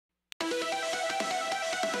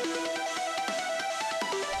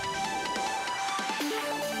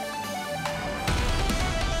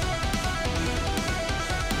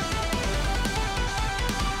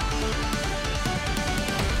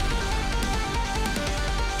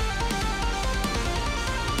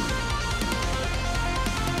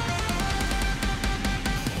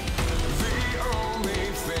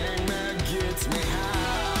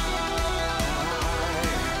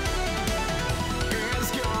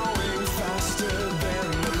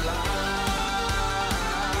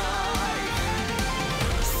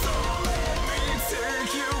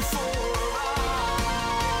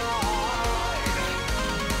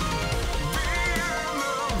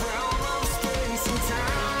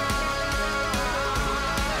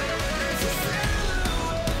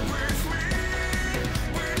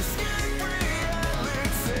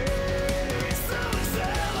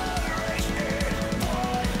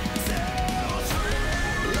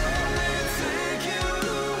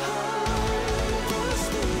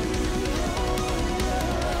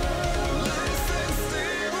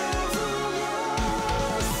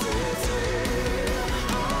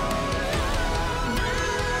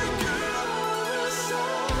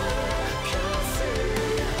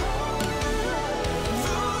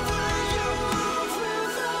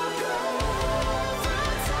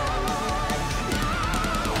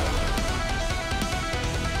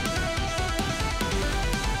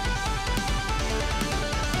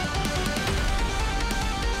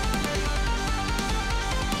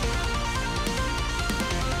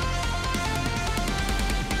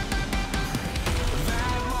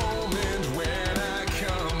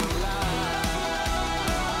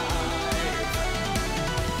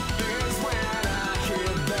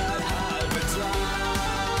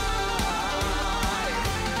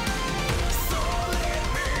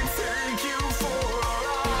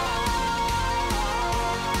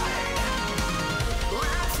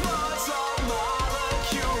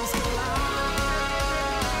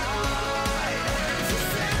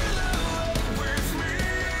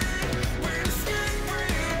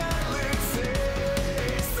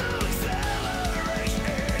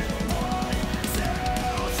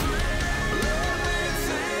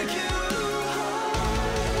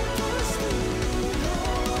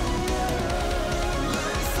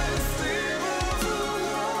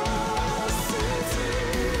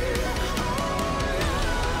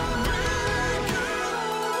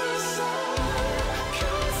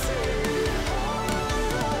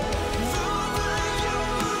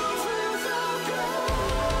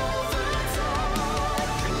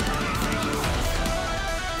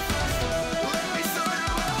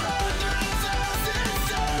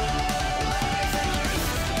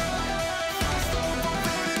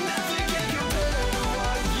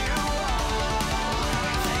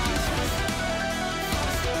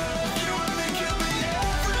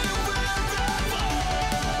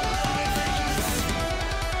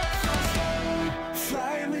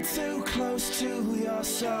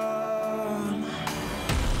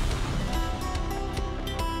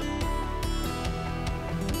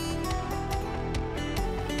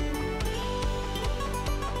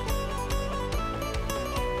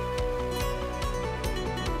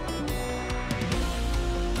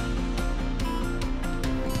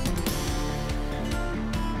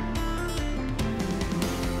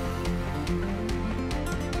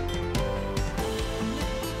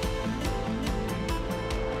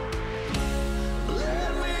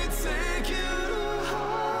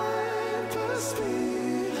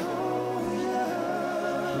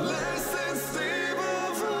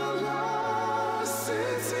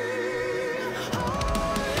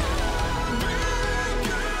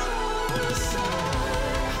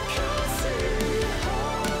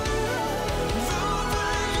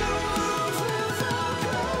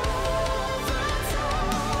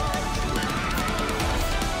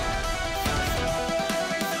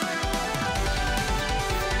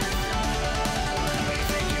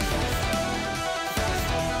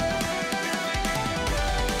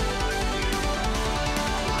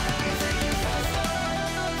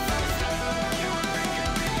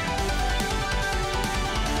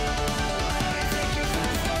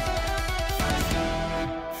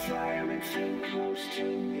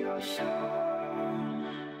Hello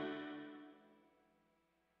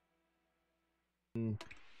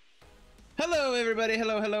everybody,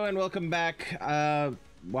 hello and welcome back.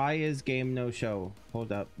 Why is game no show?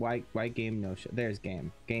 Hold up, why game no show? There's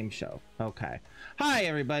game show. Okay. Hi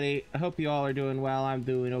everybody, I hope you all are doing well. I'm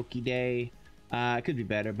doing okie day. It could be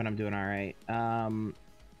better, but I'm doing all right. I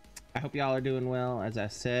hope y'all are doing well. As I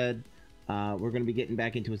said, we're gonna be getting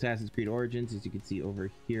back into Assassin's Creed Origins, as you can see over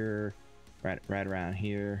here, right around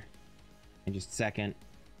here in just a second.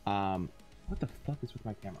 What the fuck is with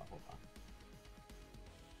my camera? Hold on.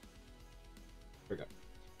 There we go.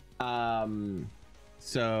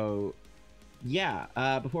 So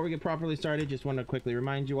yeah, before we get properly started, just want to quickly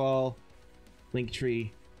remind you all, Linktree,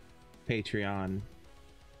 Patreon,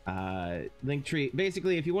 Linktree.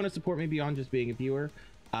 Basically, if you want to support me beyond just being a viewer,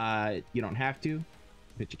 you don't have to,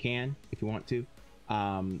 but you can if you want to.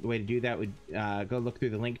 The way to do that would go look through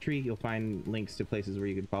the Linktree. You'll find links to places where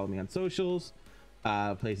you can follow me on socials,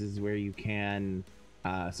 places where you can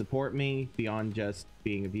support me beyond just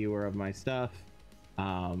being a viewer of my stuff.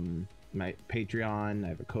 My Patreon, I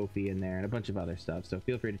have a Ko-fi in there and a bunch of other stuff, so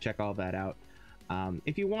feel free to check all that out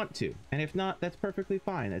if you want to, and if not, that's perfectly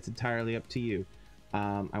fine. That's entirely up to you.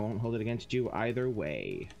 I won't hold it against you either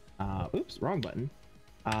way. Oops, wrong button.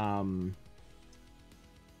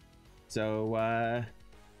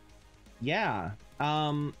 Yeah,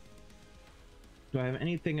 do I have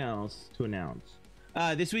anything else to announce?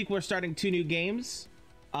 This week we're starting 2 new games.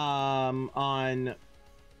 On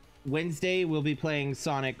Wednesday we'll be playing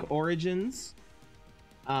Sonic Origins,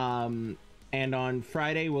 and on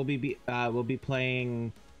Friday we'll be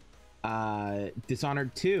playing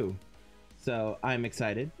Dishonored 2. So I'm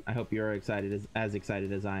excited. I hope you're excited, as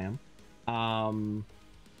excited as I am.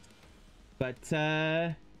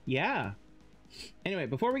 Yeah. Anyway,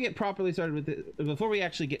 before we get properly started with it, before we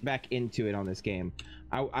actually get back into it on this game,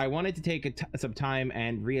 I wanted to take some time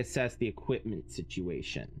and reassess the equipment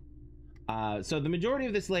situation. So the majority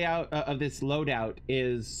of this layout, of this loadout,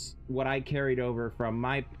 is what I carried over from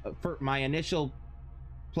my initial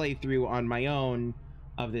playthrough on my own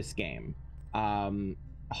of this game.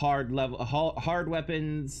 Hard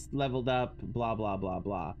weapons leveled up, blah blah blah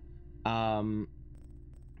blah.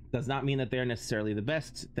 Does not mean that they're necessarily the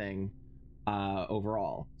best thing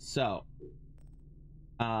overall. So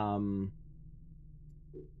oh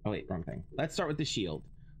wait, wrong thing. Let's start with the shield.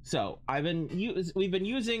 So we've been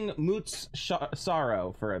using Moot's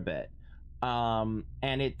Sorrow for a bit, and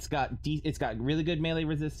it's got really good melee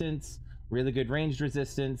resistance, really good ranged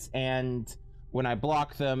resistance, and when I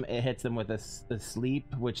block them, it hits them with a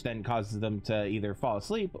sleep, which then causes them to either fall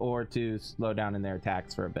asleep or to slow down in their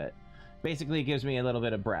attacks for a bit. Basically, it gives me a little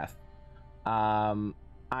bit of breath.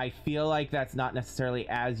 I feel like that's not necessarily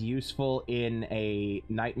as useful in a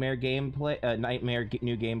Nightmare Nightmare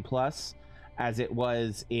New Game Plus as it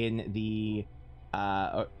was in the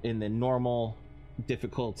normal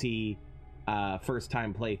difficulty first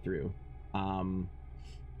time playthrough.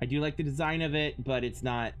 I do like the design of it, but it's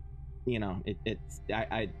not, you know, the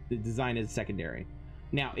design is secondary.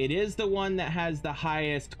 Now, it is the one that has the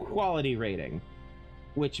highest quality rating,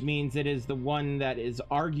 which means it is the one that is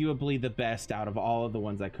arguably the best out of all of the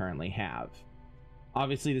ones I currently have.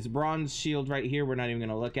 Obviously, this bronze shield right here, we're not even going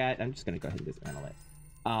to look at. I'm just going to go ahead and dismantle it.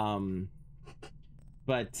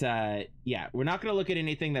 Yeah, we're not going to look at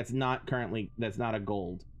anything that's not a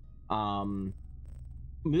gold.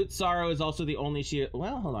 Moot's Sorrow is also the only shield.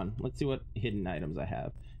 Well, hold on. Let's see what hidden items I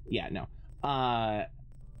have. Yeah, no.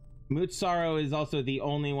 Moot's Sorrow is also the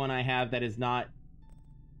only one I have that is not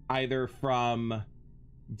either from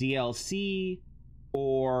DLC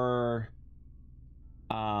or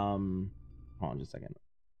hold on just a second.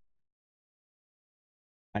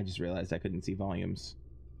 I just realized I couldn't see volumes,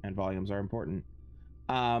 and volumes are important.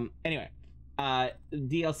 Anyway,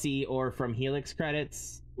 DLC or from Helix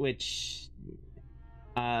credits, which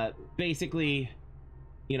basically,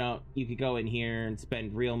 you know, you could go in here and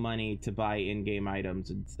spend real money to buy in-game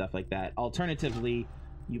items and stuff like that. Alternatively,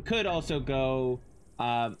 you could also go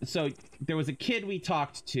so there was a kid we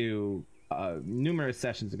talked to numerous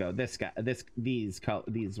sessions ago. This guy, these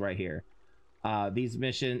right here,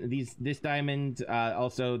 this diamond.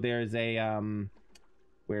 Also, there's a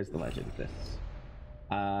where's the legend of this?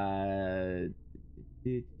 There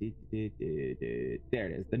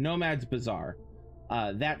it is, the Nomad's Bazaar.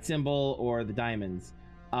 That symbol or the diamonds,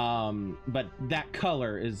 but that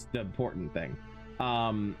color is the important thing.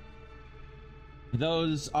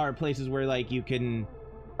 Those are places where, like, you can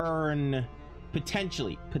earn,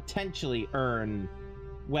 potentially earn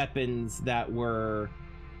weapons that were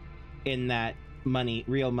in that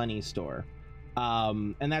real money store.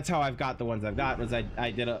 And that's how I've got the ones I've got. Was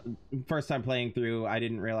I did a first time playing through, I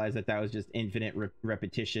didn't realize that was just infinite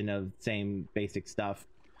repetition of same basic stuff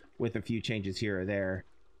with a few changes here or there.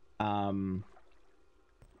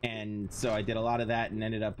 And so I did a lot of that and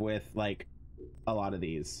ended up with like a lot of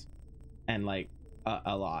these, and like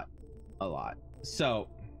a lot. So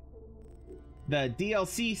the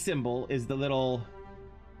DLC symbol is the little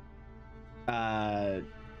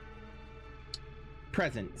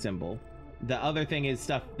present symbol. The other thing is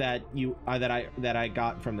stuff that you that I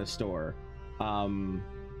got from the store,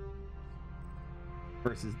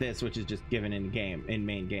 versus this, which is just given in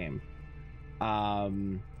main game. Now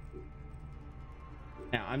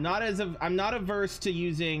I'm not averse to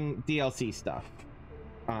using DLC stuff.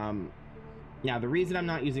 Now the reason I'm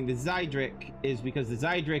not using the Zydrake is because the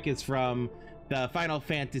Zydrake is from the Final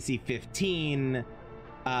Fantasy 15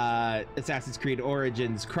 Assassin's Creed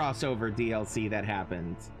Origins crossover DLC that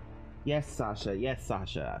happened. Yes, Sasha. Yes,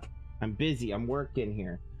 Sasha. I'm busy. I'm working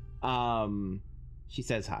here. She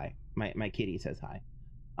says hi. My kitty says hi.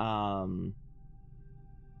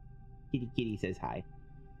 Kitty says hi.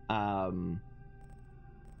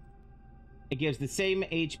 It gives the same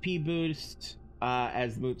HP boost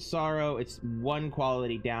as Mutsaro. It's one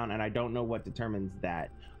quality down, and I don't know what determines that.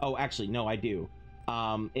 Oh, actually, no, I do.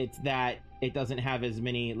 It's that it doesn't have as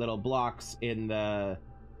many little blocks in the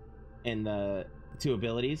two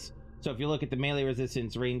abilities. So if you look at the melee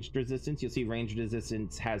resistance, ranged resistance, you'll see ranged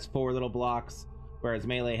resistance has 4 little blocks, whereas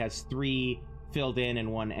melee has 3 filled in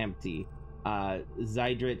and 1 empty.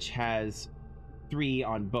 Zydrake has 3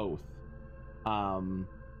 on both.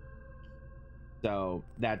 So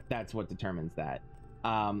that's what determines that.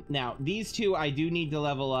 Now these two I do need to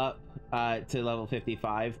level up to level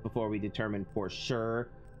 55 before we determine for sure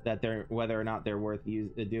that whether or not they're worth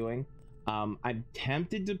doing. I'm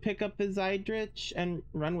tempted to pick up the Zydrake and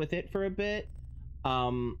run with it for a bit.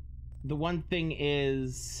 The one thing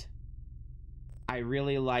is I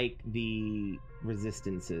really like the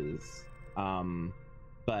resistances, but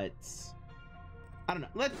I don't know.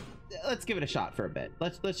 Let's give it a shot for a bit.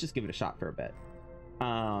 Let's just give it a shot for a bit.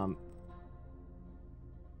 I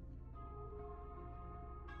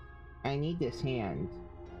need this hand.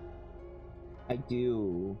 I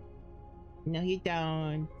do. No, you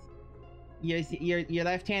don't. Your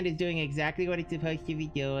left hand is doing exactly what it's supposed to be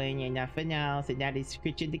doing and nothing else, and that is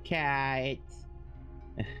scratching the cat.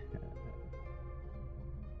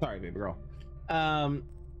 Sorry, baby girl. I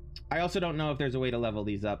also don't know if there's a way to level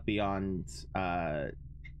these up beyond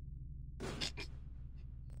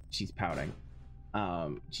she's pouting.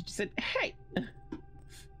 She just said, hey.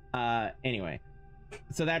 Anyway,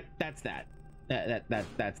 so that's that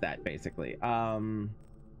basically.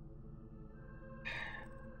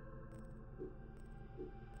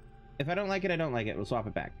 If I don't like it, I don't like it. We'll swap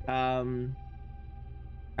it back. All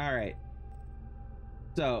right.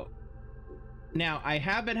 So now I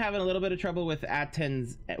have been having a little bit of trouble with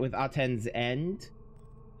Aten's End.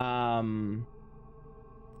 I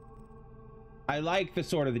like the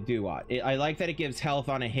Sword of the Duat. I like that it gives health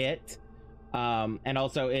on a hit, and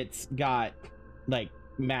also it's got like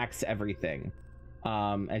max everything,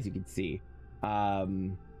 as you can see.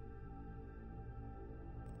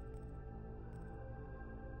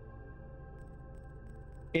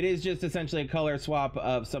 It is just essentially a color swap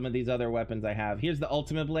of some of these other weapons I have. Here's the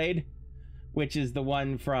Ultimate Blade, which is the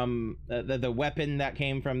one from the weapon that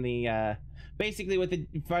came from the basically with the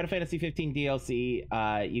Final Fantasy 15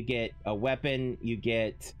 DLC. You get a weapon, you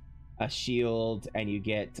get a shield, and you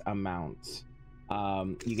get a mount.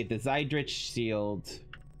 You get the Zydrake shield,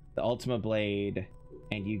 the Ultimate Blade,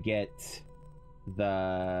 and you get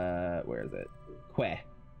the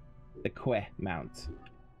the Que mount.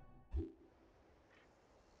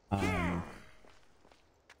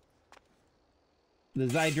 The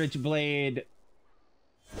Zydrake blade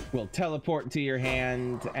will teleport to your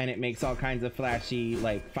hand, and it makes all kinds of flashy,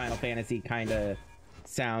 like Final Fantasy kind of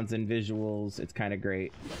sounds and visuals. It's kind of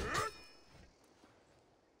great.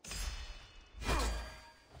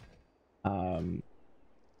 And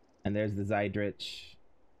there's the Zydrake.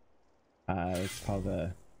 It's called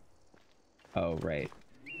a... Oh, right.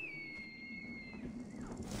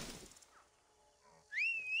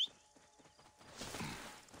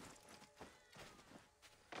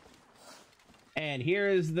 And here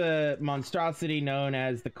is the monstrosity known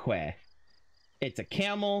as the Que. It's a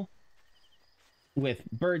camel with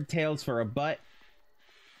bird tails for a butt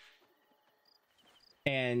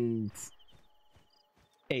and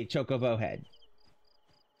a chocobo head.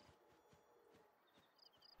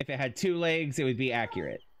 If it had 2 legs, it would be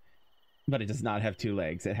accurate. But it does not have 2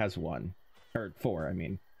 legs. It has 1. Or 4, I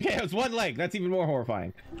mean. Yeah, it has 1 leg. That's even more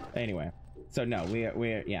horrifying. Anyway. So no,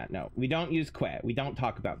 yeah, no, we don't use Que. We don't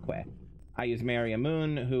talk about Que. I use Mary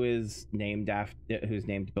Amun, who's named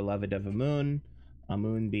beloved of Amun.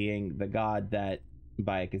 Amun being the god that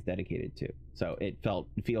Bayek is dedicated to. So it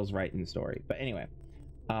feels right in the story. But anyway,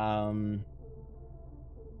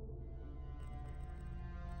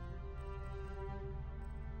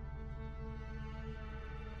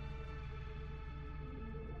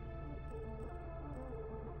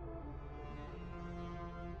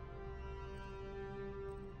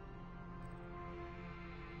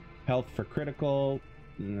 health for critical,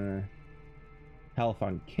 health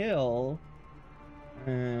on kill.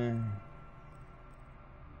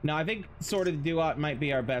 No, I think Sword of the Duat might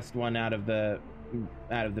be our best one out of the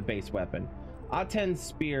base weapon. Aten's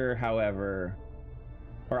spear, however,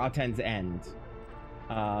 or Aten's end.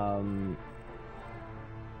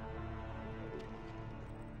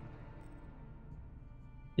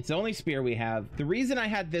 It's the only spear we have. The reason I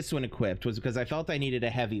had this one equipped was because I felt I needed a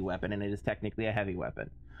heavy weapon, and it is technically a heavy weapon.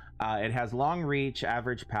 It has long reach,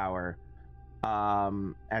 average power,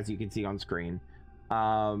 as you can see on screen.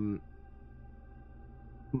 And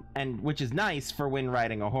which is nice for when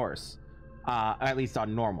riding a horse, at least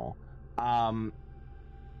on normal.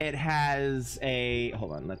 It has a,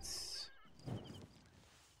 hold on, let's,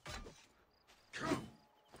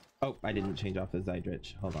 oh, I didn't change off the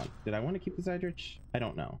Zydrich. Hold on, did I want to keep the Zydrich? I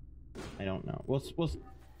don't know. We'll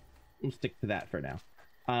stick to that for now.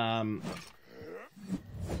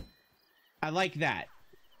 I like that.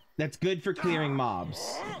 That's good for clearing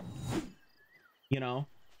mobs, you know.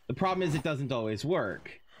 The problem is it doesn't always work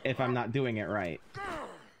if I'm not doing it right.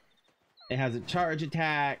 It has a charge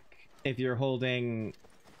attack if you're holding,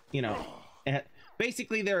 you know,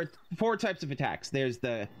 basically there are 4 types of attacks. There's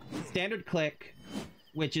the standard click,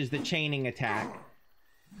 which is the chaining attack.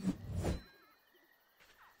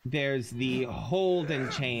 There's the hold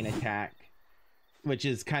and chain attack, which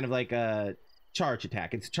is kind of like a charge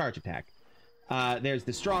attack. It's a charge attack. There's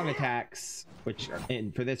the strong attacks, which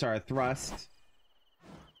for this are a thrust.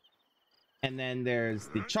 And then there's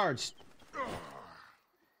the charge.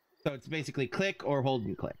 So it's basically click or hold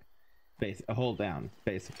and click. Hold down,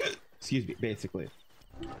 basically. Excuse me, basically.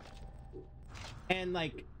 And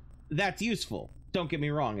like, that's useful. Don't get me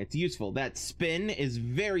wrong, it's useful. That spin is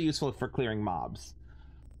very useful for clearing mobs.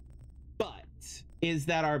 But is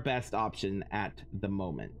that our best option at the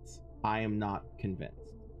moment? I am not convinced.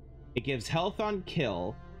 It gives health on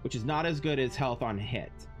kill, which is not as good as health on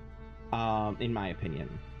hit, in my opinion.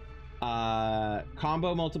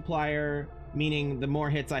 Combo multiplier, meaning the more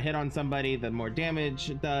hits I hit on somebody, the more damage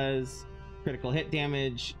it does. Critical hit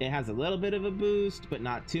damage, it has a little bit of a boost, but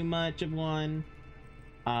not too much of one.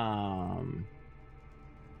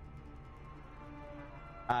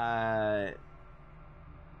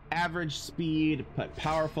 Average speed, but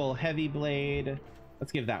powerful heavy blade.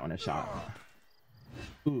 Let's give that one a shot.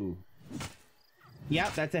 Ooh.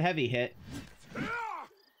 Yep, that's a heavy hit.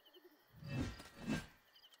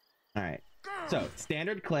 Alright. So,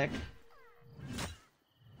 standard click.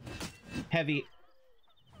 Heavy.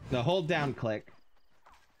 The hold down click.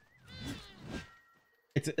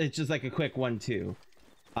 It's just like a quick 1-2.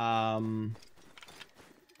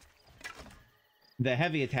 The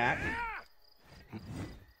heavy attack.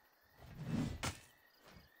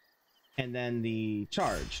 And then the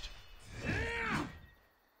charged.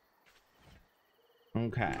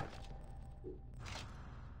 Okay.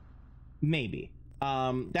 Maybe.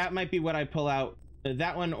 That might be what I pull out.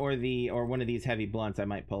 That one or one of these heavy blunts I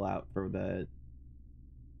might pull out for the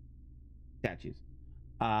statues.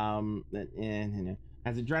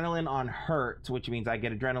 Has adrenaline on hurt, which means I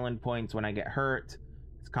get adrenaline points when I get hurt.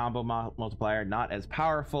 It's combo multiplier, not as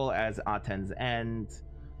powerful as Aten's End,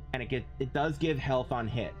 and it does give health on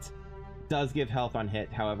hit. It does give health on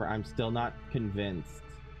hit. However, I'm still not convinced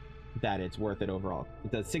that it's worth it overall.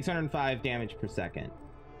 It does 605 damage per second.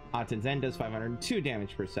 Aten's End does 502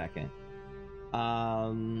 damage per second. That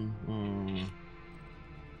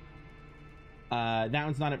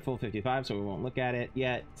one's not at full 55, so we won't look at it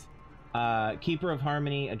yet. Keeper of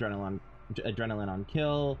Harmony, adrenaline on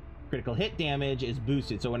kill. Critical hit damage is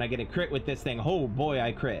boosted, so when I get a crit with this thing, oh boy,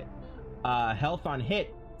 I crit. Health on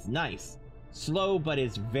hit, it's nice. Slow, but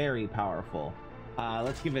is very powerful.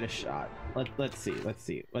 Let's give it a shot. Let's see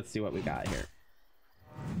what we got here.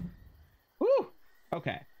 Woo!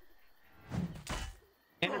 Okay.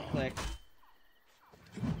 Enter click.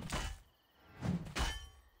 I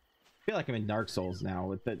feel like I'm in Dark Souls now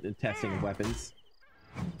with the testing of weapons.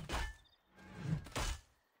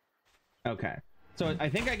 Okay. So I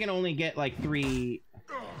think I can only get like 3.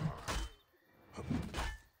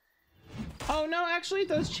 Oh no, actually it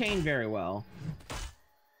does chain very well.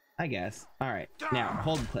 I guess. All right, now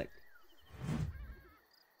hold and click.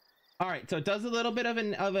 All right, so it does a little bit of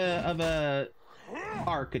a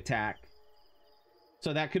arc attack,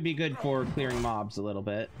 so that could be good for clearing mobs a little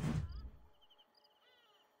bit.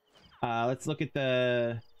 Let's look at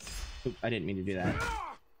the. Oop, I didn't mean to do that.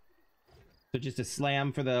 So just a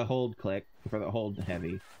slam for the hold click, for the hold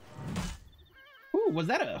heavy. Ooh, was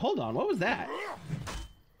that a... Hold on, what was that?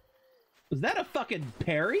 Was that a fucking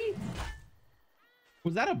parry?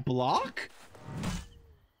 Was that a block?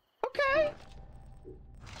 Okay.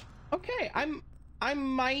 Okay, I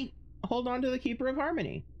might hold on to the Keeper of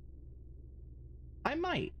Harmony. I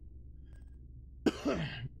might.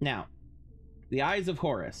 Now, the Eyes of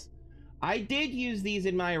Horus. I did use these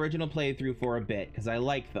in my original playthrough for a bit, because I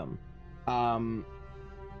like them.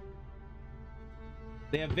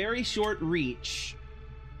 They have very short reach,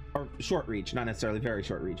 or short reach, not necessarily very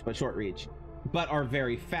short reach, but short reach, but are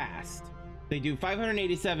very fast. They do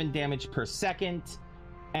 587 damage per second,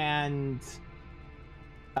 and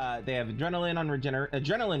they have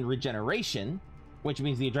adrenaline regeneration, which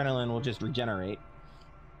means the adrenaline will just regenerate,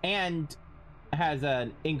 and has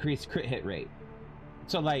an increased crit hit rate.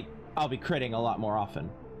 So, like, I'll be critting a lot more often.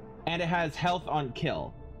 And it has health on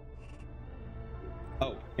kill.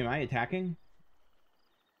 Oh, am I attacking?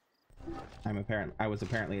 I was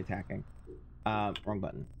apparently attacking. Wrong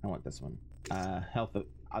button. I want this one. Health of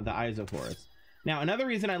the Eyes of Horus. Now, another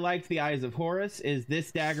reason I liked the Eyes of Horus is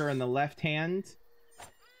this dagger in the left hand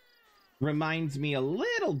reminds me a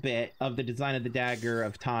little bit of the design of the Dagger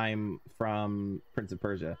of Time from Prince of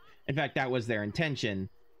Persia. In fact, that was their intention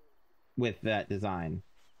with that design.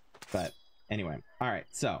 But anyway, all right,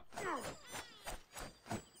 so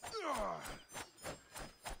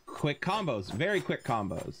quick combos, very quick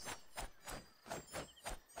combos.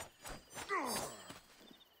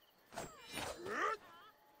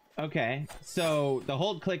 Okay, so the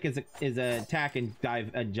hold click is a attack and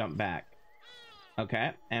dive and jump back.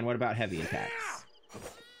 Okay, and what about heavy attacks?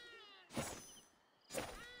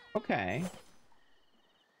 Okay,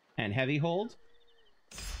 and heavy hold.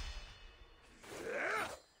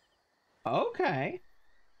 Okay,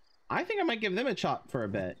 I think I might give them a shot for a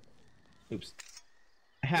bit. Oops.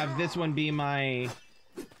 Have this one be my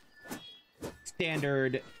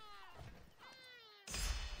standard,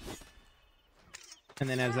 and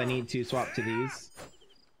then as I need to swap to these.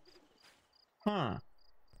 Huh.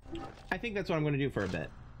 I think that's what I'm going to do for a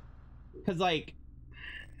bit. Because, like,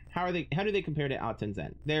 how do they compare to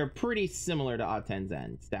Aten-Zen? They're pretty similar to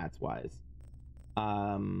Aten-Zen, stats-wise.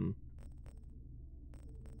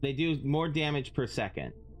 They do more damage per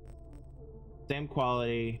second. Same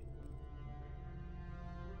quality.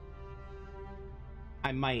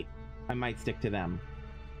 I might stick to them.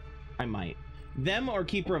 I might. Them or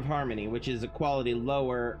Keeper of Harmony, which is a quality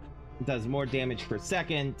lower, does more damage per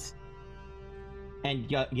second, and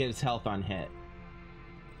gives health on hit.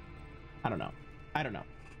 I don't know. I don't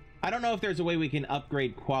know if there's a way we can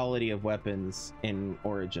upgrade quality of weapons in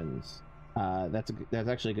Origins. That's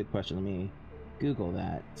actually a good question. Let me Google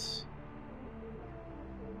that.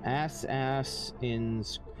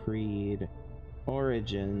 Assassin's Creed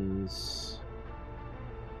Origins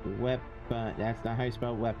weapon. That's not how you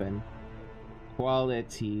spell weapon.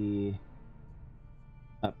 Quality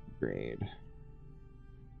upgrade.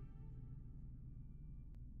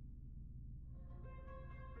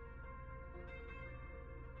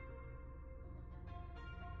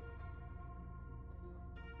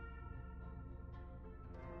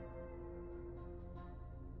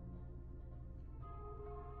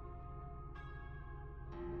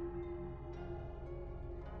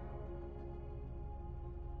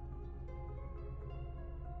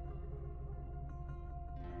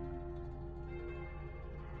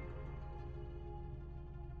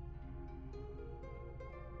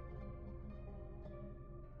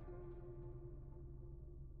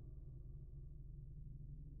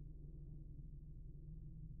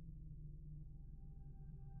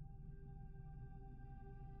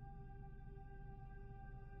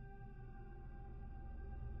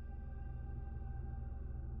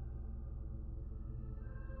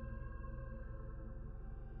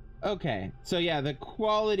 Okay, so yeah, the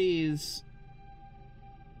qualities,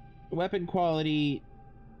 weapon quality,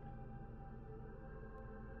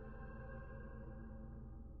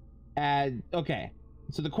 okay,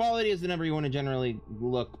 so the quality is the number you want to generally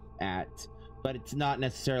look at, but it's not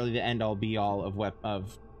necessarily the end all be all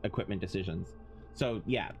of equipment decisions. So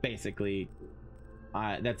yeah, basically,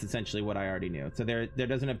 that's essentially what I already knew. So there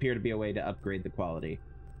doesn't appear to be a way to upgrade the quality.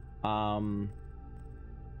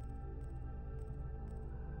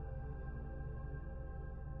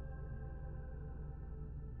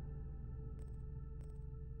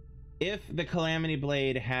 if the Calamity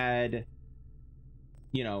Blade had,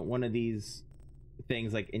 you know, one of these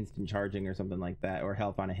things like instant charging or something like that, or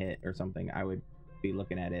health on a hit or something, I would be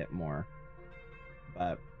looking at it more.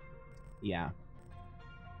 But yeah.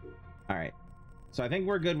 All right. So I think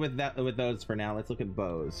we're good with that, with those for now. Let's look at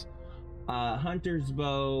bows. Hunter's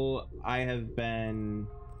bow. I have been.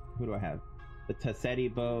 Who do I have? The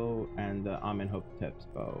Tassetti bow and the Amenhotep's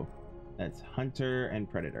bow. That's Hunter and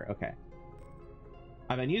Predator. Okay.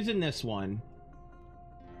 I've been using this one,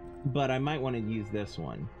 but I might want to use this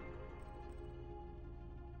one.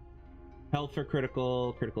 Health for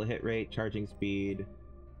critical hit rate, charging speed,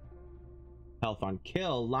 health on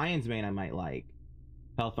kill. Lion's Mane I might like.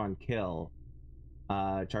 Health on kill,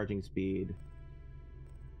 charging speed,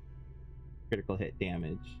 critical hit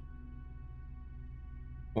damage.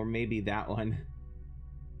 Or maybe that one.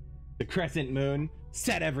 The Crescent Moon.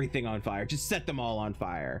 Set everything on fire. Just set them all on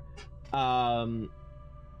fire. Hell,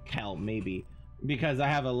 maybe. Because I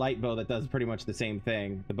have a light bow that does pretty much the same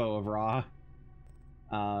thing. The Bow of Ra.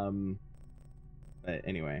 But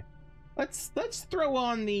anyway. Let's throw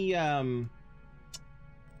on the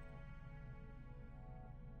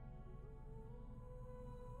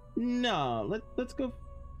No, let's go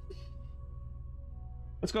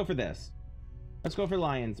for this. Let's go for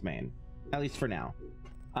Lion's Mane, at least for now.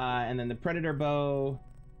 And then the Predator bow.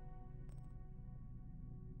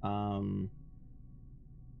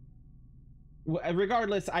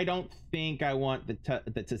 Regardless, I don't think I want the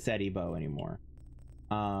Tassetti bow anymore.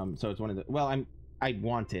 So it's one of the. Well, I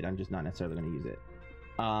want it. I'm just not necessarily going to use it.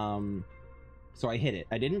 So I hit it.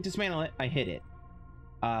 I didn't dismantle it. I hit it.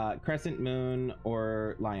 Crescent Moon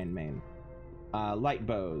or Lion Mane. Light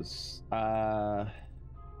bows.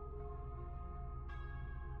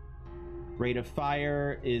 Rate of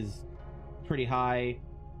fire is pretty high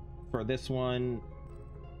for this one.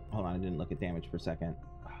 Hold on, I didn't look at damage for a second.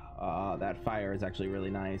 That fire is actually really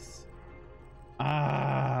nice.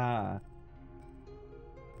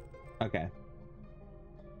 Okay.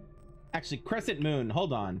 Actually, Crescent Moon.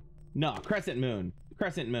 Hold on. No, Crescent Moon.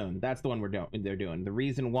 Crescent Moon. That's the one they're doing. The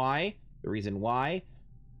reason why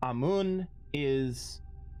Amun is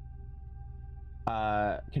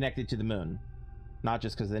connected to the moon. Not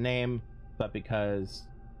just because of the name, but because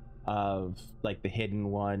of like the hidden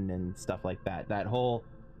one and stuff like that. That whole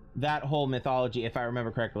mythology, if I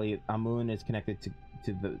remember correctly, Amun is connected to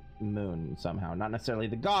the moon somehow. Not necessarily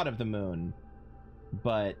the god of the moon,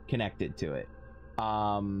 but connected to it.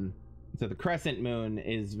 So the Crescent Moon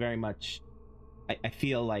is very much, I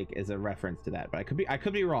feel like, is a reference to that, but I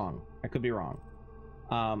could be wrong. I could be wrong.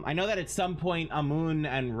 I know that at some point Amun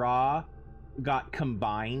and Ra got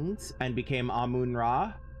combined and became Amun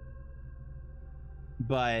Ra,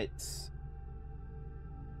 but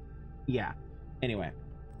yeah. Anyway,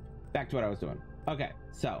 back to what I was doing. Okay,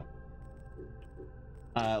 so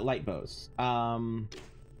light bows.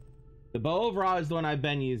 The Bow of Ra is the one I've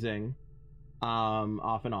been using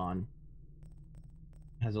off and on.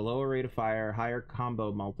 Has a lower rate of fire, higher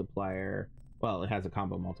combo multiplier. Well, it has a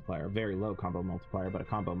combo multiplier, a very low combo multiplier, but a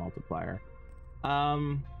combo multiplier.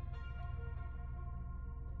 I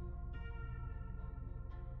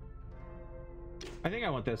think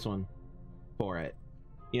I want this one for it,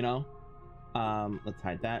 you know? Let's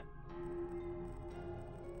hide that.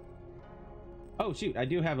 Oh shoot, I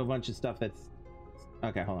do have a bunch of stuff that's...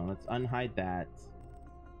 Okay, hold on, let's unhide that.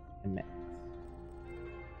 Emit.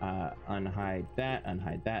 Unhide that,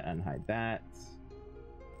 unhide that, unhide that.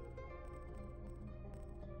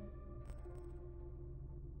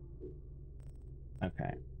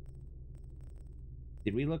 Okay.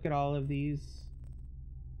 Did we look at all of these?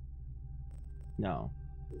 No.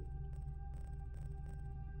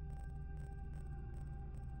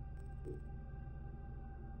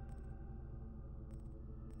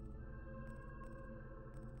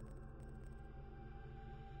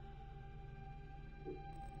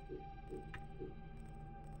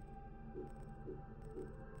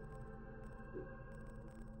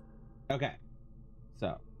 Okay.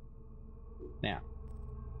 So. Now.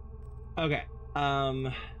 Okay.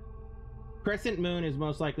 Crescent Moon is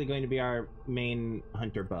most likely going to be our main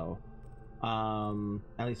hunter bow.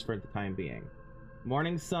 At least for the time being.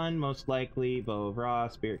 Morning Sun, most likely. Bow of Ra,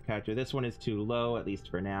 Spirit Catcher. This one is too low, at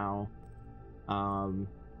least for now.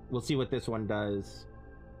 We'll see what this one does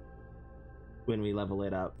when we level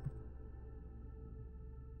it up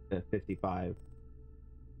to 55.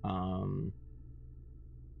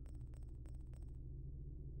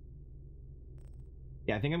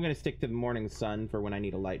 Yeah, I think I'm going to stick to the Morning Sun for when I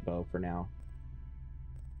need a light bow for now.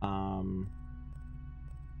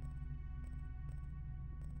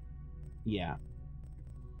 Yeah.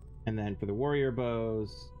 And then for the warrior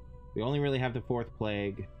bows, We only really have the 4th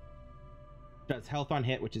plague. Does health on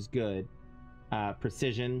hit, which is good.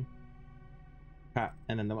 Precision.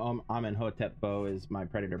 And then the Amenhotep bow is my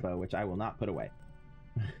predator bow, which I will not put away.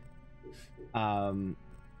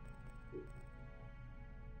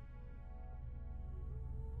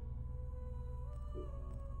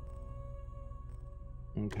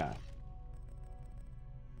 Okay.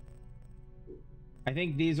 I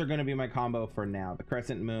think these are going to be my combo for now. The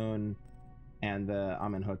Crescent Moon and the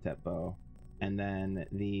Amenhotep bow. And then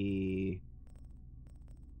the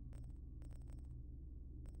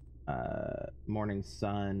Morning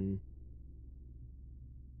Sun.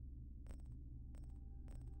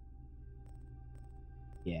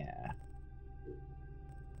 Yeah.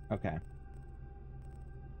 Okay.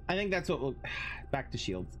 I think that's what we'll... Back to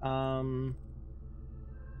shields.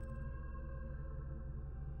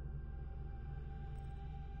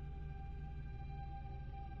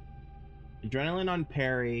 Adrenaline on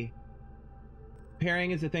parry.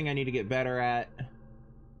 Parrying is the thing I need to get better at.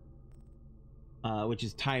 Which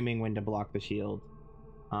is timing when to block the shield.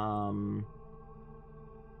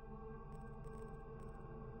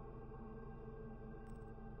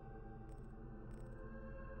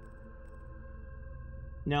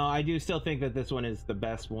 No, I do still think that this one is the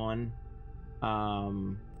best one.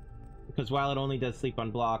 Because while it only does sleep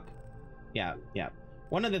on block... Yeah.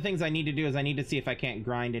 One of the things I need to do is I need to see if I can't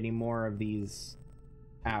grind any more of these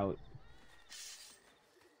out.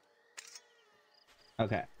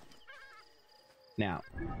 Okay. Now,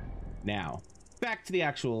 back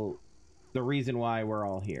to the reason why we're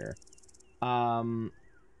all here.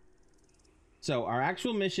 So our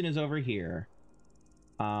actual mission is over here.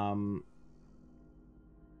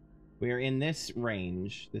 We are in this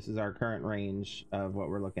range. This is our current range of what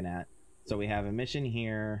we're looking at. So we have a mission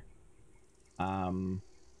here. Oh,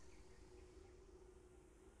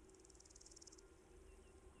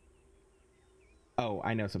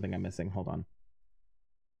 I know something I'm missing. Hold on.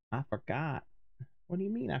 I forgot. What do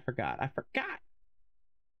you mean I forgot? I forgot.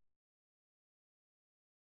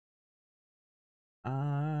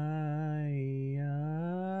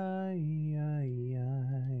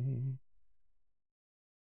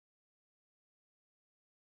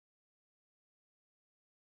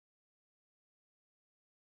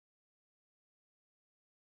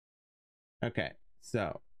 Okay,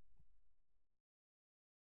 so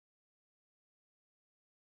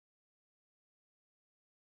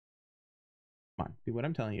come on, do what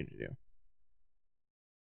I'm telling you to do.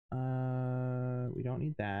 We don't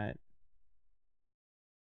need that.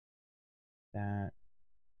 That.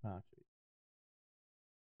 Oh,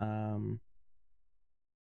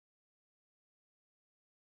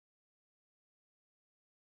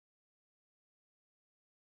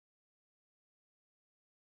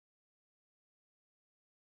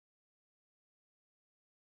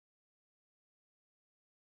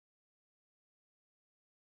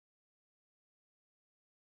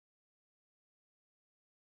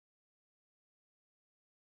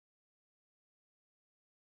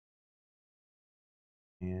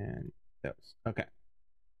 and those. Okay.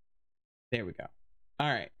 There we go. All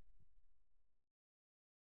right.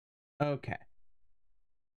 Okay.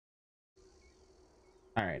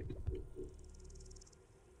 All right.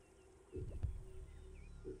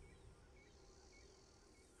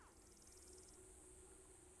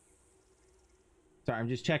 Sorry, I'm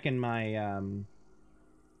just checking my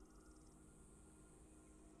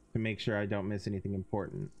to make sure I don't miss anything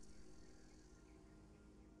important.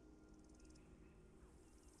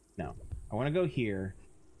 No. I want to go here,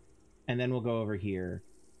 and then we'll go over here.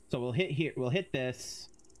 So we'll hit here, we'll hit this,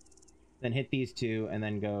 then hit these two, and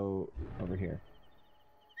then go over here.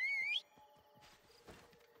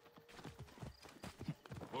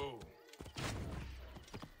 Whoa.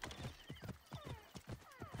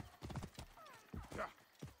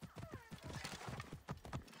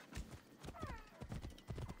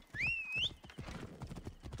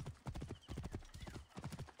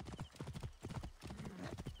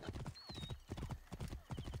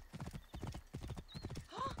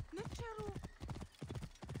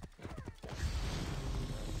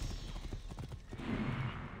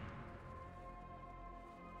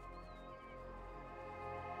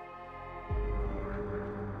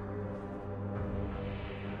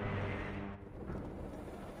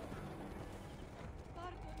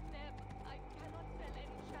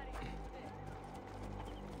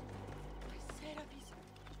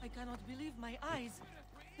 I cannot believe my eyes.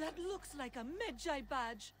 That looks like a Magi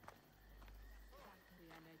badge.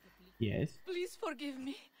 Yes. Please forgive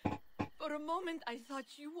me. For a moment, I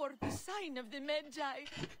thought you were the sign of the Magi,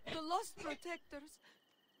 the lost protectors.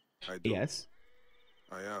 I do. Yes.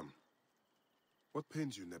 I am. What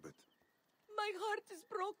pains you, Nebbit? My heart is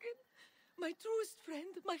broken. My truest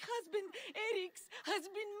friend, my husband, Erix, has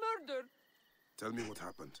been murdered. Tell me what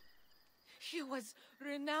happened. He was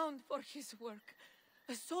renowned for his work.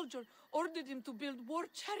 A soldier ordered him to build war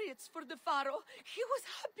chariots for the pharaoh. He was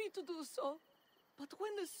happy to do so. But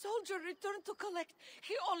when the soldier returned to collect,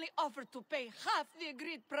 he only offered to pay half the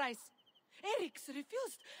agreed price. Erix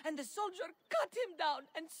refused, and the soldier cut him down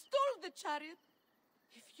and stole the chariot.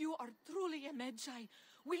 If you are truly a Magi,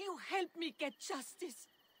 will you help me get justice?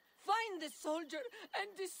 Find the soldier and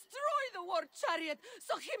destroy the war chariot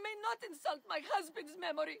so he may not insult my husband's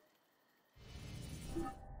memory.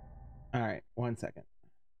 All right, 1 second.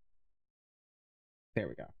 There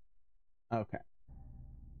we go. Okay.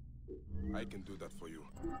 I can do that for you.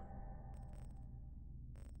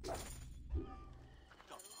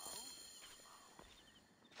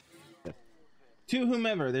 To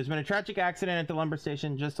whomever, there's been a tragic accident at the lumber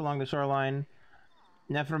station just along the shoreline.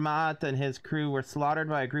 Nefermat and his crew were slaughtered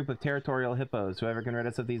by a group of territorial hippos. Whoever can rid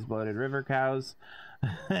us of these bloated river cows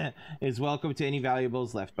is welcome to any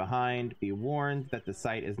valuables left behind. Be warned that the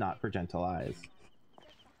site is not for gentle eyes.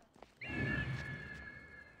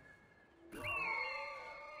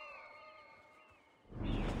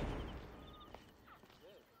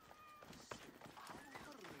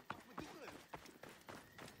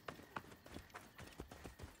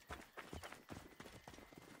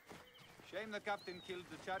 Shame the captain killed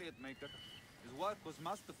the chariot maker. His work was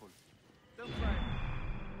masterful. Still try.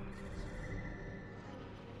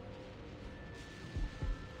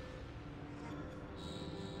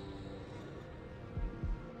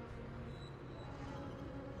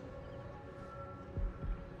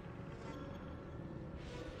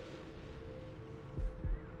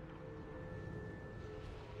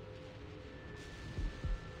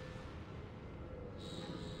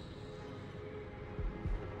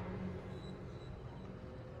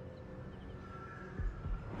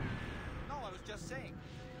 Just saying.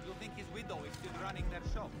 You think his widow is still running their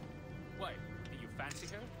shop? Why? Do you fancy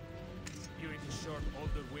her? You're into short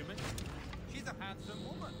older women? She's a handsome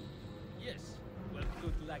woman. Yes. Well,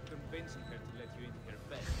 good luck convincing her to let you into her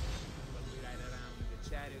bed. While we ride around in the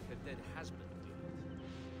chariot her dead husband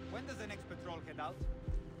built. When does the next patrol head out?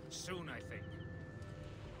 Soon, I think.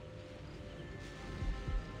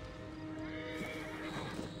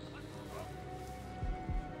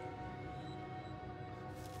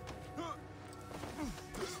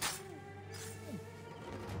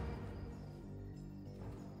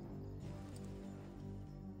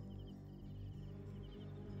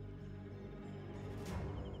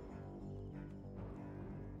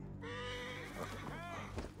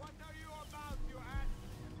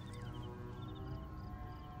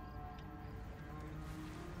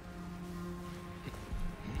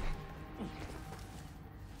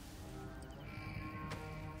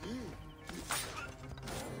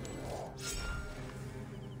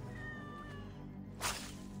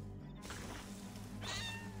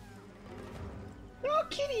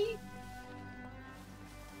 Kitty!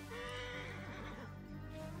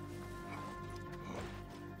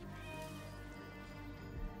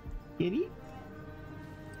 Kitty?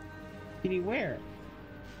 Kitty where?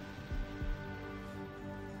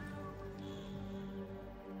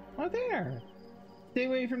 Oh, there! Stay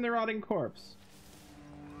away from the rotting corpse.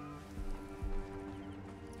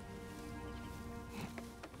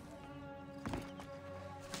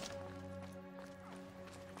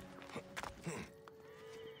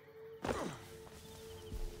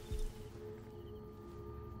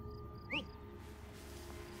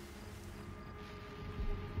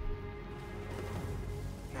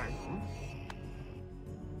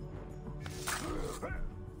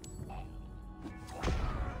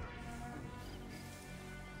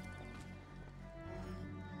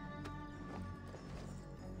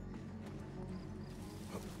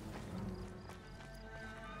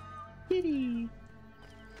 Kitty.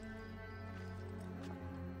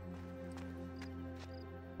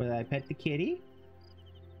 Will I pet the kitty?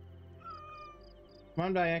 Come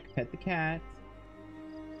on, Dayak, pet the cat.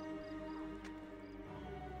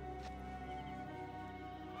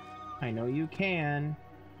 I know you can.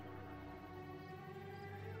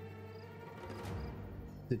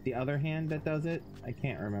 Is it the other hand that does it? I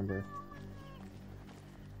can't remember.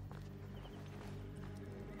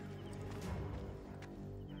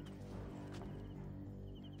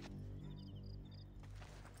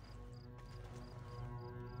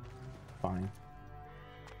 Fine.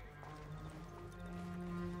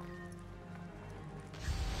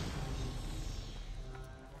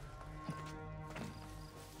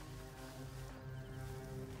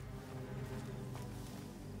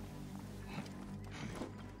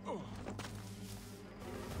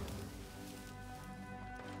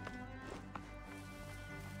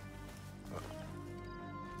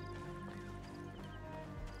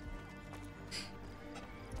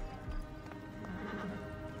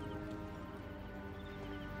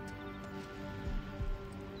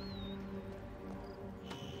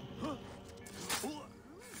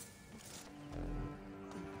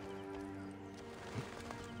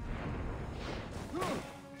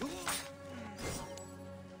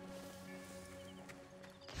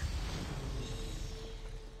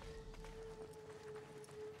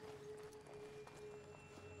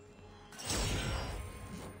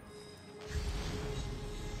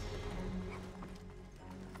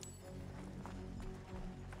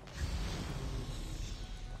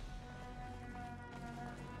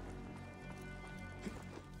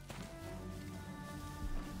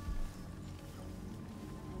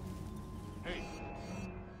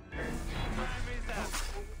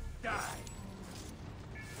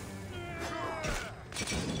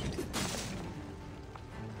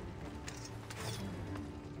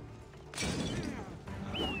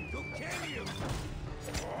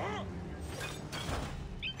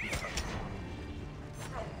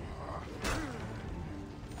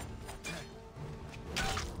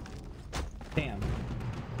 Damn.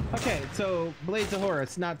 Okay, so Blades of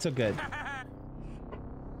Horus, not so good.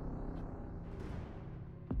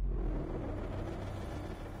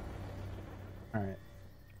 All right,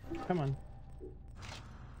 come on.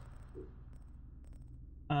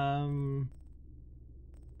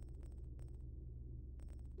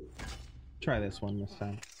 Try this one this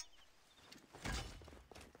time.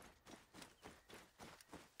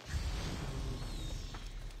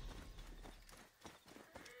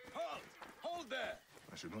 Halt! Hold there!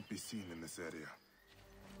 I should not be seen in this area.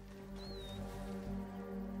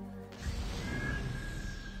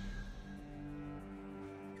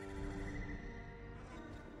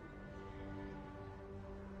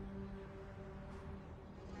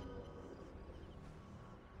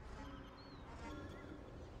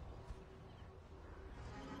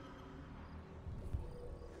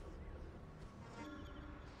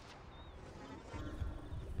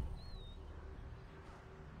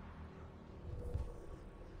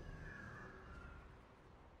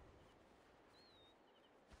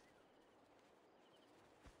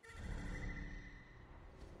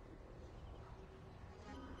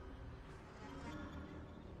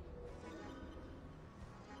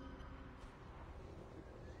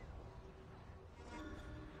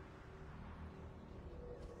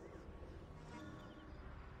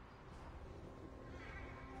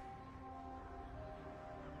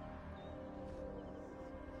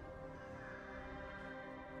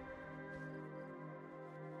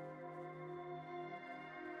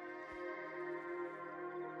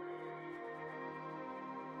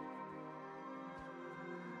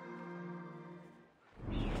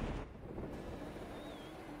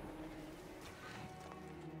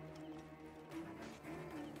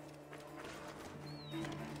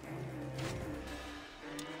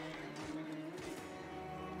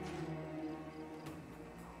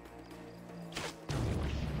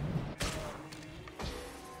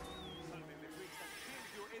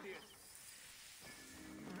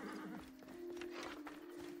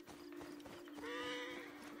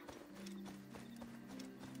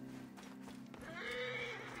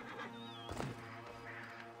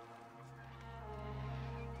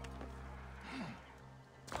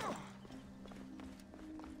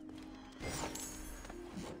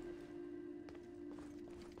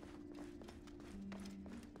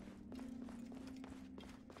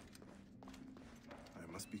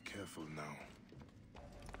 Be careful now.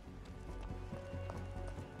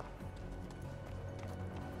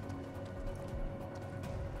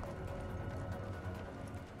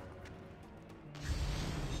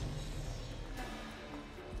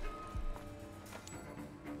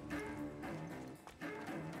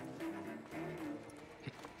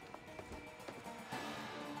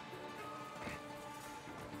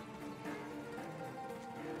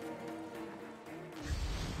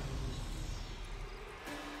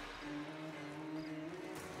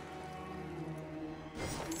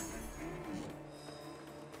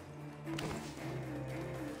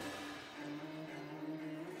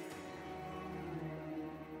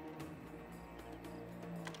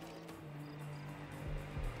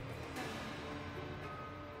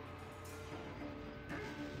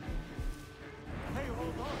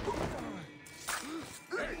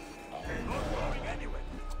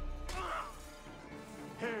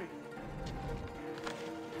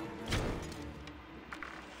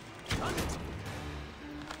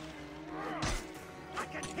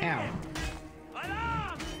 Ow.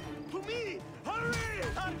 Alarm! To me! Hurry!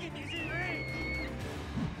 Target is in range!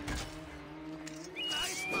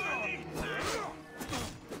 Nice birdie!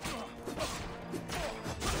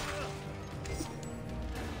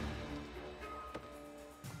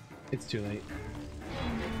 It's too late.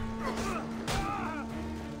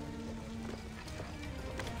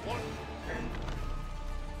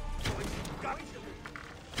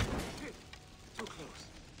 Too close.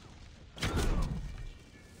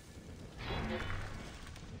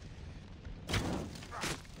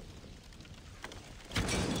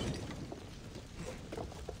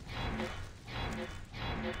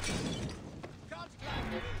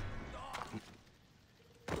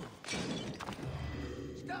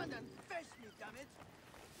 Stand and face me,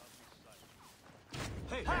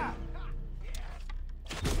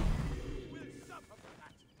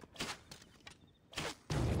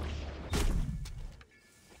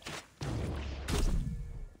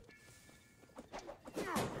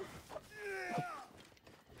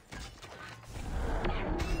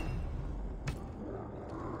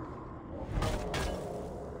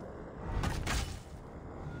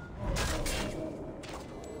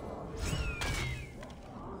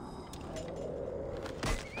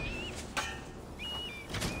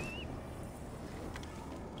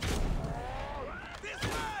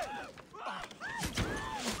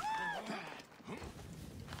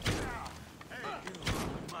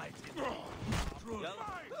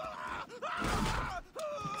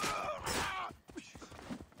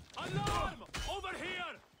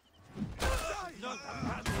 not a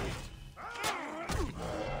patsy.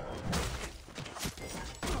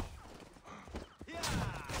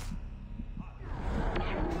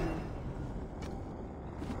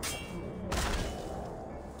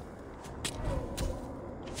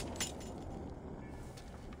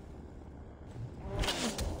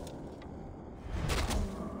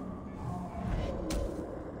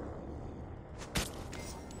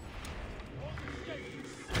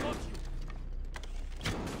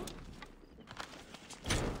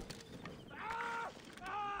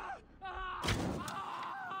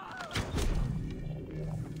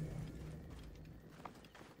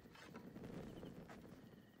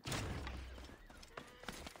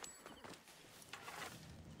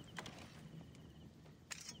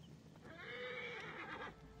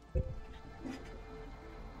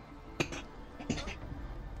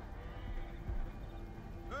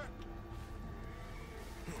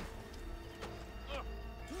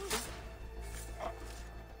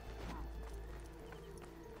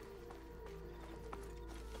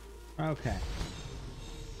 Okay.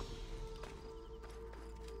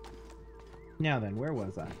 Now then, where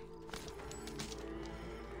was I?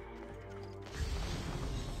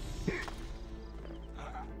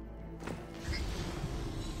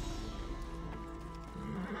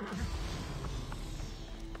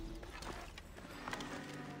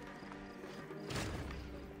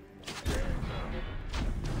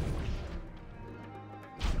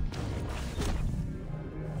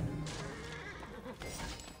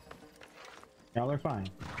 Y'all are fine.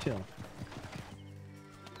 Chill.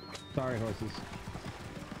 Sorry, horses.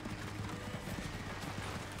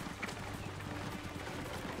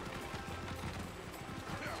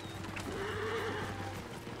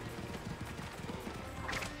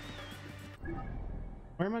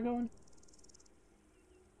 Where am I going?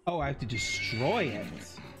 Oh, I have to destroy it.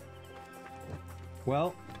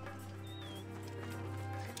 Well.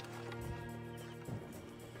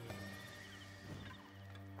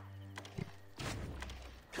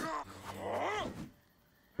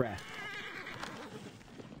 Breath.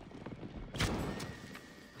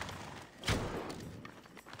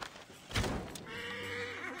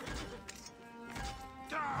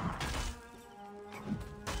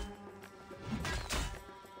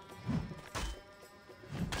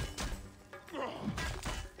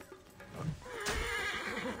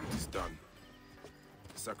 It is done.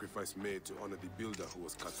 Sacrifice made to honor the builder who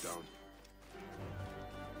was cut down.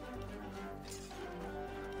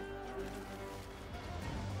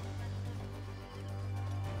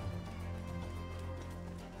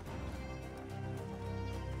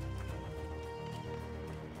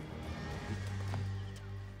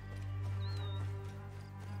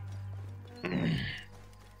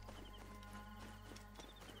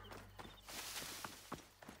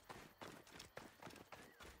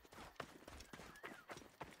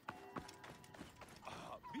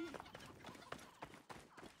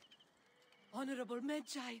 Honorable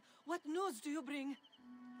Medjay, what news do you bring?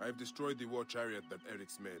 I have destroyed the war chariot that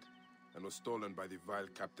Eric's made, and was stolen by the vile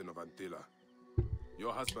captain of Antilla.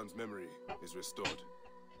 Your husband's memory is restored.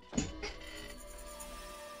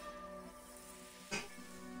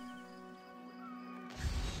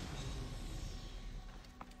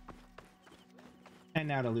 And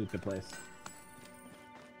now to loot the place.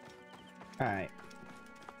 Alright.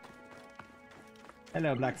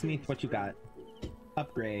 Hello, blacksmith. What you got?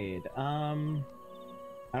 Upgrade.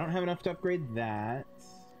 I don't have enough to upgrade that.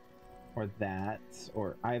 Or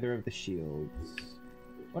either of the shields.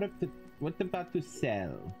 What about to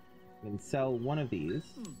sell? I can sell one of these.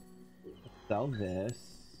 Sell this.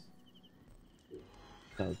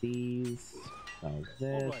 Sell these. Sell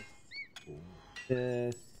this.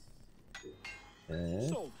 This. This.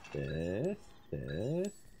 Sold. This.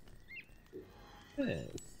 This.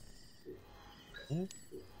 This. This.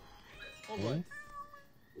 All right.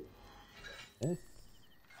 This.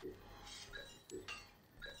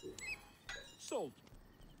 Sold.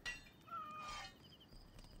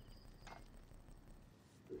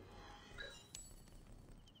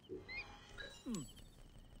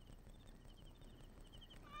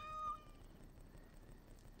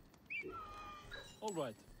 All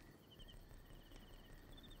right.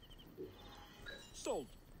 Sold.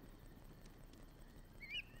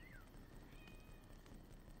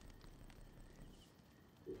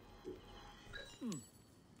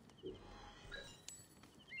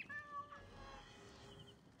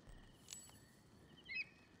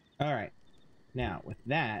 All right. Now, with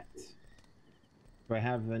that, do I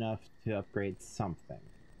have enough to upgrade something?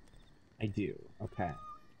 I do. Okay.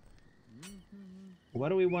 What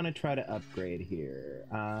do we want to try to upgrade here?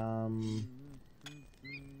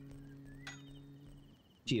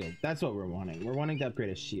 Shield. That's what we're wanting. We're wanting to upgrade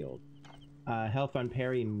a shield. Health on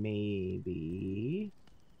parry, maybe.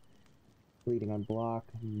 Bleeding on block,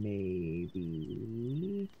 maybe.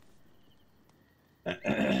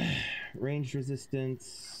 Range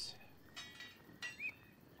resistance.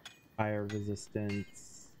 Fire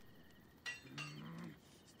resistance.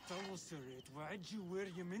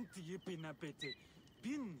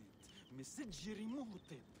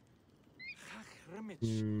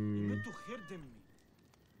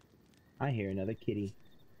 I hear another kitty.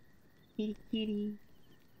 Kitty, kitty.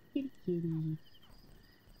 Kitty, kitty.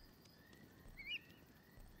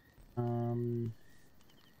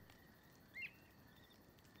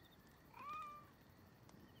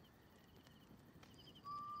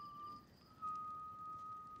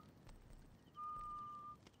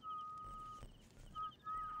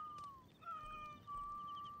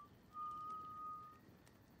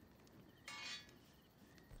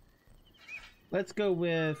 Let's go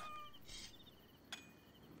with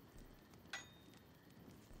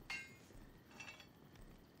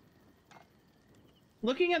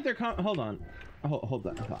looking at their hold on. Hold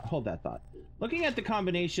that thought. Looking at the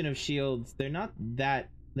combination of shields, they're not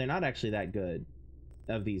actually that good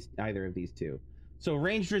of either of these two. So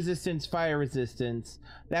ranged resistance, fire resistance,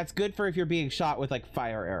 that's good for if you're being shot with like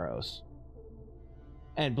fire arrows.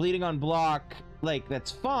 And bleeding on block, like that's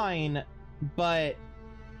fine, but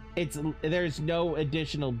there's no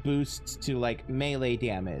additional boosts to like melee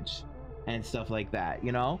damage and stuff like that,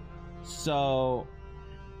 you know? So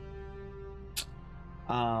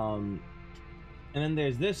and then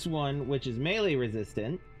there's this one, which is melee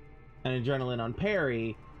resistant, and adrenaline on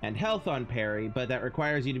parry, and health on parry, but that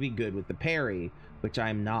requires you to be good with the parry, which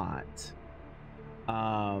I'm not.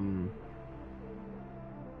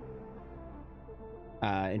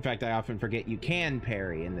 In fact, I often forget you can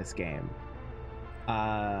parry in this game.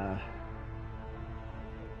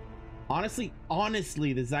 Honestly,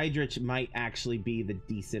 the Zydrach might actually be the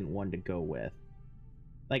decent one to go with.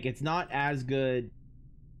 Like, it's not as good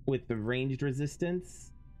with the ranged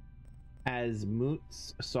resistance as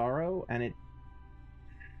Moot's Sorrow, and it...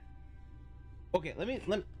 Okay, let me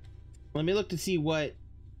look to see what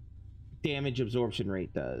damage absorption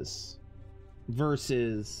rate does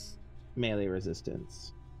versus melee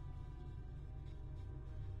resistance.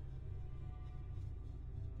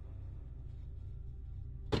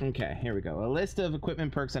 Okay, here we go. A list of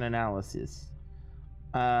equipment perks and analysis.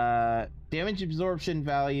 Damage absorption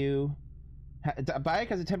value. A bike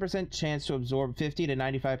has a 10% chance to absorb 50 to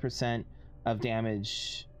 95% of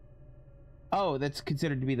damage. Oh, that's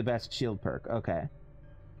considered to be the best shield perk. Okay.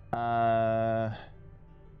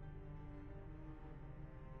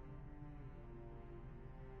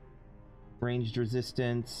 Ranged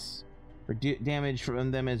resistance. Damage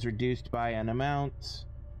from them is reduced by an amount.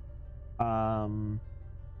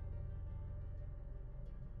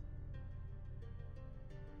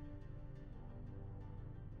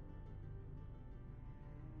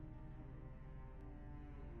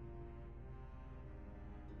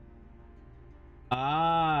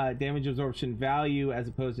 Damage absorption value as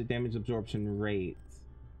opposed to damage absorption rate.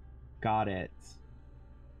 Got it.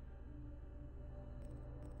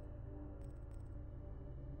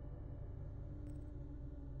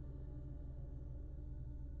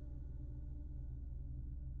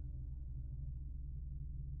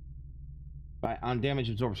 On damage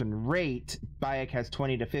absorption rate, Bayek has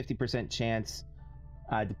 20 to 50% chance,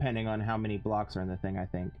 depending on how many blocks are in the thing, I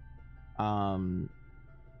think,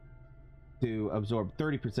 to absorb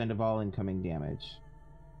 30% of all incoming damage.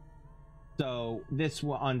 So this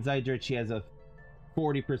one on Zydrach, he has a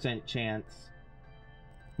 40% chance.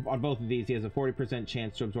 On both of these, he has a 40%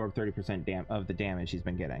 chance to absorb 30% of the damage he's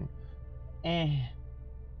been getting.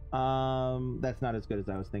 That's not as good as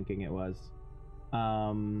I was thinking it was.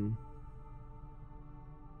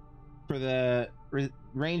 For the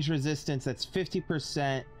range resistance, that's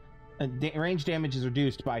 50%. Range damage is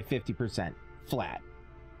reduced by 50% flat.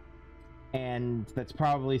 And that's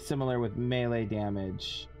probably similar with melee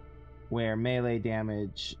damage, where melee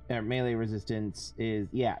damage, or melee resistance is,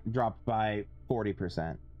 yeah, dropped by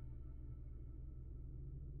 40%.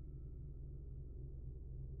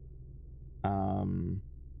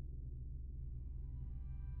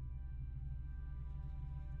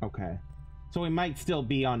 Okay. So we might still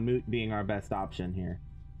be on Moot being our best option here.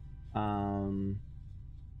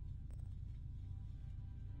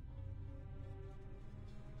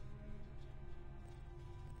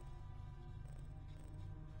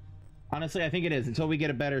 Honestly, I think it is. Until we get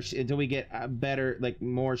a better, like,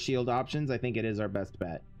 more shield options, I think it is our best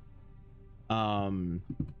bet. So,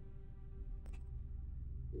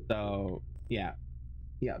 yeah.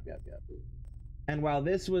 Yep. And while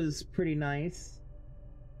this was pretty nice,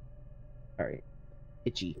 sorry,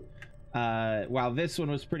 itchy. While this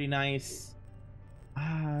one was pretty nice,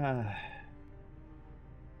 adrenaline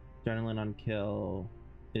on kill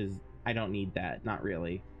is, I don't need that, not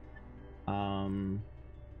really.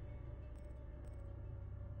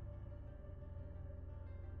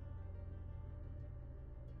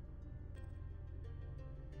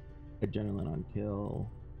 Adrenaline on kill,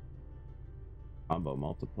 combo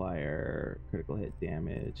multiplier, critical hit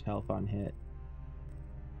damage, health on hit.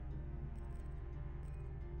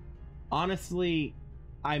 Honestly,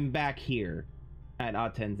 I'm back here at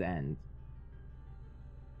Aten's end.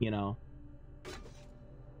 You know?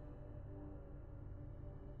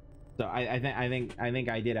 So I think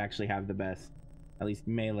I did actually have the best, at least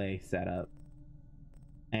melee setup.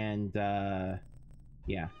 And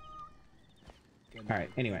yeah. Alright,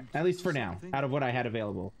 anyway, at least for now, out of what I had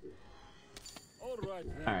available.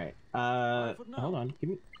 Alright, hold on, give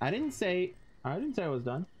me, I didn't say I was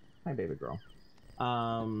done. Hi, baby girl.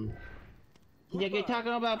 You're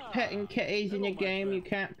talking about petting kitties in your game, you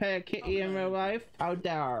can't pet a kitty in real life? How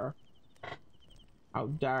dare. How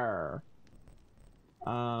dare.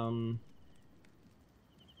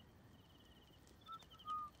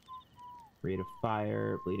 Rate of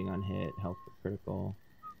fire, bleeding on hit, health for critical.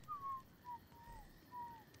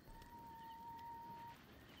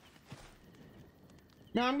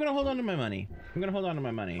 No, I'm gonna hold on to my money. I'm gonna hold on to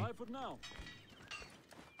my money.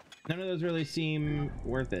 None of those really seem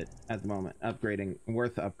worth it at the moment.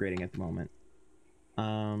 Worth upgrading at the moment.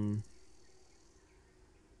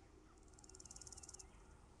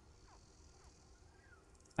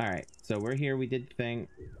 Alright, so we're here, we did the thing.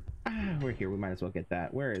 We're here, we might as well get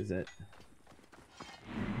that. Where is it?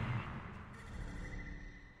 I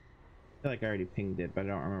feel like I already pinged it, but I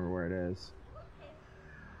don't remember where it is.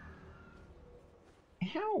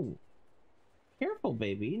 Ow! Careful,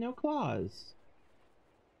 baby, no claws.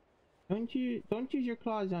 Don't use your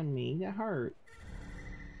claws on me, that hurt.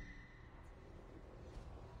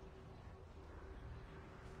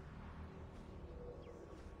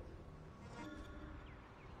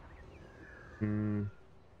 Nah,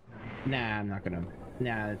 I'm not gonna.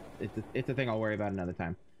 Nah, it's a thing I'll worry about another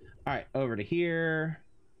time. All right, over to here.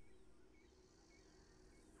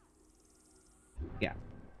 Yeah.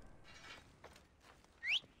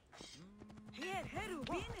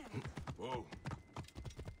 Whoa.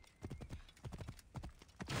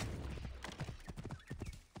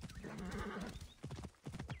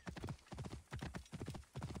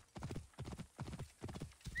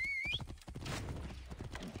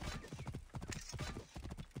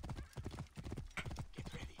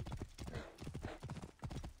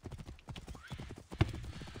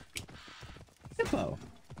 Hippo.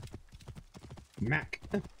 Mac.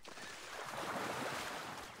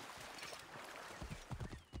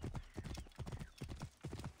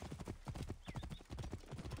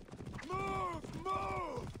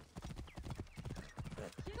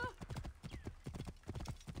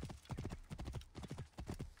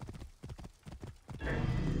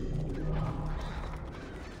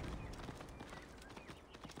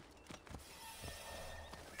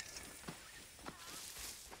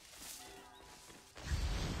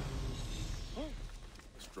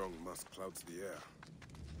 Strong musk clouds the air.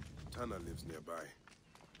 Tana lives nearby.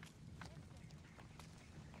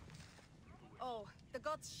 Oh, the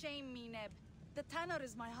gods shame me, Neb. The Tanner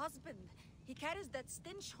is my husband. He carries that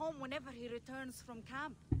stench home whenever he returns from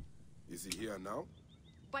camp. Is he here now?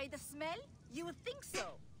 By the smell, you would think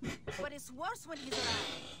so. But it's worse when he's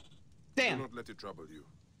around. Damn. Do not let it trouble you.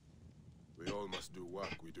 We all must do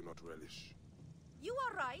work we do not relish. You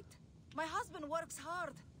are right. My husband works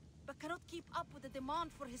hard, but cannot keep up with the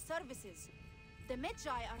demand for his services. The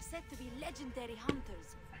Medjai are said to be legendary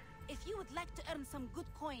hunters. If you would like to earn some good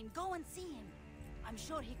coin, go and see him. I'm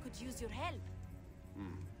sure he could use your help.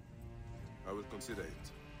 I will consider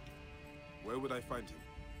it. Where would I find him?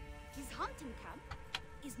 His hunting camp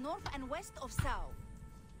is north and west of Sao.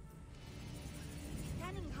 He's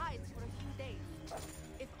tanning hides for a few days.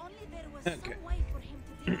 If only there was some way for him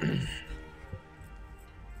to do this.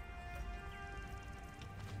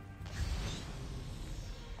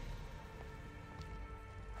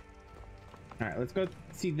 Alright, let's go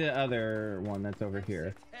see the other one that's over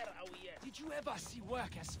here. Did you ever see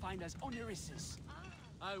work as fine as Oniris's?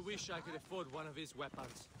 I wish I could afford one of his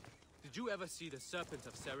weapons. Did you ever see the Serpent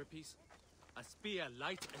of Serapis? A spear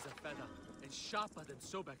light as a feather and sharper than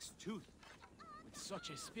Sobek's tooth. With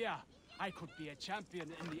such a spear, I could be a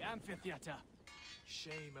champion in the amphitheater.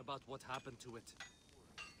 Shame about what happened to it.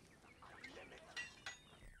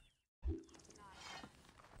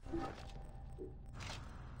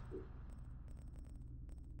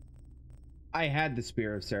 I had the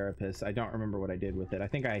Spear of Serapis. I don't remember what I did with it. I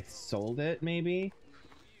think I sold it, maybe?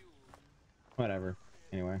 Whatever.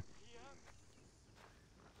 Anyway.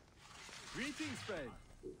 Greetings, friend.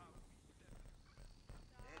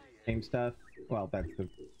 Same stuff. Well, that's the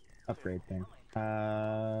upgrade thing.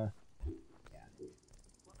 Yeah.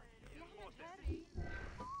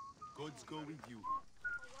 Goods go with you.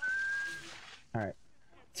 Alright.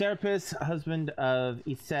 Serapis, husband of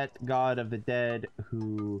Iset, god of the dead,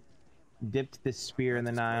 who dipped this spear in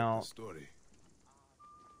the Nile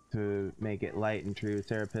to make it light and true.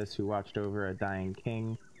 Serapis, who watched over a dying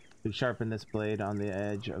king, who sharpened this blade on the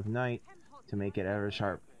edge of night to make it ever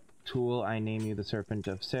sharp. Tool, I name you the Serpent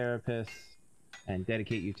of Serapis, and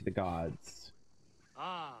dedicate you to the gods.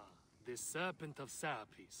 Ah, the Serpent of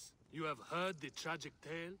Serapis. You have heard the tragic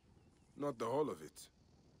tale? Not the whole of it.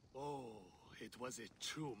 Oh, it was a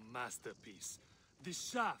true masterpiece. The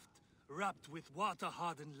shaft wrapped with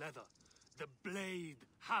water-hardened leather. The blade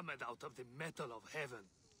hammered out of the metal of heaven.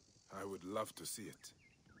 I would love to see it.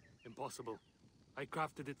 Impossible. I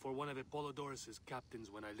crafted it for one of Apollodorus's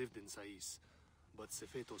captains when I lived in Sais. But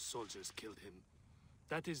Sefeto's soldiers killed him.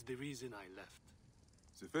 That is the reason I left.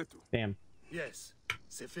 Sefetu? Damn. Yes,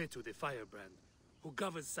 Sefetu the Firebrand, who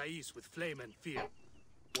governs Sais with flame and fear.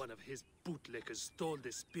 One of his bootlickers stole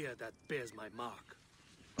the spear that bears my mark.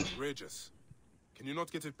 Outrageous. Can you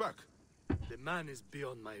not get it back? The man is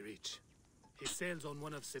beyond my reach. He sails on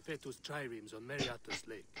one of Sefetu's triremes on Meriatus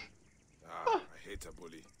Lake. I hate a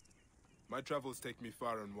bully. My travels take me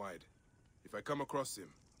far and wide. If I come across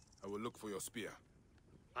him, I will look for your spear.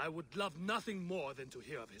 I would love nothing more than to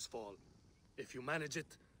hear of his fall. If you manage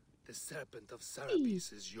it, the Serpent of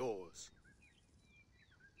Serapis is yours.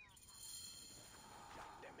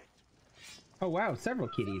 Oh wow, several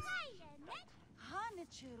kitties.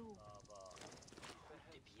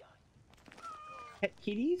 Pet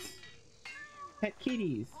kitties? Pet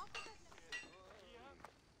kitties.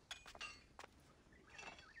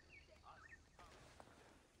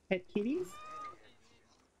 Pet kitties?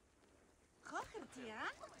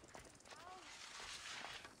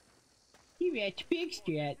 Stretch, big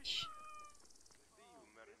stretch.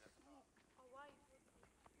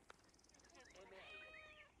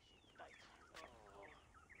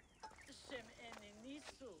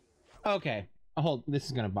 Okay, hold. This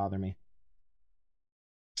is gonna bother me.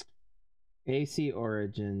 AC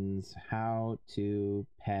Origins, how to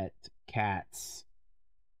pet cats.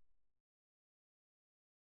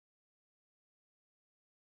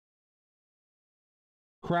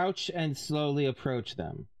 Crouch and slowly approach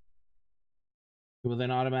them. It will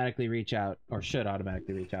then automatically reach out, or should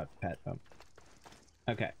automatically reach out to pet them.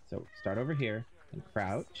 Okay, so start over here and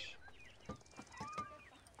crouch.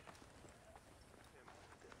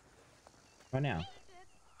 What now?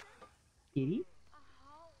 Kitty?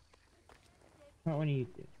 What do you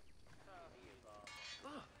do?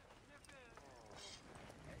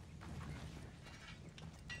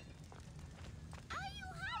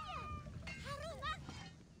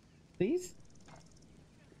 Please?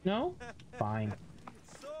 No? Fine.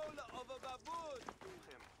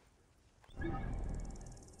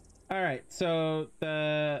 Alright, so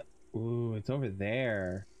the... Ooh, it's over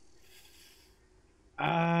there.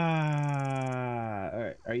 Alright,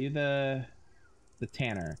 are you the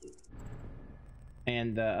tanner?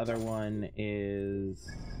 And the other one is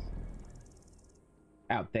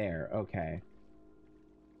out there. Okay.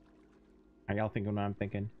 Are y'all thinking what I'm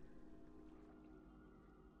thinking?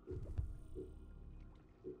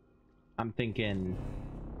 I'm thinking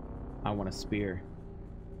I want a spear.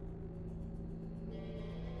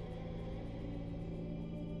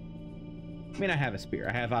 I mean, I have a spear.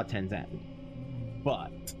 I have Aten's End.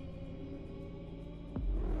 But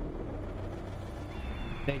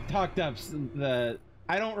they talked up the...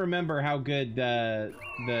 I don't remember how good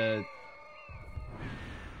the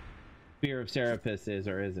Spear of Serapis is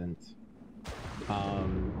or isn't.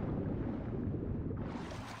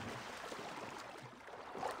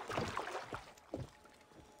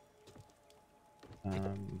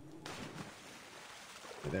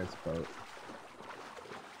 There's a boat.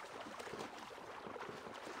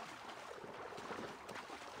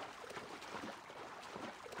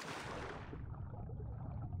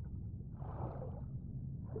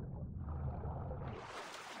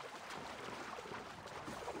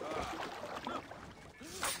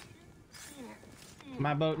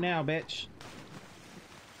 My boat now, bitch.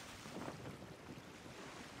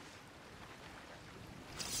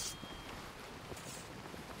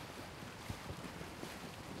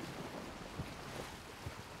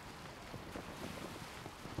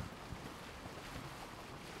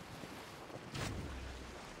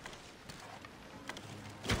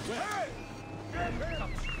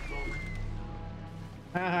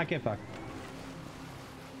 Haha, get fucked.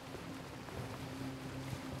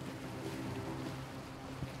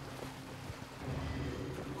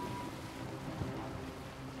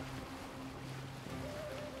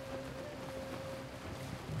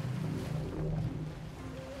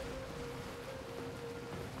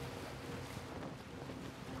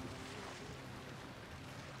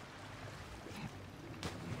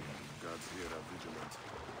 Guards here are vigilant.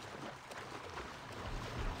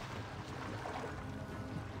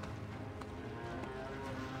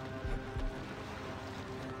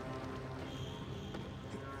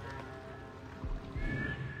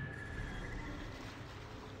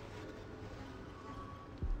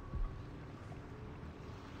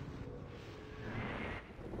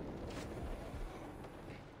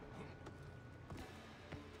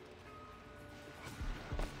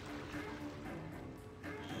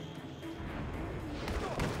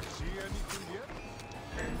 See anything yet?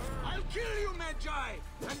 I'll kill you, Magi,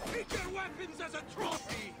 and pick your weapons as a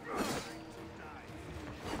trophy!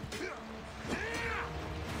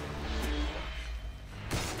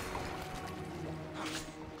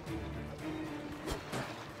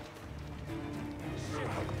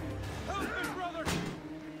 Help me, brother!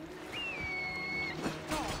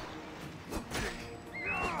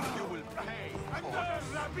 You will pay! I'm done,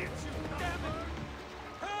 rabbit, you damn it!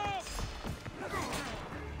 Help! I'm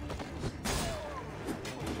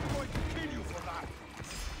going to kill you for that!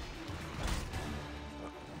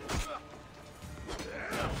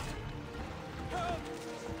 Help!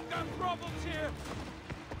 Got problems here!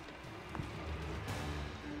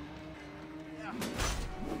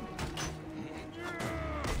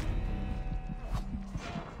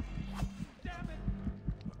 Damn it!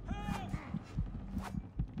 Help!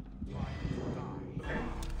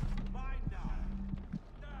 Mine now!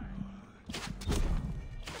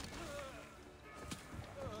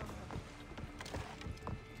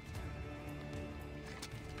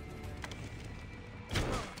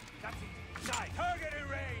 That's it! Die! Target in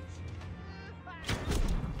range!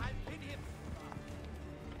 I'll pin him!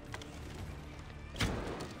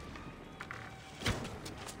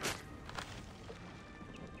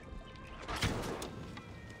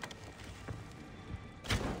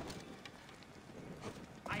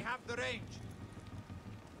 I have the range!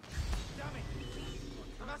 Damn it!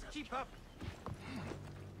 I must keep up!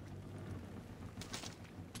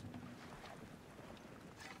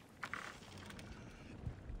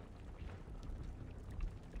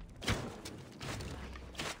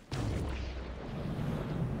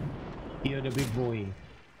 You're the big boy.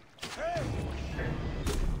 Hey!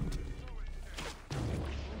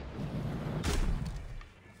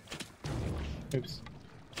 Oops.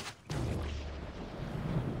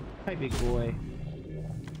 Hi, big boy.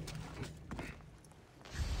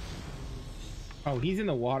 Oh, he's in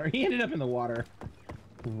the water. He ended up in the water.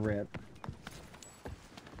 Rip.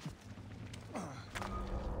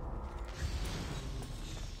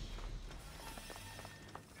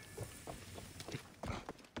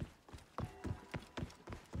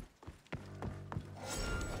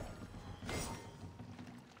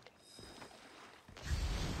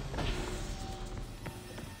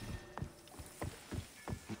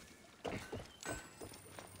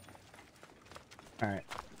 Alright.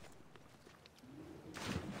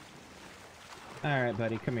 Alright,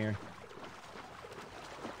 buddy, come here.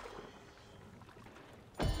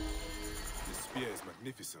 This spear is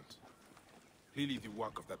magnificent. Clearly the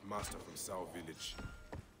work of that master from Sao village.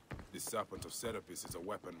 The serpent of Serapis is a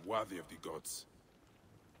weapon worthy of the gods.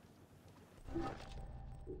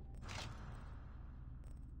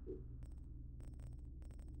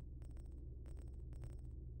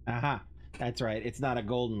 Aha. That's right. It's not a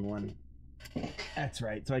golden one. That's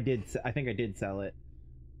right. So I think I did sell it.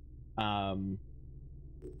 Unless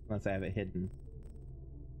I have it hidden.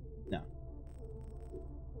 No.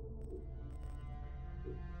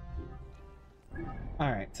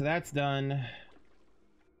 Alright, so that's done.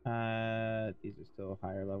 These are still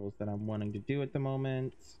higher levels than I'm wanting to do at the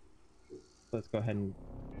moment. Let's go ahead and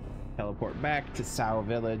teleport back to Sao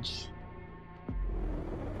Village.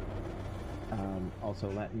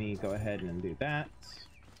 Also, let me go ahead and do that,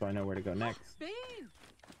 so I know where to go next.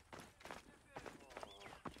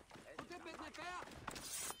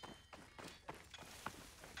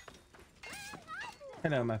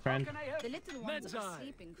 Hello, my friend. The little ones are Magi,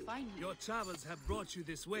 sleeping finally. your travels have brought you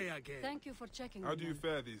this way again. Thank you for checking How on do you them.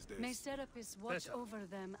 fare these days? May Serapis watch Better. over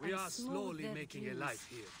them We and are smooth slowly their making a dreams. life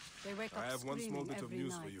here. They wake up I have one small screaming bit of every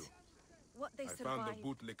news night. for you. What they I survived. found the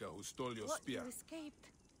bootlicker who stole your What, spear. you escaped?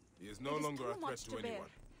 He is no It is longer too a threat much to to bear. anyone.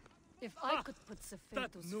 If I could put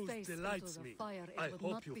That Sefeto's news face into delights the me. fire, it I would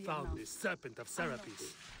hope not you be found enough. the Serpent of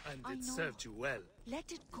Serapis, and I it know. served you well.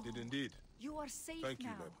 Let it go. Did indeed. You are safe Thank you,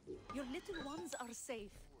 now. Neb. Your little ones are safe.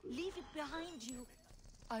 Leave it behind you.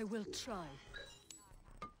 I will try.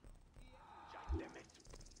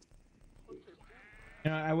 You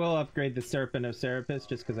know, I will upgrade the Serpent of Serapis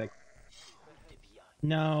just because I...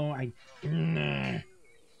 No, I...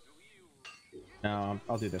 No,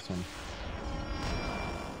 I'll do this one.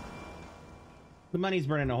 The money's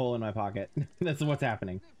burning a hole in my pocket. That's what's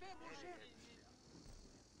happening.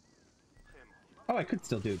 Oh, I could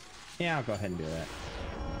still do... Yeah, I'll go ahead and do that.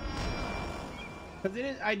 Because it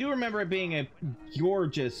is... I do remember it being a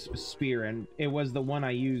gorgeous spear, and it was the one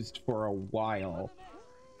I used for a while.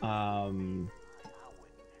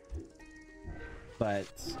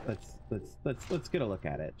 But let's get a look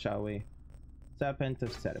at it, shall we? Serpent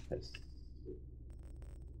of Serapis.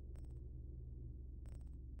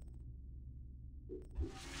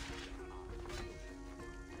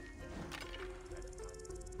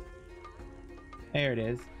 There it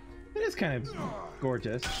is. It is kind of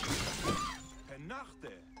gorgeous.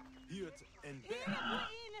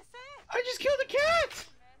 I just killed a cat!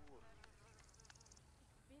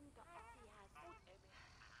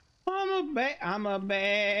 I'm a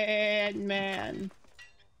bad man.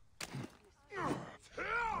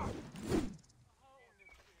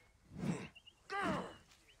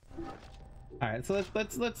 All right, so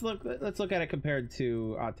let's look at it compared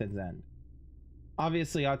to Aten's End.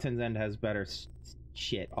 Obviously, Aten's End has better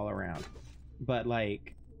shit all around, but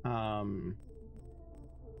like, oh,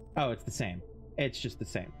 it's the same. It's just the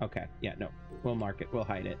same. Okay, yeah, no, we'll mark it. We'll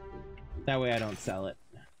hide it. That way, I don't sell it.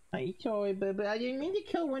 I'm sorry, baby. I didn't mean to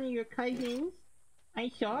kill one of your cousins. I'm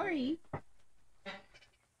sorry.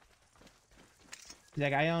 He's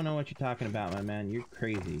like, I don't know what you're talking about, my man. You're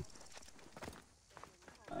crazy.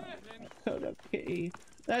 Okay.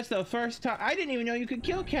 That's the first time. I didn't even know you could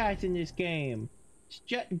kill cats in this game.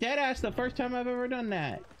 Deadass, the first time I've ever done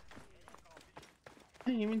that. I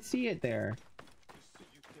didn't even see it there.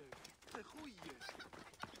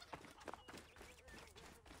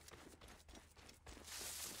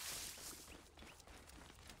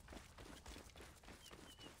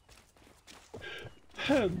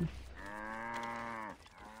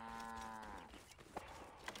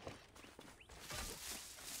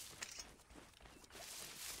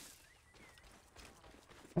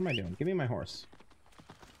 What am I doing? Give me my horse.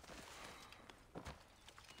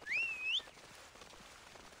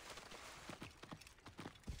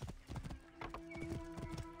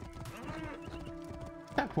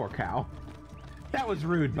 That poor cow. That was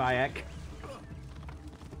rude, Bayek.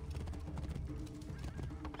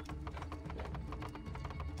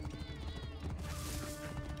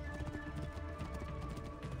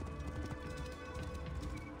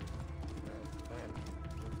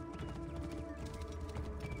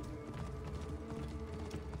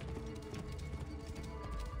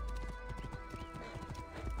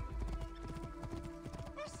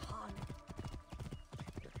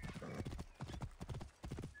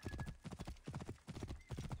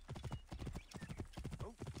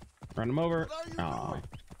 Run him over. Aw.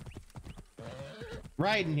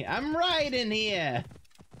 Right in here. I'm right in here.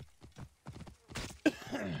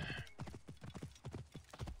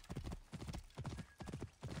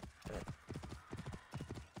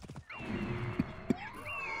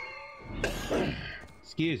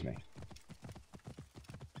 Excuse me.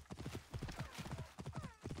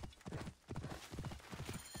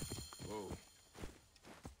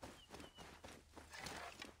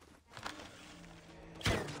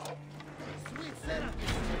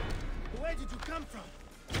 Where did you come from?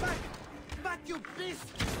 Back! Back, you beast!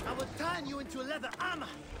 I will turn you into leather armor!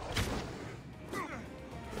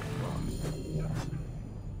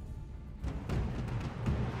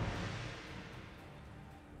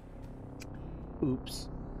 Oops.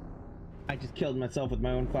 I just killed myself with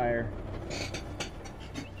my own fire.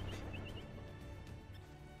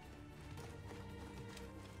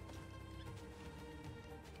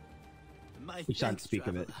 We shan't speak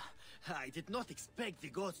of it. I did not expect the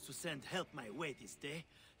gods to send help my way this day.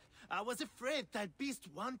 I was afraid that beast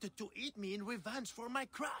wanted to eat me in revenge for my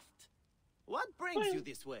craft. What brings you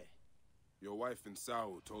this way? Your wife in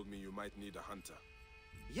Sao told me you might need a hunter.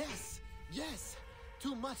 Yes, yes.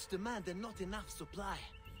 Too much demand and not enough supply.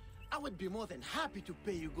 I would be more than happy to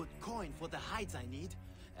pay you good coin for the hides I need,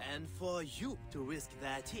 and for you to risk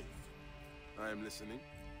their teeth. I am listening.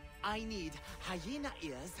 I need hyena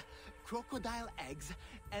ears, crocodile eggs,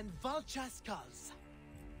 and vulture skulls.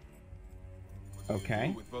 What do you Okay.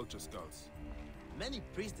 do with vulture skulls? Many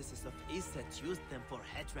priestesses of Iset used them for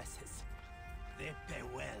headdresses. They pay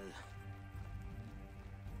well.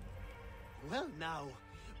 Well, now.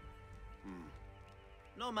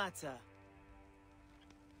 No matter.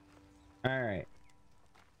 All right.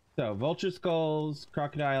 So, vulture skulls,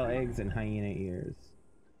 crocodile eggs, and hyena ears.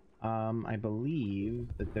 I believe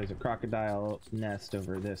that there's a crocodile nest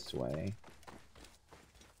over this way.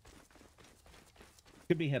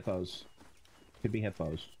 Could be hippos. Could be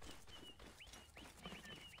hippos.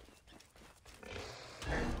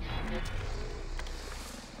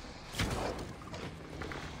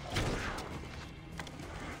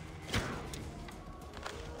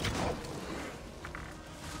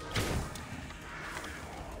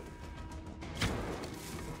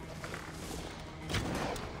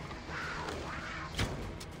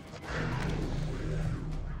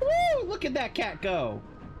 Woo! Look at that cat go!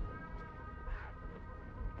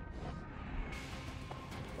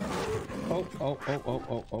 Oh, oh, oh, oh,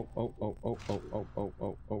 oh, oh, oh, oh, oh, oh, oh, oh,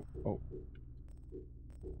 oh, oh, oh.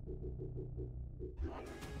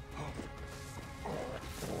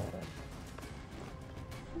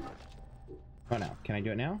 Oh no, can I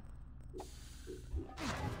do it now?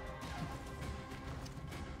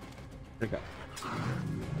 Where'd it go?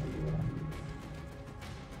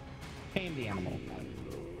 Tame the animal.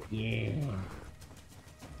 Yeah.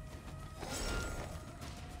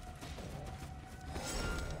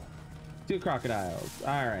 Two crocodiles.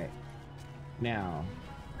 Alright. Now.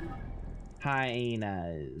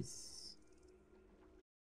 Hyenas.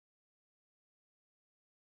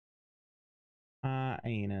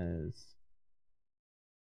 Hyenas.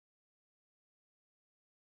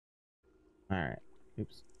 Alright.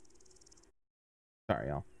 Oops. Sorry,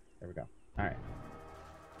 y'all. There we go. Alright.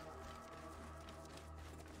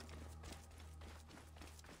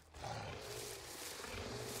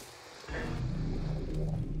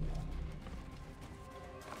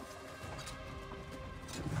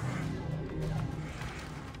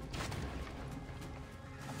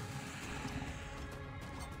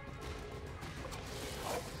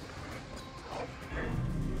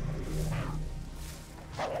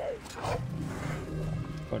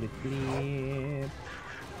 Go to sleep.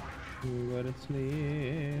 Go to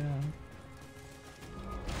sleep.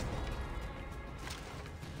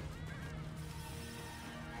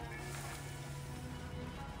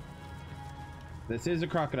 This is a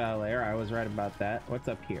crocodile lair. I was right about that. What's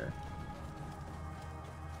up here?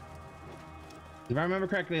 If I remember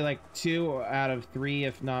correctly, like 2 out of 3,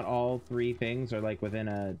 if not all 3 things, are like within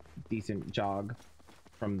a decent jog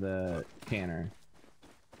from the canner.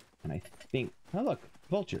 And I think, oh look,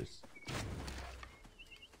 vultures.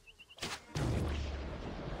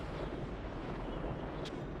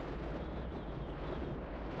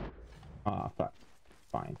 Ah, fuck.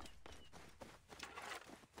 Fine.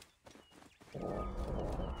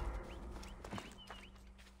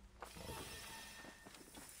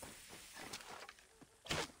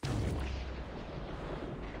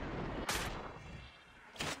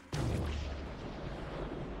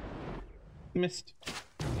 Missed.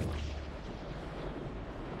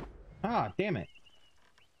 Ah, damn it.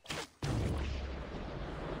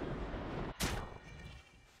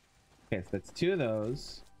 Okay, so that's 2 of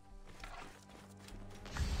those.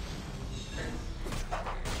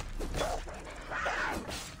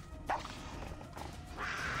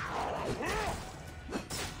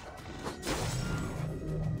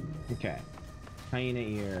 Okay. Hyena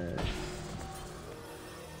ear.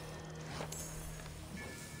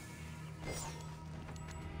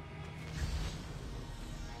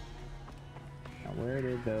 Now where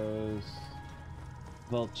did those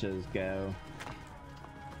vultures go?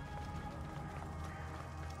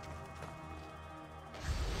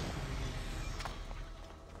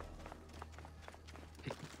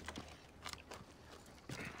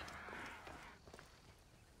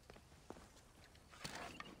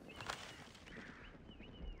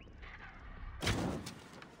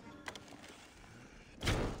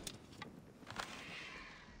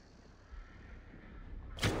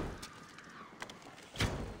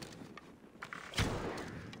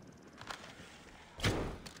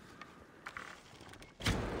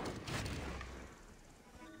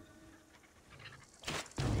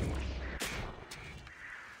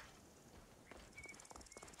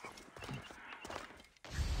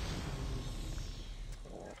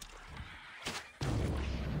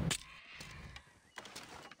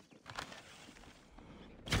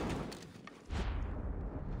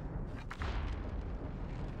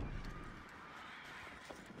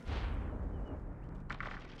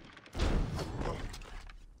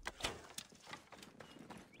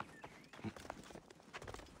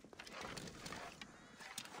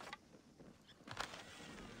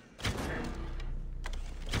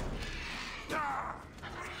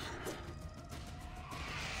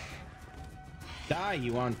 Die,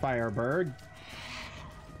 you on fire bird.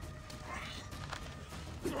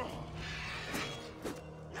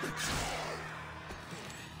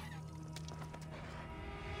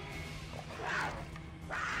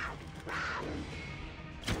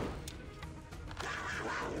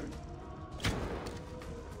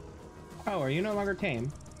 Oh, are you no longer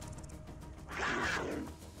tame?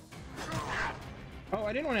 Oh,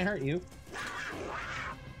 I didn't want to hurt you.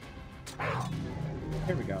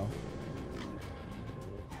 Here we go.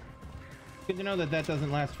 Good to know that that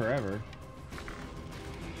doesn't last forever.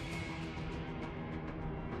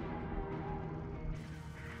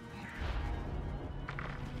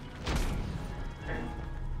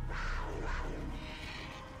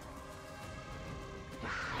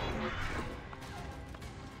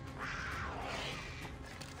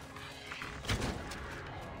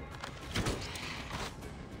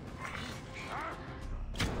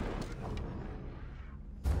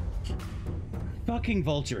 Fucking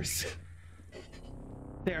vultures.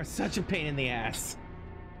 They are such a pain in the ass.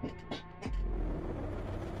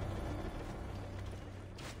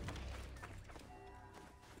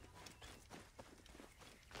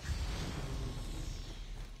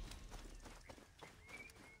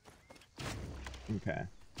 Okay.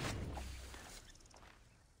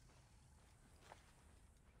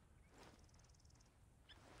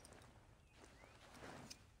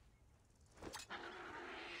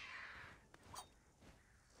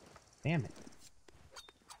 Damn it.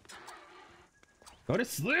 Go to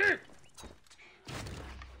sleep!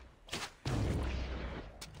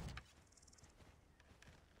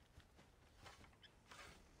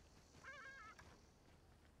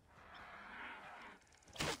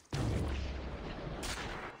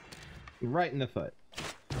 Right in the foot.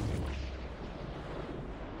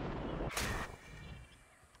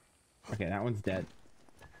 Okay, that one's dead.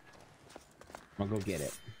 I'll go get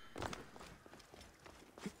it.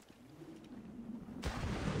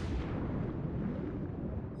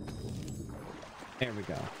 There we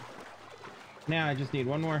go. Now I just need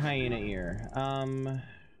one more hyena ear. I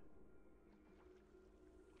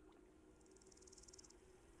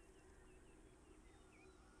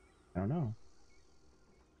don't know.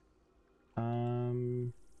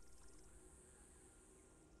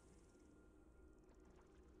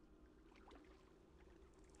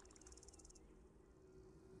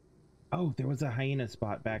 Oh, there was a hyena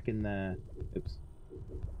spot back in the... Oops.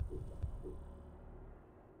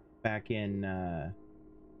 Back in,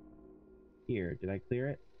 here. Did I clear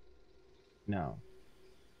it? No.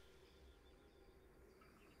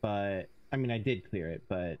 But, I mean, I did clear it,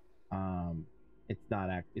 but,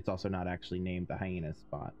 it's also not actually named the hyena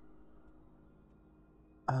spot.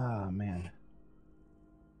 Ah, man.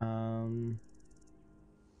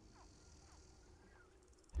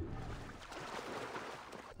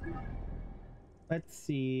 Let's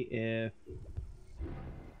see if...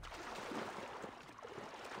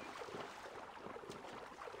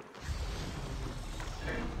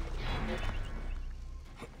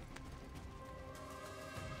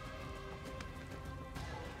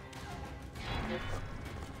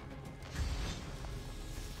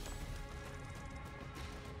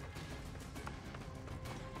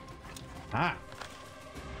 Ah!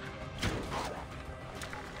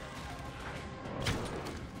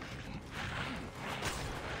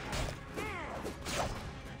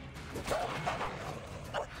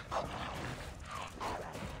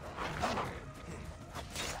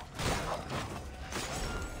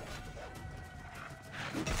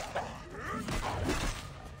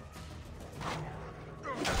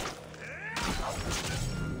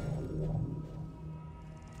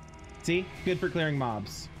 See? Good for clearing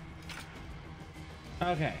mobs.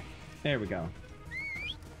 Okay, there we go.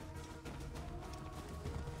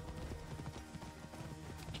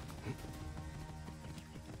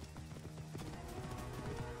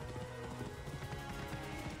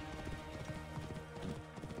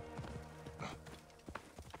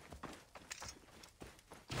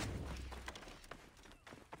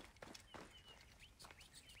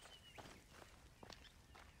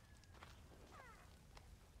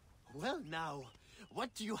 Well, now,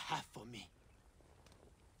 what do you have for me?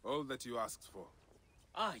 All that you asked for.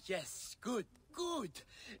 Ah, yes, good, good.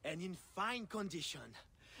 And in fine condition.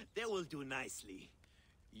 They will do nicely.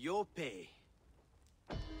 Your pay.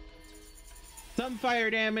 Some fire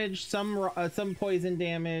damage, some poison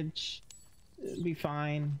damage. It'll be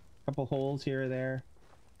fine. Couple holes here or there.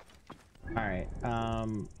 All right.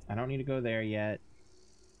 I don't need to go there yet.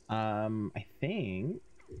 I think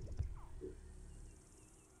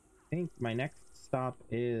my next stop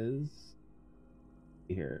is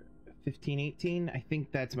here. 1518. I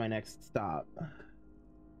think that's my next stop.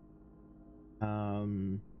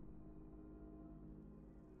 Those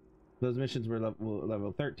missions were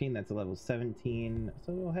level 13. That's a level 17.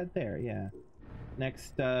 So we'll head there. Yeah.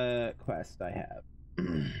 Next quest I have.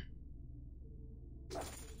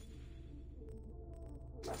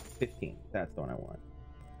 15. That's the one I want.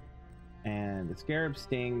 And the scarab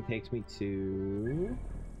sting takes me to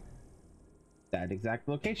that exact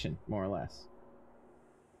location, more or less.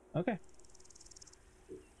 Okay.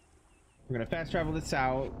 We're gonna fast travel to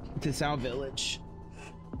Sao Village,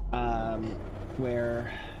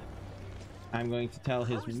 where I'm going to tell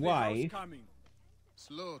his wife.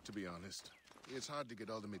 Slow, to be honest. It's hard to get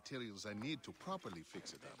all the materials I need to properly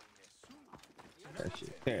fix it up. There she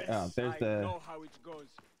is. There, oh, there's the. I know how it goes.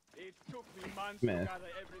 It took me months Smith. to gather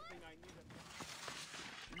everything I needed.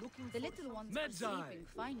 The little ones are sleeping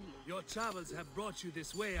finally. Your travels have brought you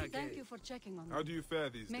this way again. Thank you for checking on them. How do you fare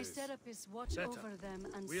these May days? Serapis watch Better. over them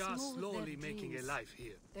and We are smooth slowly their making a dreams. life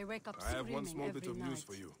here. They wake up I have one screaming small bit every of news night.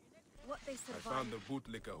 for you. What they I survived. found the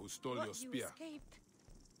bootlicker who stole What your you spear. escaped.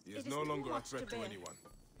 He It is is no too longer a much threat to to bear. anyone.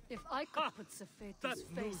 If I could put Safeti's That face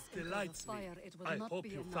news into the delights me. fire, it would I not hope be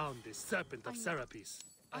you enough. found the Serpent of I know. Serapis,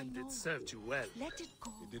 I and know. it served you well. Let it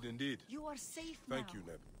go. He did indeed. You are safe Thank now. you,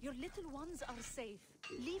 Neb. Your little ones are safe.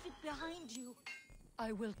 Leave it behind you.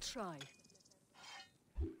 I will try.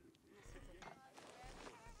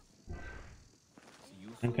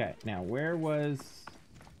 Okay, now where was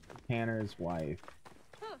Tanner's wife?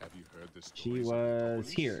 Have you heard the She stories of the was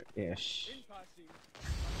police? here-ish. In passing,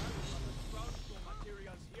 I'd rather store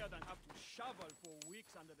materials here than have to shovel for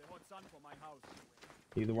weeks under the hot sun for my house.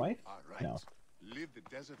 You the wife? All right. No. Leave the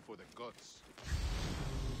desert for the gods.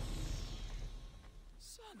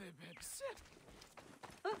 Son of a bitch.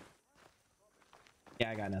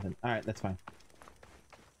 Yeah, I got nothing. All right, that's fine.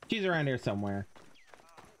 She's around here somewhere.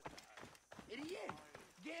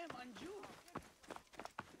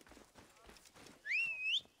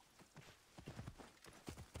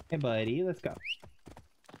 Hey, buddy, let's go.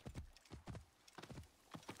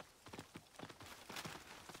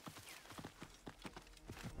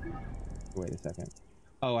 Wait a second.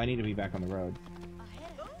 Oh, I need to be back on the road.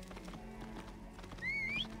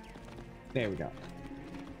 There we go.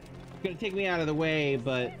 It's gonna take me out of the way,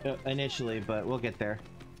 but initially, but we'll get there.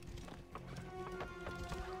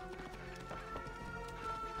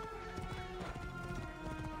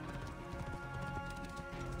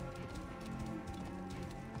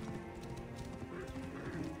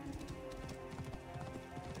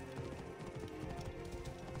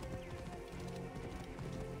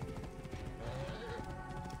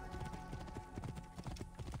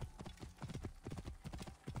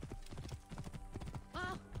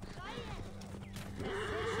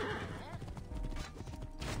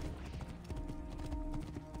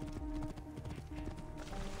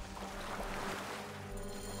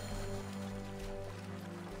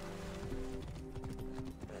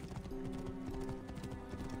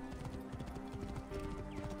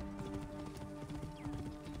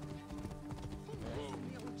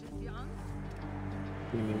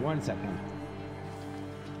 Give me 1 second.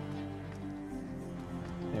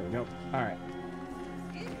 There we go. All right.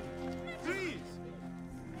 Please!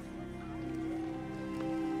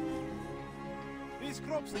 These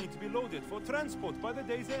crops need to be loaded for transport by the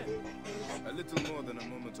day's end. A little more than a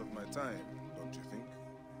moment of my time, don't you think?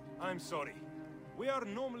 I'm sorry. We are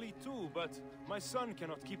normally two, but my son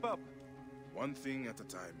cannot keep up. One thing at a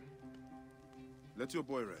time. Let your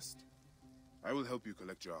boy rest. I will help you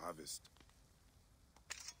collect your harvest.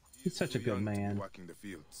 He's such a Too good young to be man. working the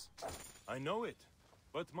fields. I know it,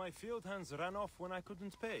 but my field hands ran off when I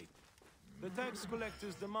couldn't pay. The tax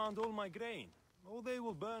collectors demand all my grain, or they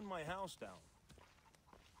will burn my house down.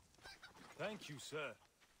 Thank you, sir.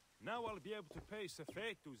 Now I'll be able to pay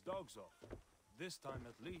Sefetu's dogs off. This time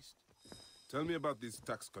at least. Tell me about these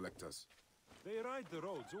tax collectors. They ride the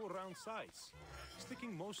roads all around sites,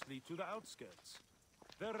 sticking mostly to the outskirts.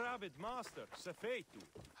 Their rabid master, Sefetu,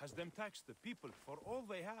 has them tax the people for all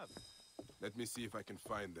they have. Let me see if I can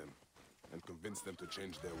find them and convince them to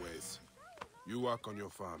change their ways. You work on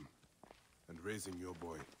your farm and raising your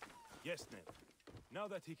boy. Yes, Ned. Now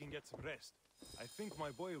that he can get some rest, I think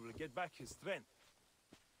my boy will get back his strength.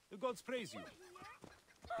 The gods praise you.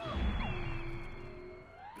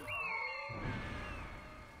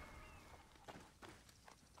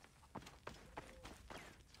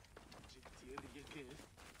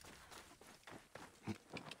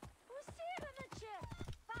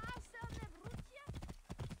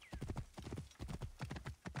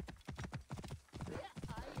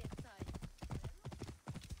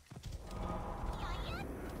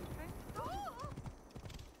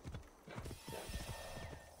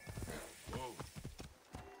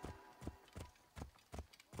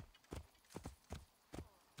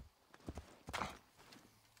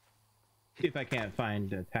 See if I can't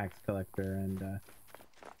find a tax collector and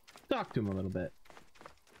talk to him a little bit.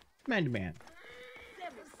 Man to man.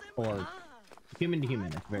 Or human to human,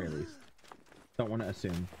 at the very least. Don't want to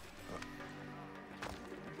assume.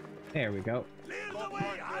 There we go.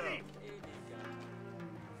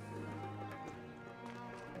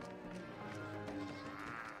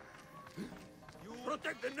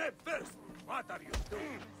 Protect the net first! What are you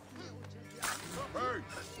doing? Hey!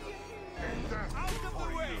 Out of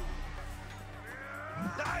the way!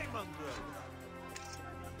 Diamond!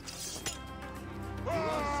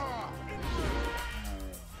 Ah!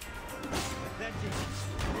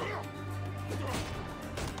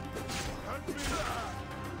 Help me!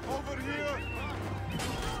 Over here!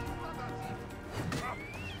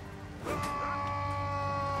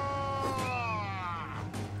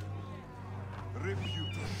 Rip you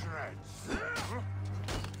to shreds!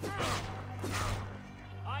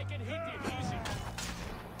 I can hit him easy.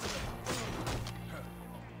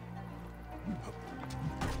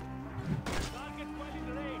 Target well in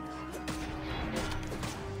range.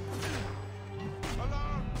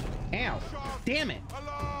 Alarm! Ow! Damn it!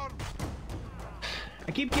 Alarm!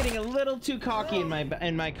 I keep getting a little too cocky in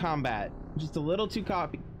my combat. Just a little too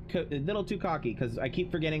cocky, because I keep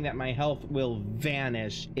forgetting that my health will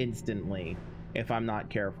vanish instantly if I'm not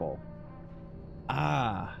careful.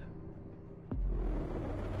 Ah.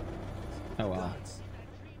 Oh well.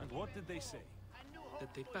 And what did they say?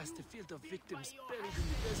 That they passed a field of victims buried in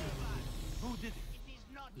the desert. Who did it?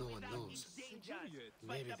 No one knows.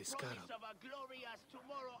 Maybe the scarab. Of a glorious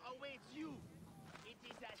tomorrow awaits you. It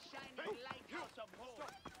is a shining lighthouse of hope.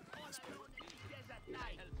 All alone in the desert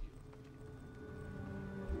night.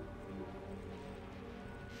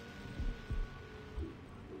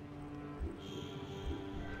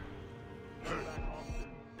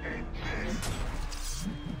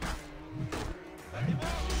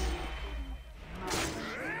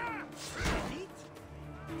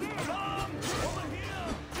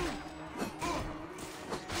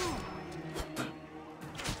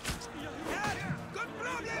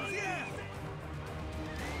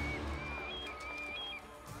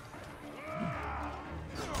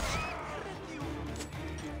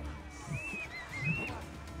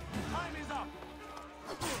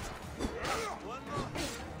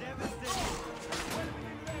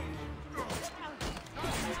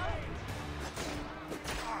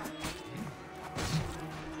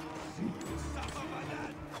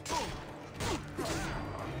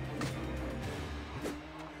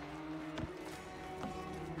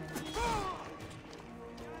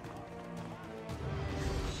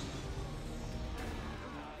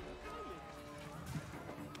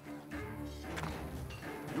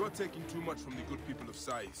 You are taking too much from the good people of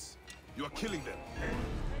Sais. You are killing them.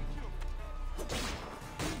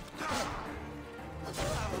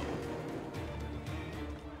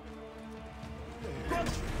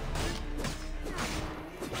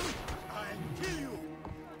 I'll kill you!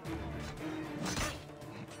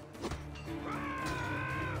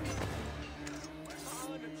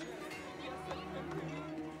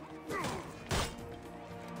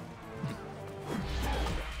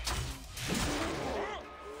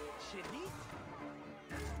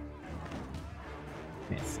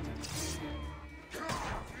 Missed.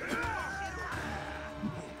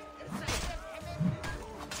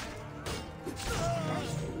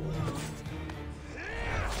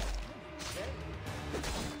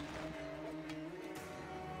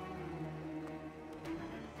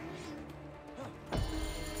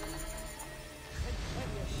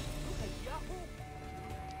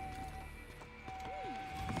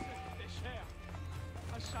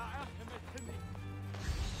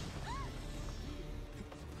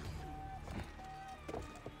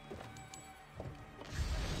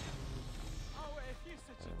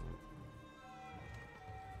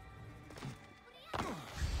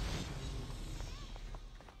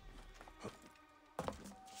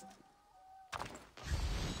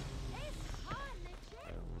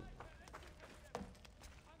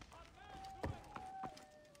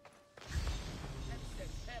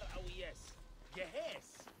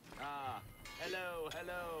 Yes. Ah, hello,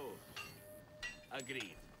 hello.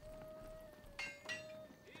 Agreed.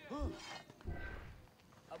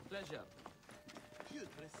 A pleasure.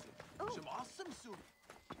 Some awesome soup.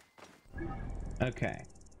 Okay.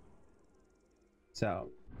 So,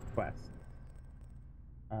 quest.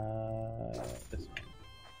 This one.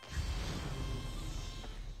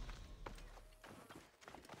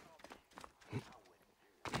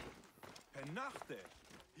 Nachte.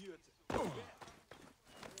 Hier.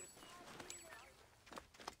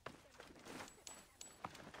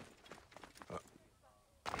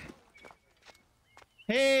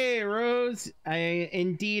 Hey, Rose.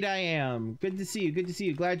 Indeed I am. Good to see you. Good to see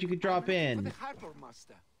you. Glad you could drop For in. the harbor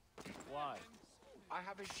master. Why? I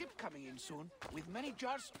have a ship coming in soon with many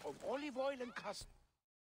jars of olive oil and custard.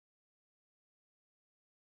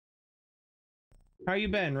 How you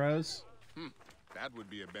been, Rose? That would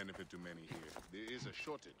be a benefit to many here. There is a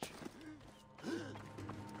shortage.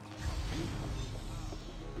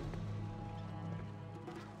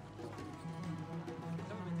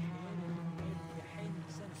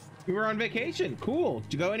 You were on vacation. Cool.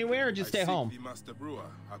 Did you go anywhere or just stay home? The master brewer,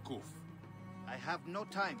 Hakuf. I have no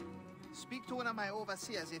time. Speak to one of my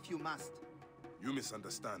overseers if you must. You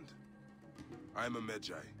misunderstand. I am a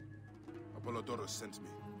Magi. Apollodorus sent me.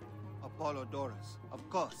 Apollodorus, of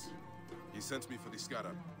course. He sent me for the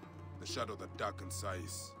scarab, the shadow that darkens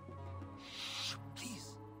Sais.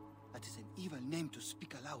 Please. That is an evil name to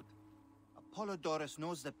speak aloud. Apollodorus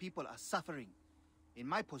knows the people are suffering. In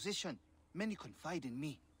my position, many confide in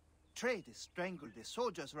me. Trade is strangled, the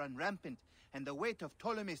soldiers run rampant, and the weight of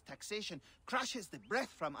Ptolemy's taxation crushes the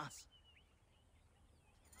breath from us.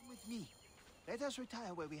 Come with me. Let us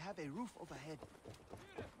retire where we have a roof overhead.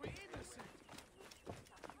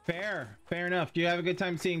 Fair enough. Do you have a good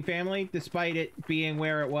time seeing family, despite it being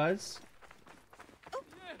where it was?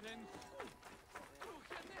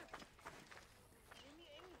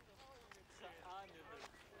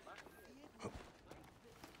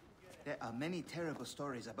 There are many terrible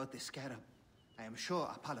stories about the scarab. I am sure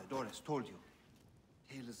Apollodorus told you.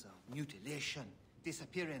 Tales of mutilation,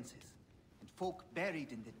 disappearances, and folk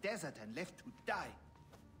buried in the desert and left to die.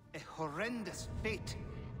 A horrendous fate,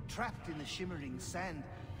 trapped in the shimmering sand,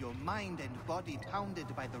 your mind and body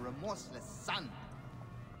pounded by the remorseless sun,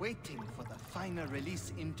 waiting for the final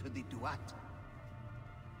release into the Duat.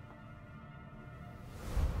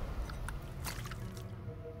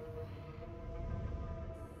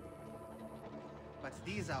 But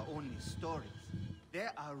these are only stories.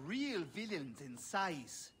 There are real villains in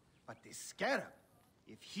Sais. But the Scarab,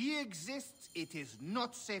 if he exists, it is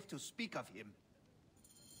not safe to speak of him.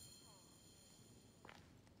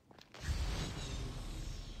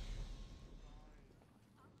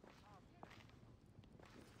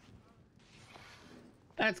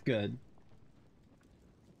 That's good.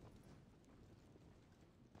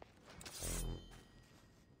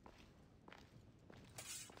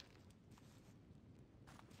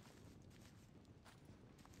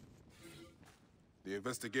 The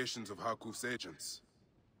investigations of Hakuf's agents.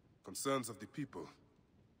 Concerns of the people.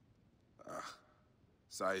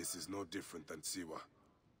 Sais is no different than Siwa.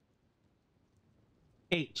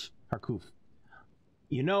 H. Harkuf.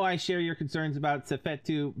 You know I share your concerns about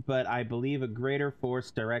Sefetu, but I believe a greater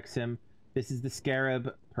force directs him. This is the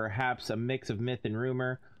Scarab, perhaps a mix of myth and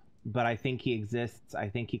rumor, but I think he exists. I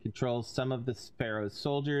think he controls some of the Pharaoh's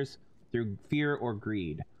soldiers through fear or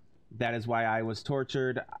greed. That is why I was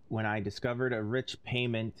tortured when I discovered a rich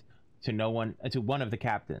payment to one of the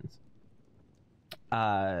captains.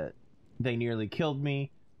 They nearly killed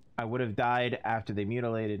me. I would have died after they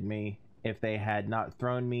mutilated me if they had not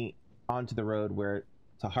thrown me onto the road where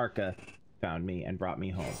Taharka found me and brought me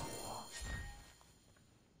home.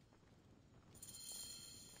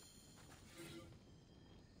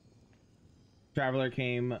 Traveler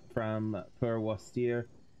came from Purwastir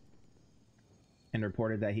and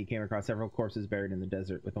reported that he came across several corpses buried in the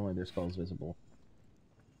desert with only their skulls visible.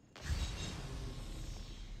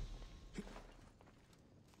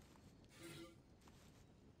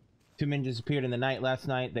 Two men disappeared in the night last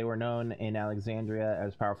night. They were known in Alexandria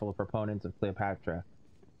as powerful proponents of Cleopatra.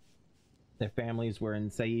 Their families were in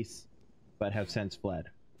Sais, but have since fled.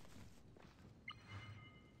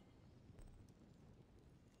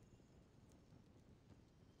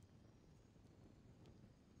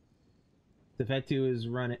 Sefetu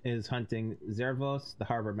is hunting Zervos, the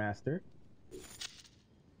harbor master.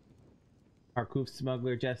 Harkuf's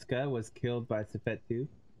smuggler Jessica was killed by Sefetu.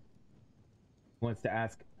 Wants to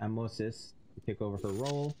ask Amosis to take over her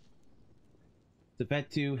role.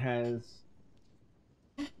 Sefetu has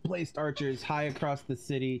placed archers high across the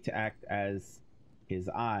city to act as his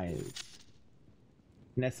eyes.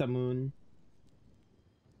 Nesamun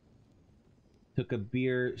took a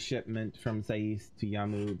beer shipment from Sais to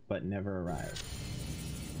Yamu, but never arrived.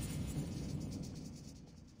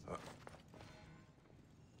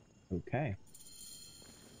 Okay.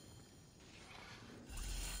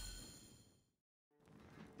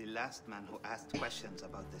 The last man who asked questions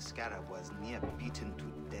about the scarab was near beaten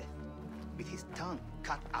to death, with his tongue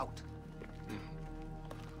cut out.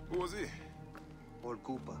 Who was he?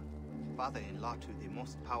 Orgupa, father-in-law to the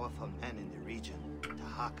most powerful man in the region,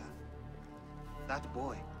 Tahaka. That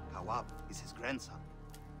boy, Kawab, is his grandson.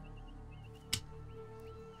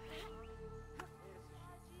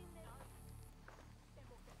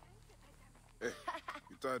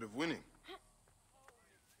 tired of winning.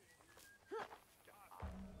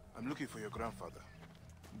 I'm looking for your grandfather.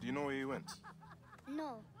 Do you know where he went?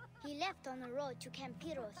 No, he left on the road to Camp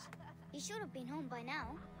Piros. He should have been home by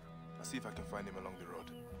now. I'll see if I can find him along the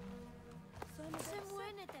road.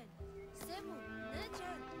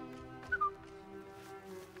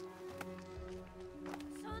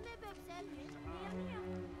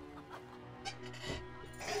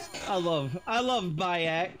 I love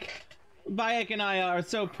Bayek. Bayek and I are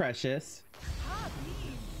so precious.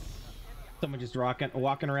 Someone just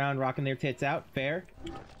walking around, rocking their tits out. Fair.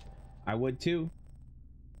 I would too.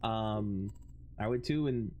 I would too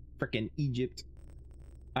in frickin' Egypt.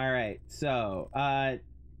 All right, so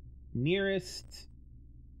nearest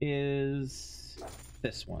is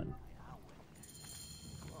this one.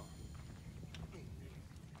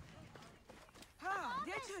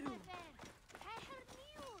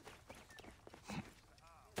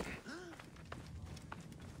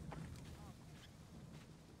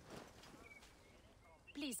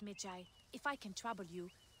 Please, Medjay, if I can trouble you,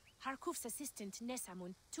 Harkuf's assistant,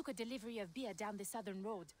 Nesamun, took a delivery of beer down the southern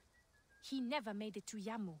road. He never made it to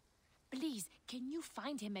Yamu. Please, can you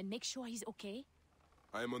find him and make sure he's okay?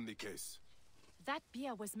 I am on the case. That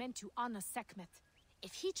beer was meant to honor Sekhmet.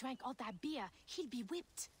 If he drank all that beer, he'd be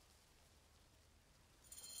whipped.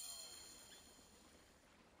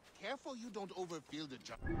 Careful you don't overfill the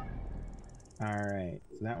job. Alright,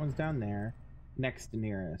 so that one's down there. Next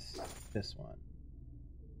nearest, this one.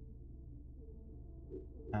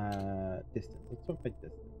 Distance. Let's look at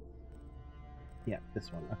distance. Yeah,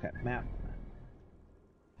 this one. Okay, map.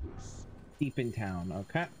 Deep in town,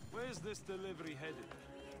 okay. Where's this delivery headed?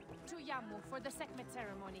 To Yamu for the Sekhmet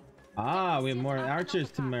ceremony. Ah, we have more archers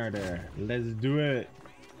to murder. Let's do it.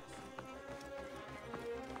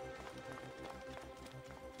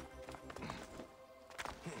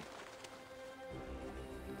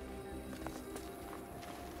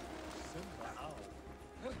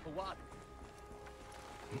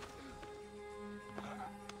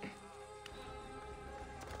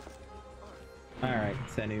 Alright,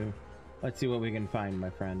 Senu. Let's see what we can find, my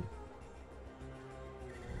friend.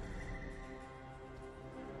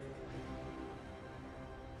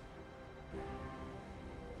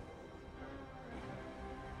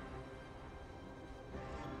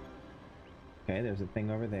 Okay, there's a thing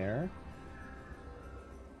over there.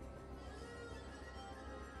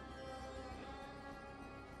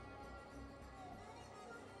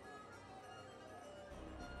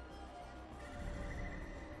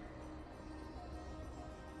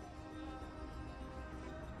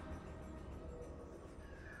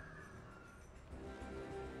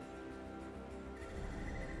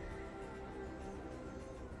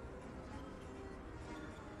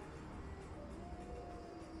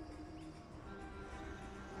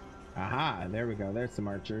 Aha, there we go. There's some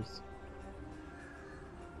archers.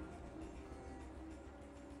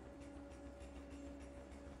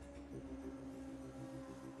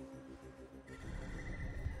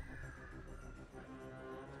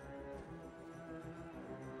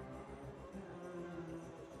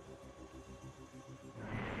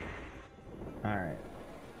 All right.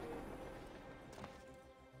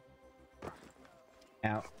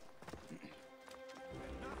 Out.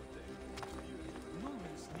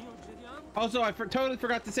 Also, I totally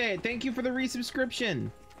forgot to say it. Thank you for the resubscription.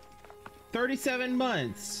 37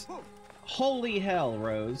 months. Holy hell,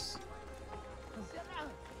 Rose.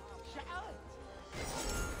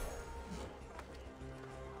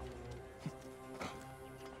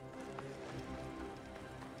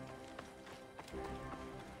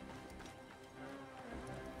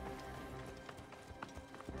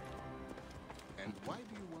 And why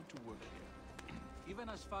do you want to work here? Even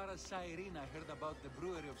as far as Cyrene, I heard about the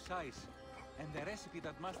brewery of Sais and the recipe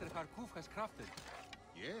that Master Harkuf has crafted.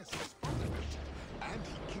 Yes, his father knows it. And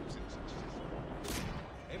he keeps it such.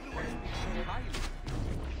 Everyone speaks so highly.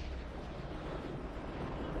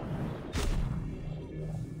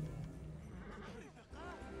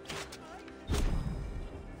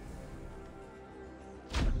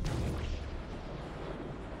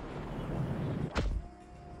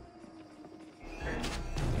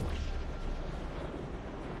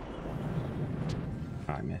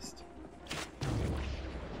 I missed.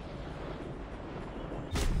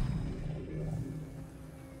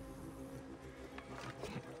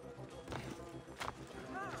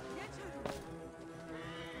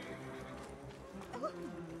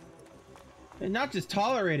 And not just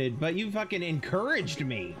tolerated, but you fucking encouraged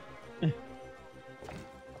me.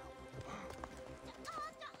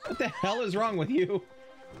 What the hell is wrong with you?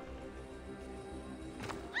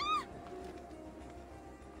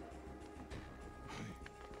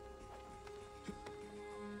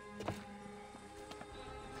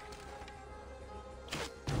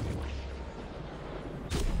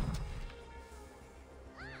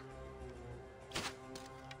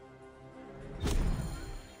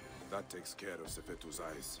 takes care of Sefetu's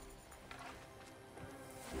eyes.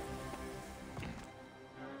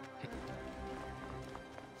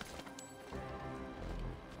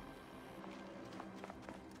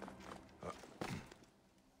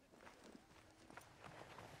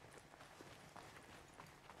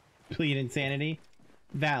 Plead insanity.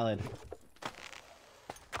 Valid.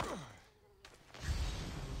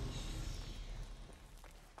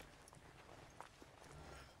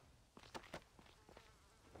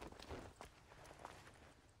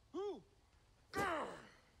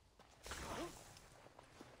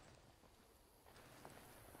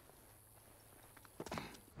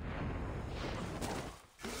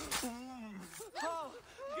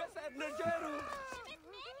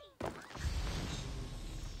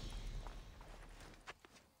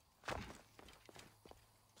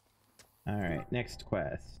 Alright, next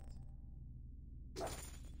quest.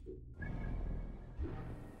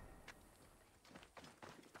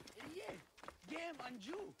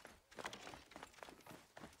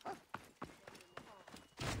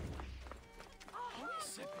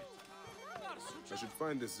 I should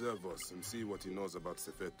find this Zervos and see what he knows about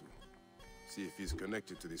Sefetu. See if he's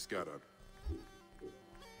connected to the Scarab.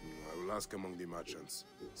 I will ask among the merchants,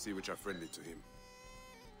 see which are friendly to him.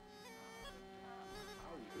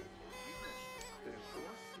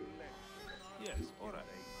 Yes, alright.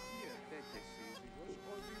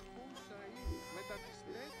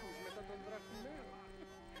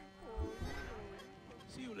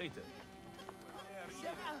 See you later.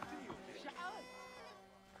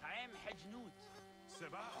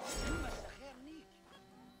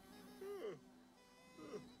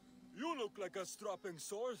 You look like a strapping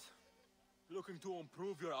sword. Looking to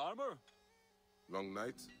improve your armor? Long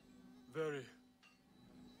night? Very.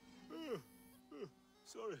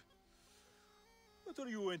 Sorry. What are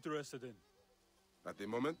you interested in? At the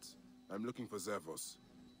moment, I'm looking for Zervos.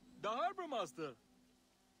 The harbor master.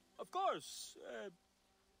 Of course.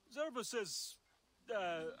 Zervos is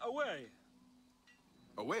away.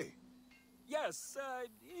 Away? Yes,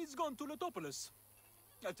 he's gone to Letopolis.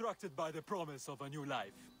 Attracted by the promise of a new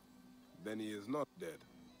life. Then he is not dead.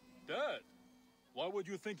 Dead? Why would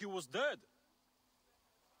you think he was dead?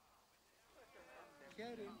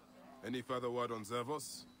 Any further word on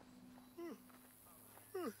Zervos?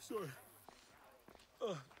 Sorry.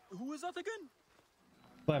 Who is that again?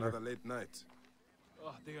 Clever. Another late night.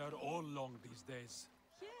 They are all long these days.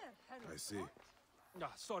 I see.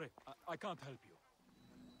 Sorry, I can't help you.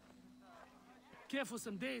 Care for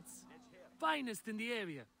some dates? Finest in the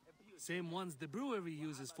area. Same ones the brewery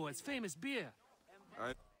uses for its famous beer.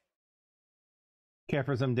 Care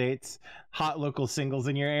for some dates? Hot local singles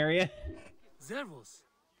in your area? Zervos,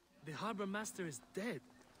 the harbor master is dead.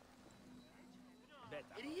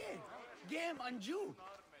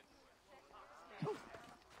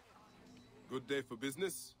 Good day for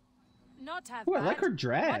business? Not have Ooh, I bad. like her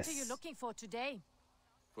dress. What are you looking for today?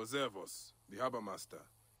 For Zervos, the harbor master.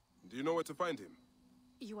 Do you know where to find him?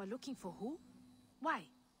 You are looking for who? Why?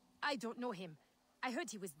 I don't know him. I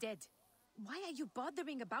heard he was dead. Why are you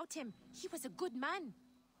bothering about him? He was a good man.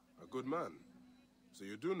 A good man? So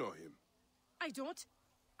you do know him? I don't.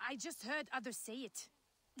 I just heard others say it.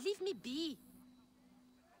 Leave me be.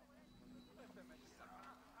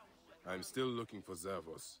 I'm still looking for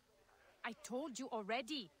Zervos. I told you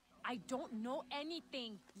already. I don't know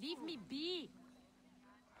anything. Leave me be.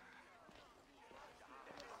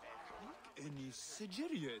 Any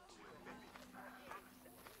Sigiriot?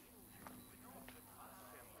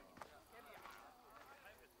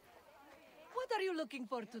 What are you looking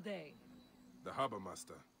for today? The harbor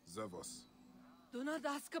master, Zervos. Do not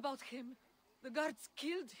ask about him. The guards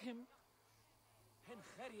killed him.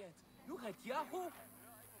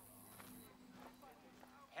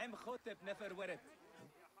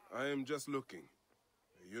 I am just looking.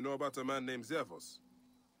 You know about a man named Zervos?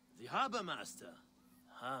 The harbor master?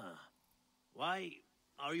 Huh. Why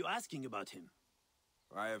are you asking about him?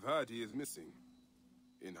 I have heard he is missing.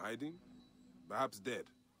 In hiding? Perhaps dead.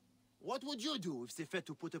 What would you do if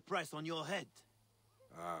Sefetu put a price on your head?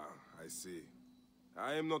 Ah, I see.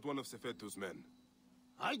 I am not one of Sefetu's men.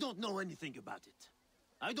 I don't know anything about it.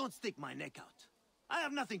 I don't stick my neck out. I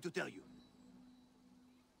have nothing to tell you.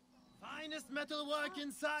 Finest metalwork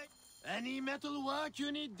inside. Any metalwork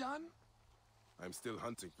you need done? I'm still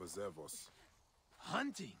hunting for Zervos.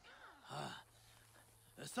 Hunting?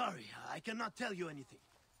 Sorry, I cannot tell you anything.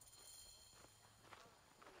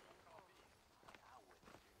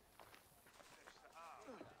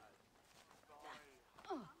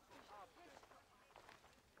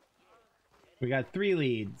 We got 3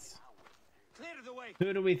 leads. Clear the way.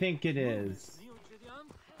 Who do we think it is?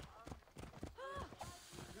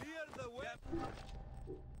 Clear the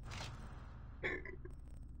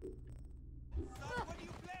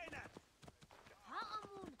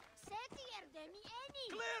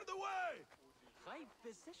Clear the way! High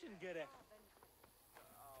position gerecht.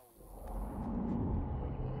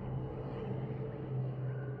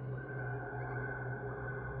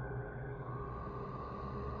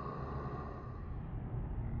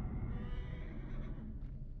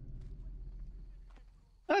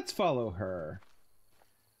 Let's follow her.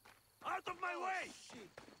 Out of my way!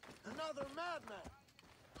 Another madman!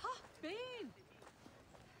 Ha, Bane!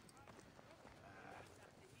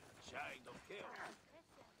 Child of chaos.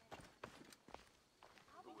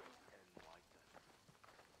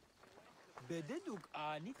 بددوك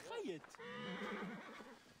آني خيط.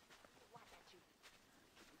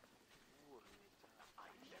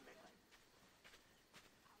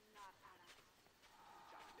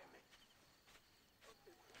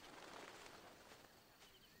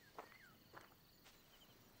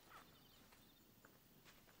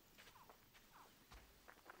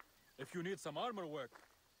 If you need some armor work,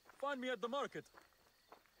 find me at the market.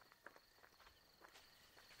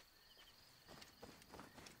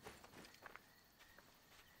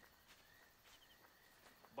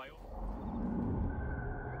 By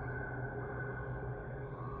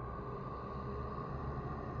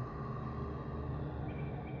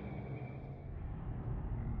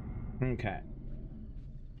Okay.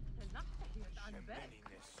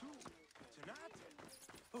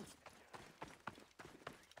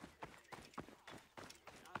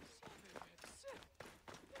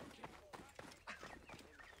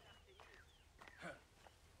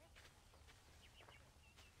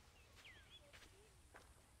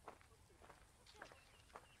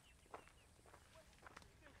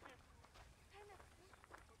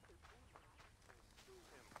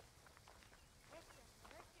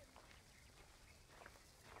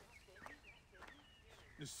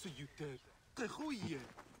 السيوتات قخوية.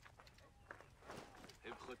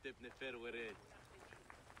 ابخت نفر وريد.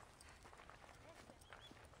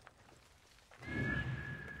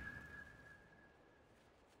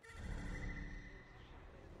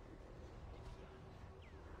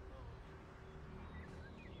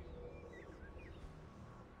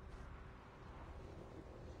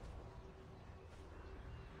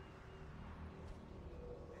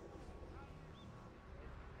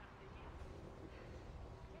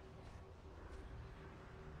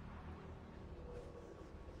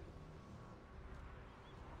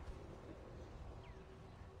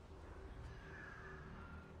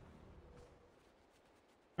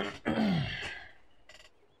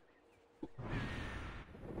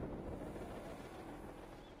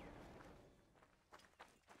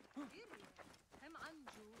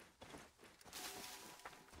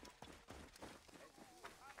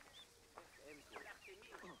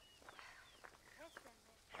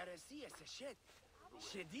 حراسية سشات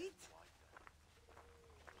شديد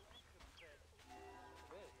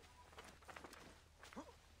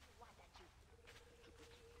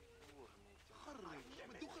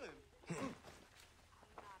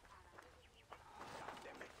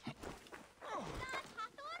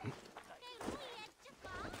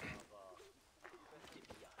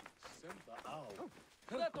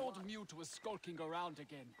That old mute was skulking around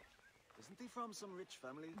again. Isn't he from some rich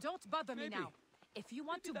family? Don't bother me Maybe. now. If you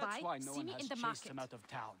want to That's buy, why no see one me has in the chased market. him out of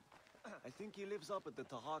town. I think he lives up at the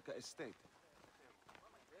Tahaka estate.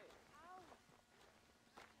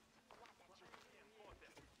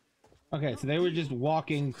 Okay, so they were just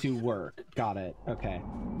walking to work. Got it. Okay.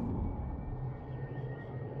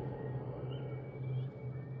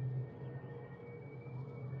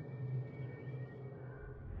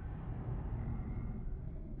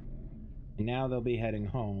 And now they'll be heading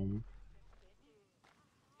home.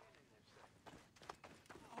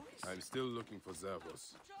 I'm still looking for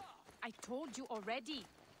Zervos. I told you already.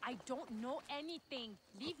 I don't know anything.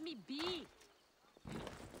 Leave me be.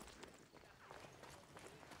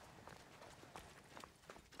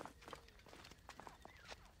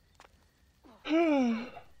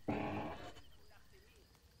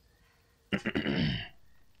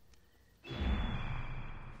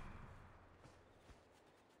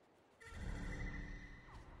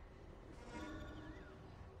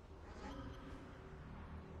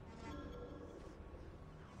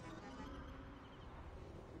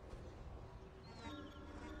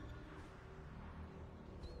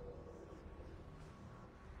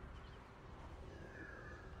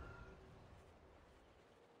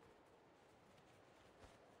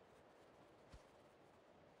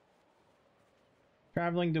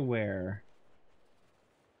 Traveling to where?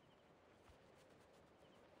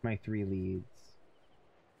 My 3 leads.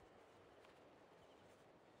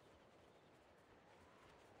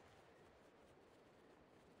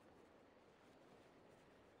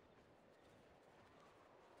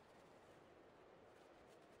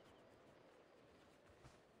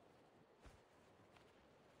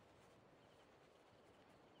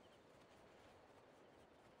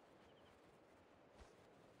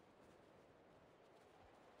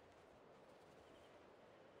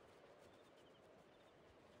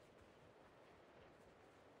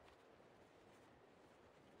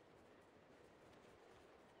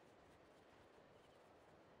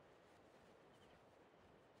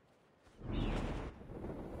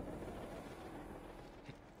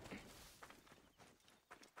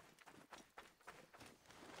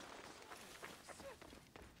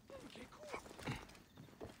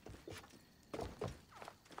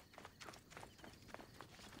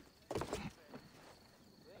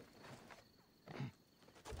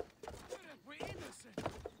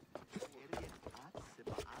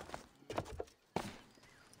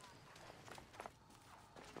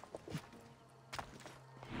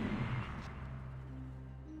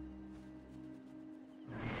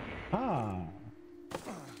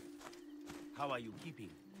 How are you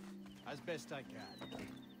keeping? As best I can.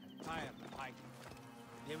 I'm tired of hiding.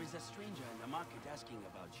 There is a stranger in the market asking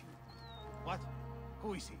about you. What?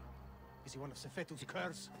 Who is he? Is he one of Sefetu's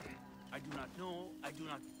curs? I do not know. I do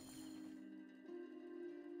not...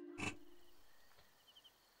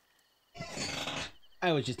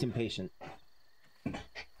 I was just impatient.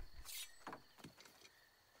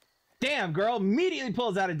 Damn, girl immediately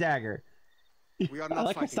pulls out a dagger. We are not I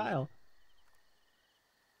like her fighting style.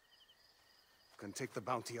 Can take the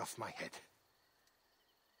bounty off my head.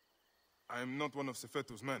 I am not one of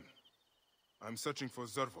Sefetu's men. I'm searching for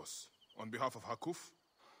Zervos on behalf of Hakuf.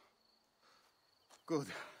 Good.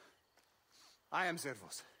 I am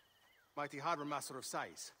Zervos, mighty harbor master of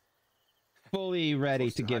Sais. Fully ready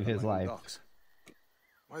to give his life. Dogs.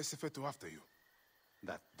 Why is Sefetu after you?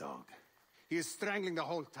 That dog. He is strangling the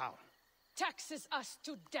whole town. Taxes us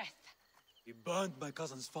to death. He burned my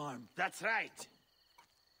cousin's farm. That's right.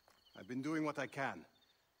 I've been doing what I can,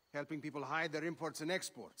 helping people hide their imports and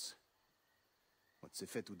exports. What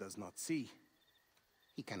Sefetu does not see,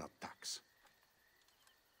 he cannot tax.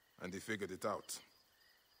 And he figured it out.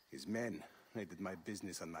 His men raided my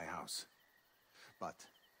business and my house. But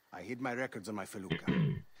I hid my records on my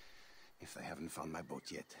felucca. If they haven't found my boat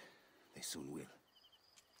yet, they soon will.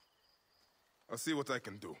 I'll see what I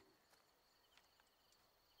can do.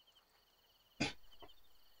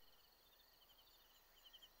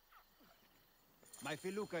 My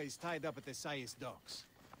felucca is tied up at the Sais docks.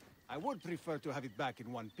 I would prefer to have it back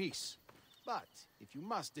in one piece. But if you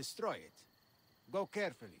must destroy it, go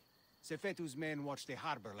carefully. Sefetu's men watch the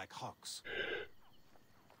harbor like hawks.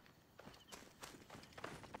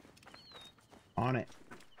 On it.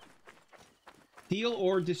 Steal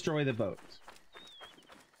or destroy the boat.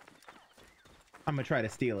 I'm gonna try to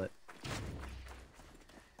steal it.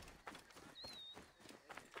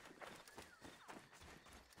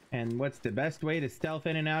 And what's the best way to stealth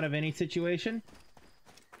in and out of any situation?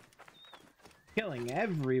 Killing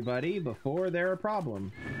everybody before they're a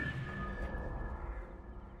problem.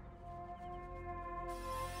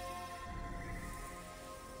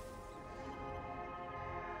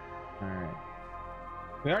 Alright.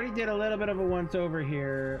 We already did a little bit of a once over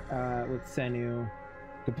here with Senu.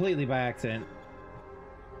 Completely by accident.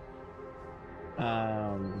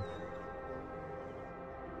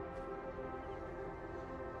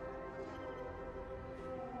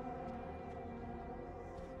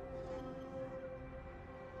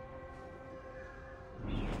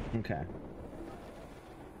 Okay.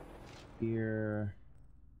 Here.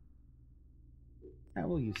 I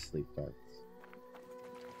will use sleep darts.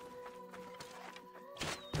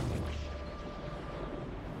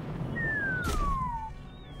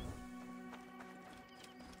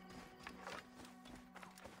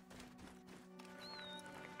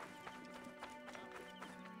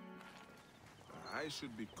 I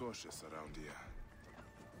should be cautious around here.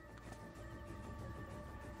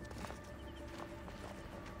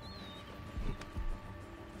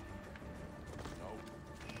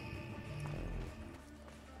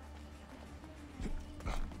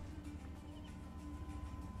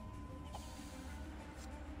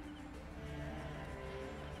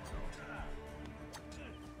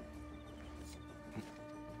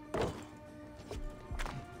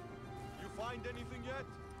 You find anything yet?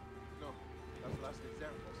 No, that last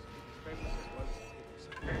example. It's famous as well as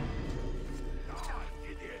it is. Ah,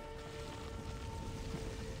 idiot!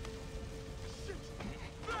 Shit!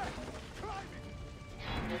 There! Climbing!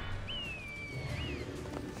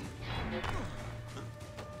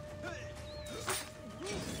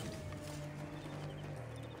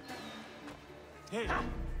 Hey!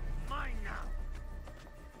 Mine now!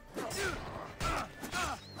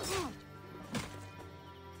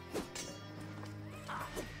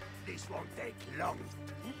 This won't take long.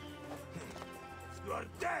 You're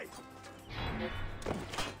dead!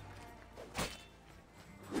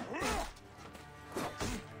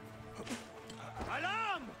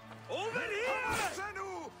 Alarm! Over here!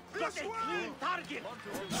 Senu! Got This a way! clean target!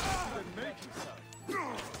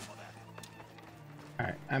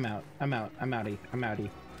 Alright, I'm out. I'm out. I'm outie. I'm outie.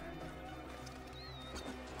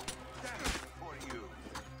 For you.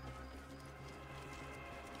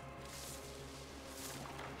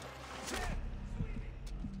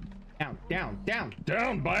 Down, down, down,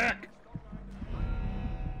 down, back!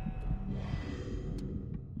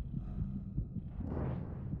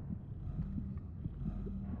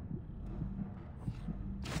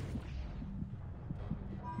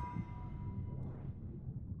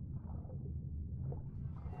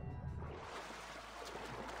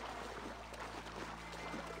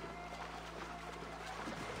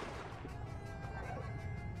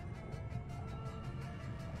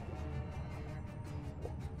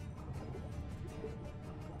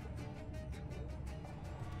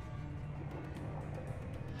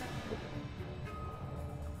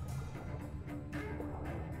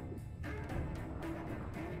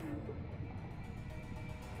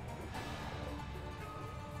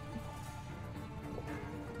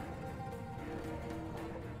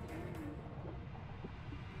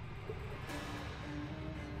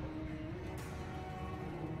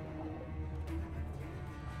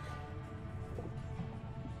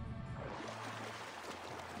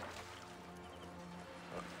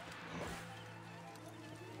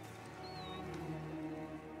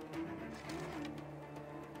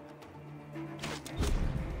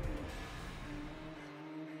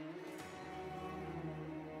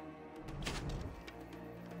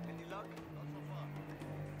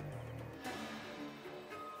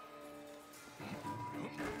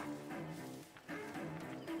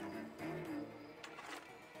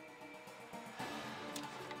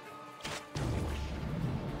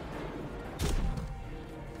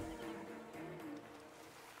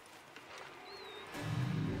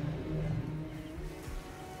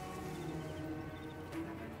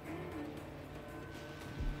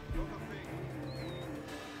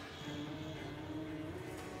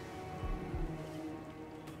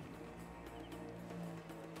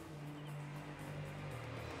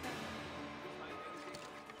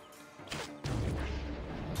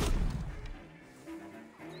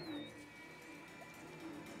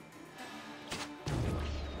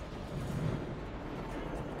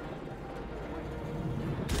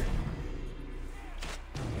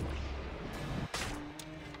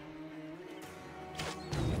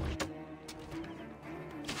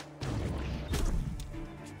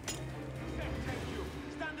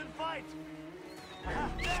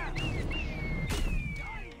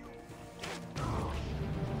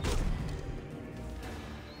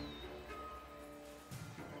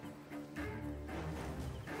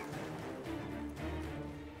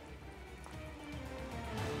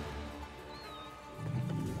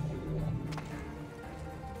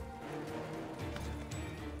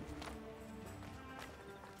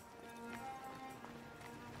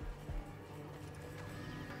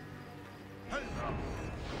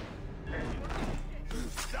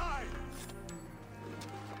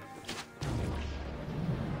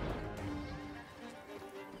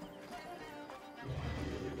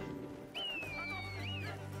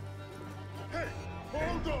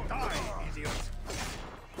 Die, idiot!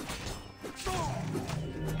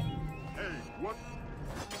 Hey, what?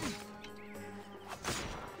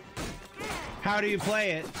 How do you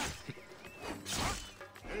play it?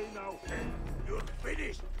 Hey now, you're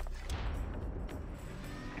finished!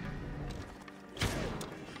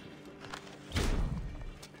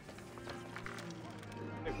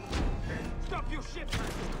 Stop your ship!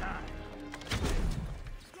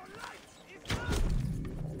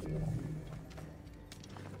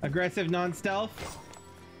 Aggressive non-stealth.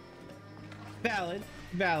 Valid.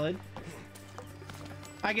 Valid.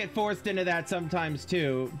 I get forced into that sometimes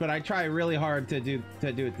too, but I try really hard to do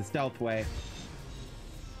it the stealth way.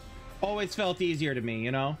 Always felt easier to me, you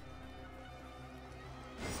know?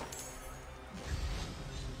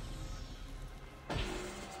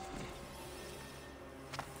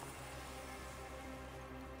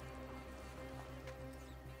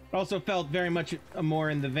 Also felt very much more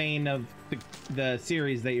in the vein of the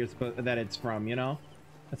series that that it's from, you know?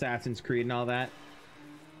 Assassin's Creed and all that.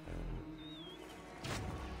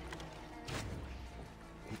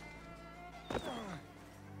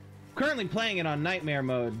 Currently playing it on nightmare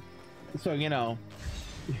mode, so you know,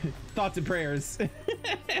 thoughts and prayers.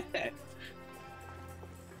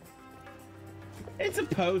 It's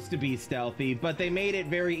supposed to be stealthy, but they made it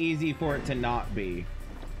very easy for it to not be.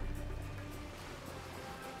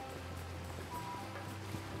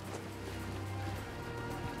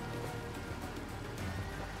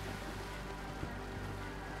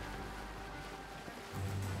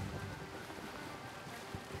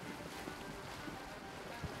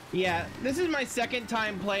 Yeah, this is my second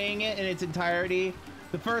time playing it in its entirety.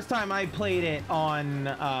 The first time I played it on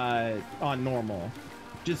normal,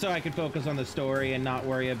 just so I could focus on the story and not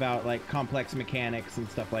worry about like complex mechanics and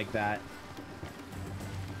stuff like that.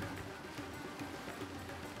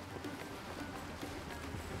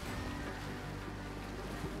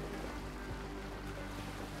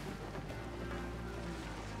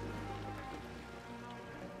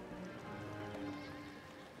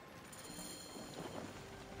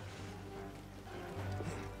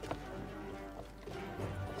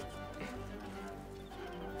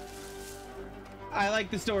 I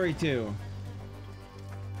like the story too.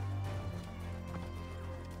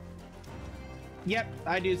 Yep,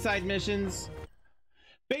 I do side missions.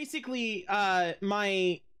 Basically,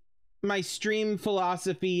 my stream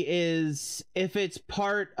philosophy is if it's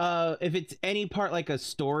any part like a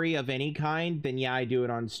story of any kind, then yeah, I do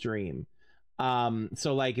it on stream.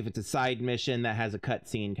 So like if it's a side mission that has a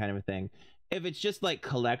cutscene kind of a thing. If it's just like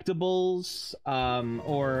collectibles,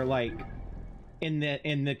 or like in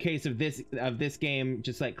the case of this game,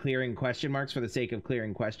 just like clearing question marks for the sake of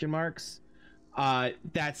clearing question marks,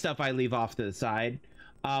 that stuff I leave off to the side.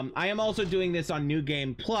 I am also doing this on New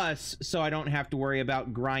Game Plus, so I don't have to worry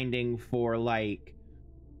about grinding for like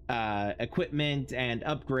equipment and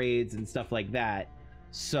upgrades and stuff like that.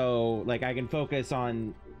 So like I can focus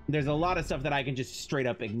on, there's a lot of stuff that I can just straight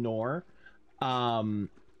up ignore.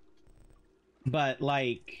 But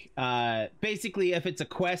like basically if it's a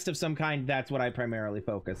quest of some kind, that's what I primarily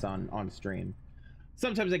focus on stream.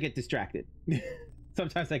 Sometimes I get distracted.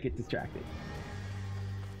 Sometimes I get distracted,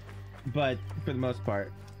 but for the most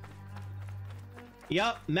part,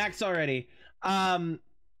 yep, max already. Like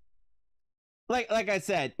I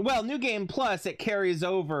said, well, New Game Plus, it carries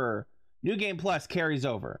over. New Game Plus carries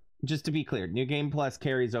over, just to be clear. New Game Plus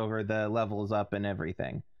carries over the levels up and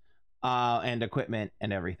everything, and equipment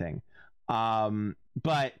and everything.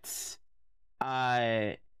 But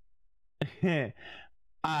I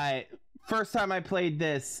first time I played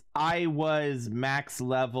this, I was max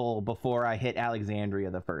level before I hit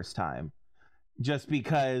Alexandria the first time, just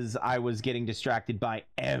because I was getting distracted by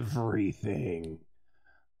everything.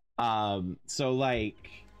 So like,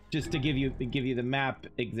 just to give you the map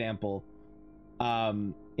example,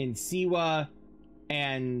 in Siwa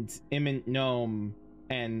and Imminent Gnome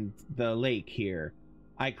and the lake here,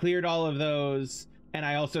 I cleared all of those, and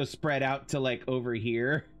I also spread out to like over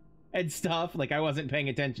here and stuff. Like I wasn't paying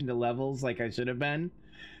attention to levels like I should have been,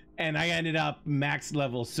 and I ended up max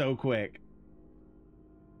level so quick.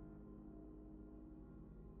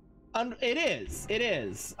 It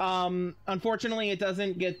is. Unfortunately, it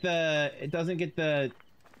doesn't get the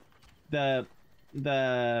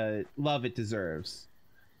love it deserves.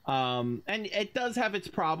 And it does have its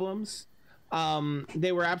problems.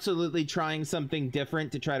 They were absolutely trying something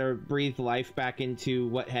different to try to breathe life back into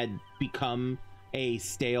what had become a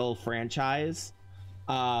stale franchise.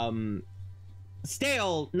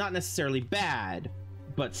 Stale, not necessarily bad,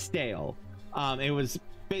 but stale. It was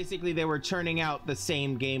basically they were churning out the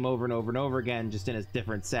same game over and over and over again, just in a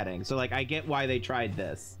different setting. So like I get why they tried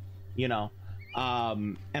this, you know.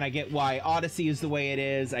 And I get why Odyssey is the way it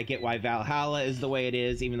is. I get why Valhalla is the way it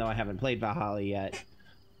is, even though I haven't played Valhalla yet.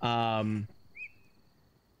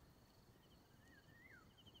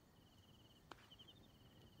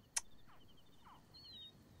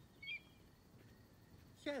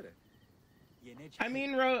 I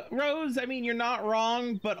mean, Rose, I mean, you're not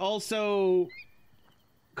wrong, but also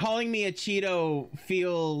calling me a Cheeto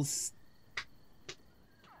feels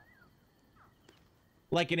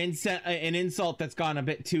like an insult that's gone a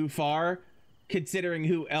bit too far, considering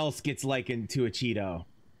who else gets likened to a Cheeto.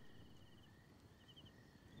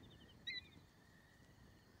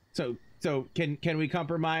 So can we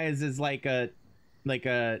compromise as like a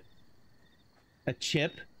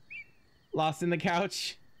chip lost in the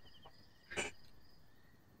couch?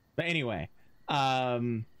 But anyway,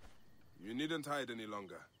 you needn't hide any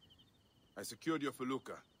longer. I secured your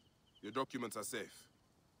felucca. Your documents are safe.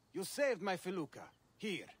 You saved my felucca.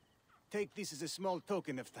 Here, take this as a small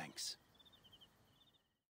token of thanks.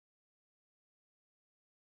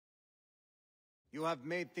 You have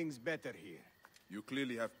made things better here. You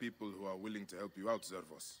clearly have people who are willing to help you out,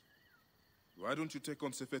 Zervos. Why don't you take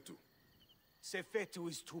on Sefetu? Sefetu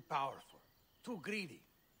is too powerful, too greedy.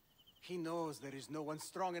 He knows there is no one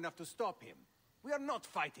strong enough to stop him. We are not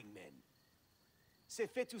fighting men.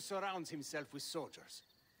 Sefetu surrounds himself with soldiers.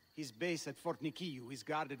 His base at Fort Nikiu is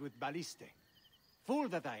guarded with ballistae. Fool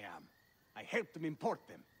that I am. I helped him import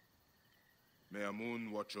them. May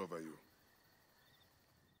Amun watch over you.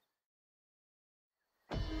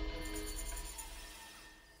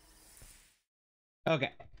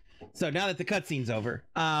 Okay, so now that the cutscene's over,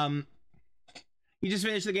 you just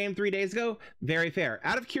finished the game 3 days ago? Very fair.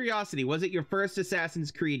 Out of curiosity, was it your first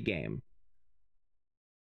Assassin's Creed game?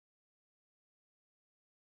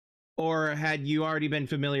 Or had you already been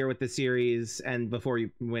familiar with the series and before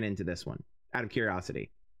you went into this one? Out of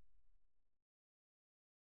curiosity.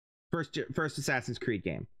 First Assassin's Creed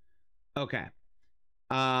game. Okay.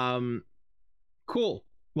 Cool.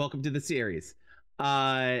 Welcome to the series.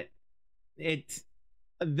 It's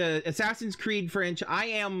the Assassin's Creed franchise. I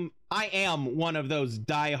am one of those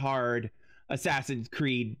diehard Assassin's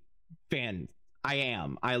Creed fans. I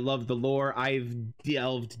am. I love the lore. I've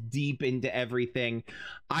delved deep into everything.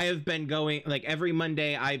 I have been going, like, every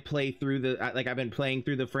Monday I play through the, like, I've been playing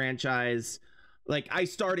through the franchise. Like, I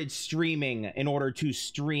started streaming in order to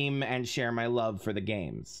stream and share my love for the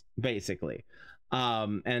games, basically.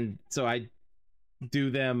 And so I do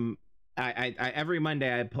them. I every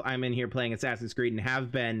Monday I'm in here playing Assassin's Creed and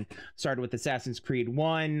have been. Started with Assassin's Creed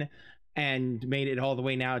 1 and made it all the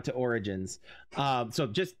way now to Origins. So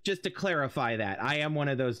just to clarify that, I am one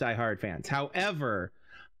of those diehard fans. However,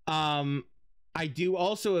 I do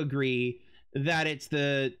also agree that it's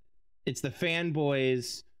the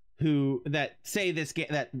fanboys who that say this game,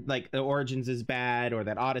 that like the Origins is bad, or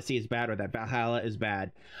that Odyssey is bad, or that Valhalla is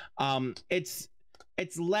bad. It's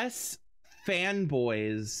less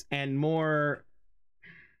fanboys and more,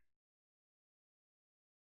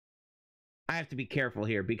 I have to be careful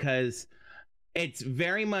here because it's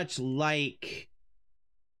very much like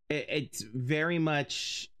my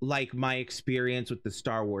experience with the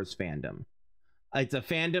Star Wars fandom. It's a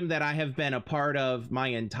fandom that I have been a part of my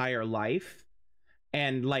entire life,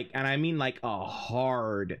 and I mean like a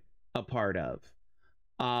part of.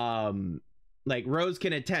 Like Rose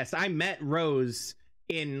can attest. I met Rose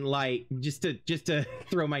in like, just to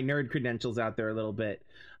throw my nerd credentials out there a little bit.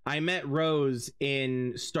 I met Rose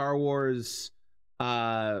in Star Wars,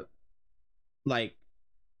 like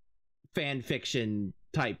fan fiction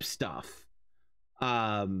type stuff,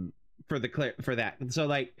 for that. So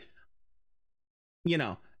like, you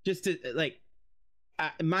know, just to like,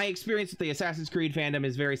 my experience with the Assassin's Creed fandom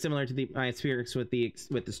is very similar to my experience with the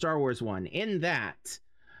Star Wars one, in that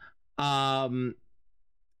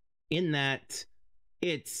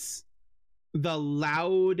it's the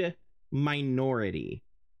loud minority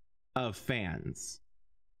of fans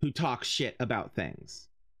who talk shit about things.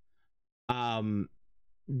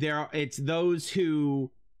 It's those who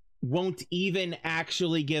won't even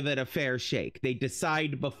actually give it a fair shake. They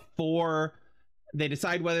decide whether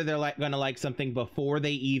they're gonna like something before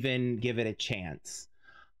they even give it a chance.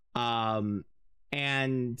 And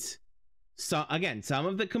so again, some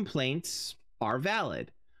of the complaints are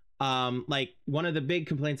valid. Like one of the big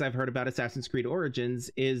complaints I've heard about Assassin's Creed Origins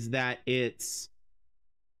is that it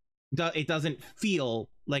doesn't feel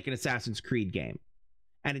like an Assassin's Creed game,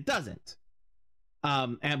 and it doesn't.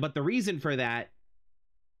 But the reason for that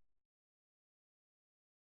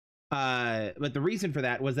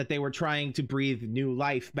was that they were trying to breathe new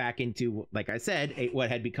life back into, like I said, what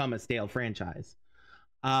had become a stale franchise.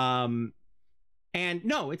 And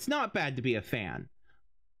no, it's not bad to be a fan.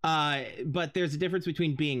 But there's a difference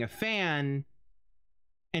between being a fan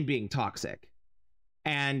and being toxic.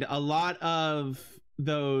 And a lot of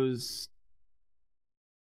those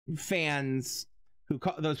fans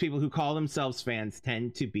those people who call themselves fans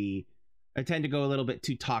tend to go a little bit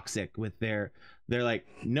too toxic with they're like,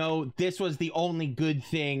 no, this was the only good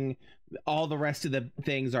thing, all the rest of the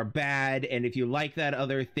things are bad, and if you like that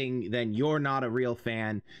other thing, then you're not a real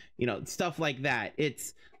fan, you know, stuff like that.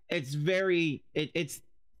 It's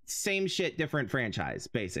same shit, different franchise,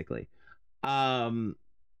 basically. But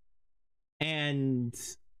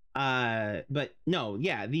no,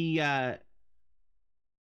 yeah,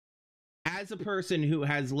 as a person who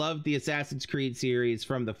has loved the Assassin's Creed series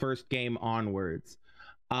from the first game onwards,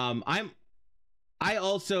 I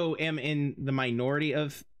also am in the minority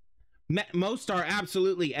of most are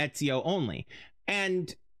absolutely Ezio only,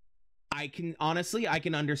 and I can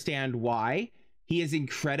understand why. He is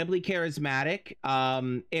incredibly charismatic.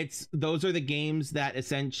 Those are the games that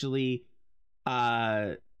essentially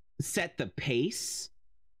set the pace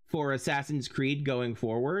for Assassin's Creed going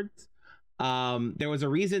forwards. There was a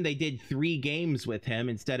reason they did 3 games with him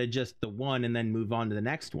instead of just the one and then move on to the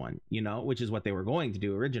next one, you know, which is what they were going to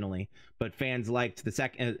do originally. But fans liked the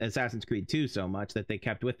second Assassin's Creed 2 so much that they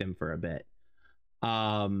kept with him for a bit.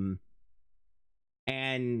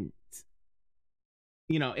 And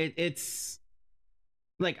you know, it's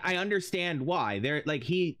like, I understand why. They're like,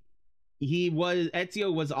 Ezio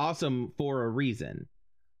was awesome for a reason.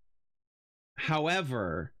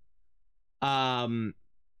 However,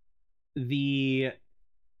 the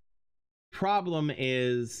problem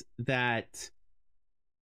is that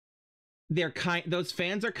those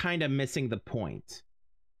fans are kind of missing the point.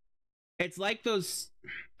 It's like those,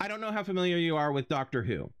 I don't know how familiar you are with Doctor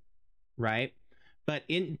Who, right? But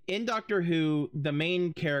in Doctor Who, the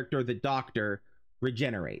main character, the Doctor,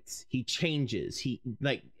 regenerates. He changes.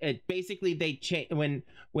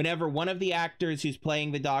 Whenever one of the actors who's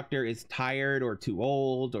playing the Doctor is tired or too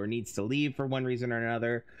old or needs to leave for one reason or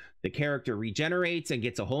another, the character regenerates and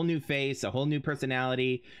gets a whole new face, a whole new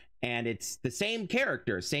personality, and it's the same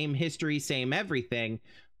character, same history, same everything,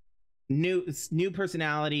 new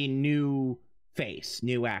personality, new face,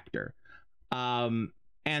 new actor.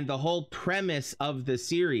 And the whole premise of the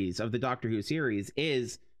series, of the Doctor Who series,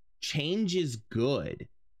 is change is good.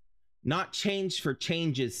 Not change for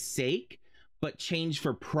change's sake, but change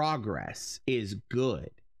for progress is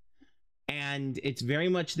good. And it's very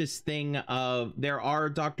much this thing of, there are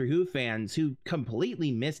Doctor Who fans who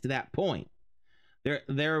completely missed that point.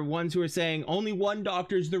 There are ones who are saying only one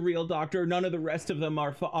Doctor's the real Doctor, none of the rest of them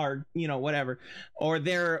are you know, whatever, or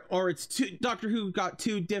it's Doctor Who got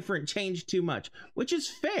too different, changed too much, which is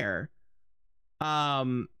fair,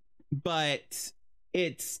 but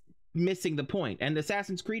it's missing the point. And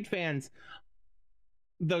Assassin's Creed fans,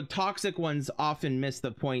 the toxic ones, often miss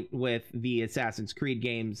the point with the Assassin's Creed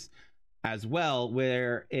games as well,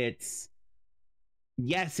 where it's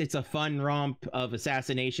a fun romp of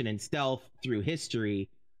assassination and stealth through history,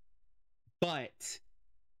 but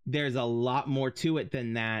there's a lot more to it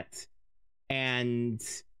than that. And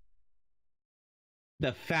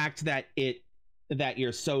the fact that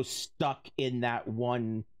you're so stuck in that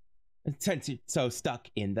one, since you're so stuck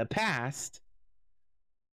in the past,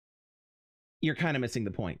 you're kind of missing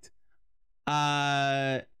the point.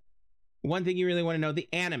 One thing you really want to know, the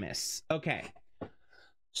Animus. Okay.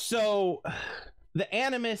 So the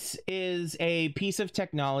Animus is a piece of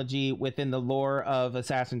technology within the lore of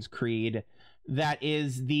Assassin's Creed that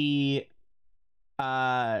is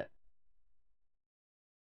I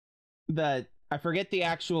forget the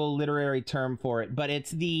actual literary term for it, but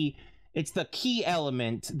it's the key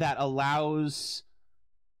element that allows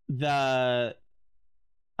the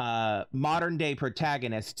modern day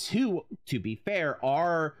protagonists, who, to be fair,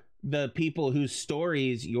 are the people whose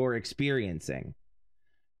stories you're experiencing.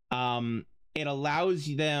 It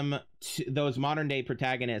allows them, those modern day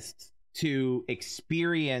protagonists, to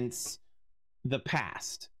experience the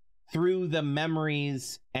past through the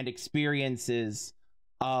memories and experiences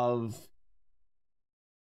of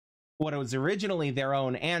what was originally their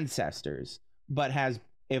own ancestors, but has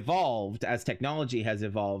evolved as technology has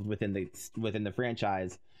evolved within the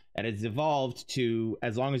franchise, and it's evolved to,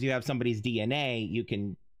 as long as you have somebody's DNA, you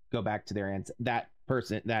can go back to that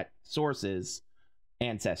source's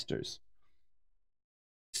ancestors.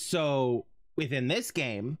 So within this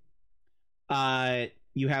game,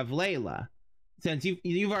 you have Layla. Since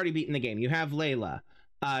you've already beaten the game, you have Layla.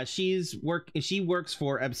 She works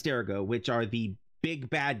for Abstergo, which are the big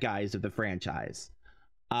bad guys of the franchise.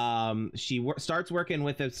 She starts working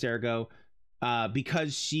with Abstergo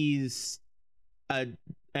because she's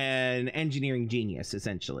an engineering genius,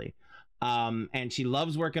 essentially. And she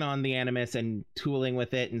loves working on the Animus and tooling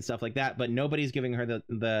with it and stuff like that, but nobody's giving her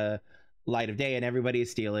the light of day, and everybody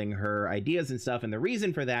is stealing her ideas and stuff. And the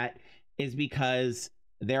reason for that is because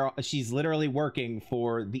she's literally working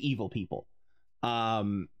for the evil people.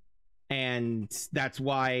 And that's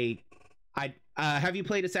why have you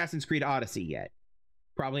played Assassin's Creed Odyssey yet?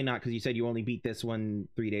 Probably not, because you said you only beat this one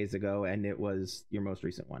 3 days ago, and it was your most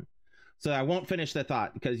recent one. So I won't finish the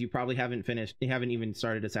thought, because you probably haven't even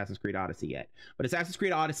started Assassin's Creed Odyssey yet. But Assassin's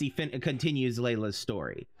Creed Odyssey continues Layla's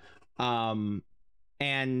story. I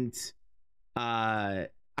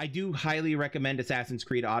do highly recommend Assassin's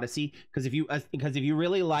Creed Odyssey, because if you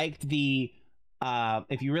really liked to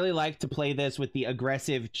play this with the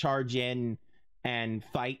aggressive charge in and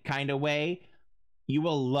fight kind of way, you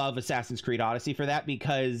will love Assassin's Creed Odyssey for that,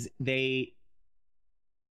 because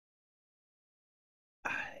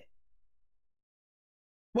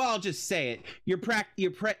well, I'll just say it. You're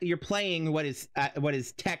playing what is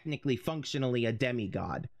technically functionally a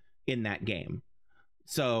demigod in that game.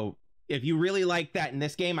 So if you really like that in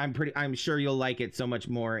this game, I'm sure you'll like it so much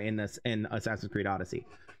more in Assassin's Creed Odyssey.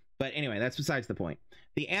 But anyway, that's besides the point.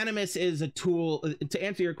 The Animus is a tool, to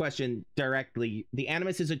answer your question directly, the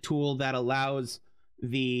Animus is a tool that allows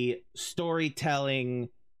the storytelling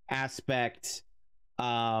aspect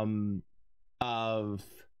of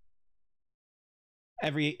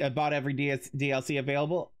every DLC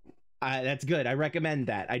available. That's good. I recommend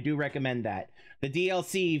that. I do recommend that. The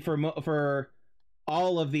DLC for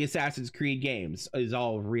all of the Assassin's Creed games is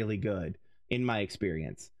all really good in my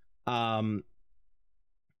experience.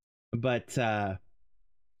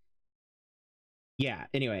 Yeah,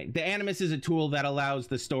 anyway, the Animus is a tool that allows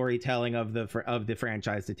the storytelling of the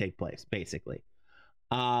franchise to take place, basically.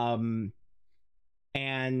 And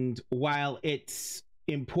while its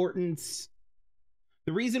importance,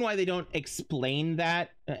 the reason why they don't explain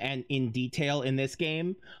that and in detail in this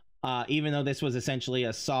game, even though this was essentially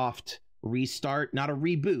a soft restart, not a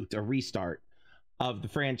reboot, a restart of the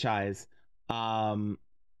franchise, the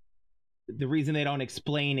reason they don't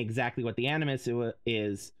explain exactly what the Animus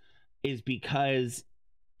is because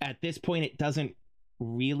at this point it doesn't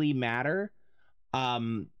really matter.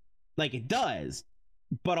 Like, it does,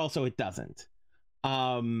 but also it doesn't.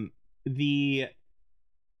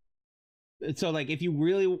 So like, if you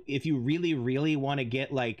really want to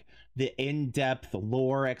get like the in-depth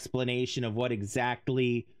lore explanation of what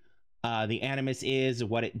exactly the Animus is,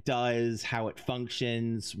 what it does, how it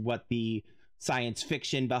functions, what the science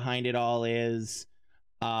fiction behind it all is,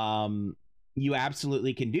 you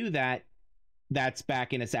absolutely can do that. That's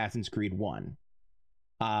back in Assassin's Creed 1,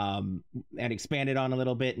 and expanded on a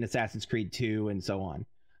little bit in Assassin's Creed 2 and so on.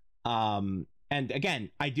 And again,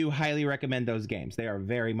 I do highly recommend those games. They are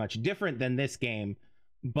very much different than this game,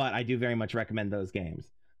 but I do very much recommend those games.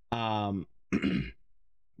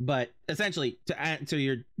 But essentially,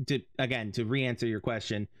 to re-answer your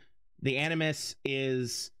question, the Animus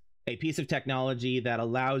is a piece of technology that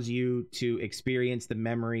allows you to experience the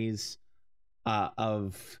memories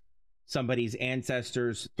of somebody's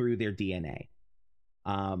ancestors through their DNA.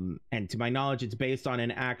 And to my knowledge, it's based on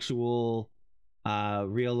an actual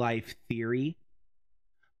real life theory.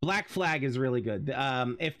 Black Flag is really good.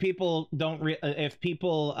 If people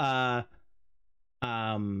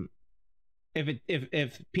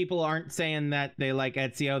aren't saying that they like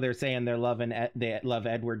Ezio, they're saying they love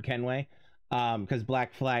Edward Kenway, because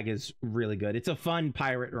Black Flag is really good. It's a fun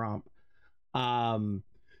pirate romp. I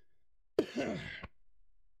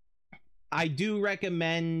do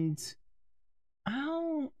recommend.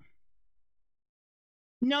 Oh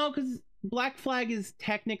no, because Black Flag is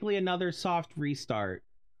technically another soft restart.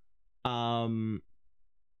 So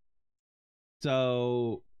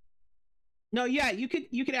no, yeah, you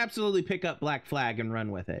could absolutely pick up Black Flag and run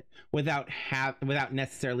with it without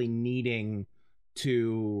necessarily needing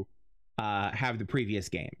to have the previous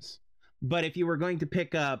games. But if you were going to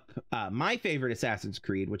pick up my favorite Assassin's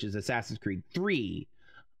Creed, which is Assassin's Creed 3,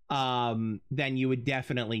 then you would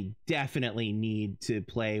definitely need to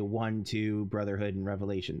play 1, 2, Brotherhood, and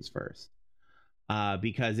Revelations first,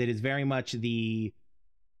 because it is very much the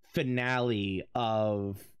finale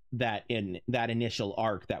of that initial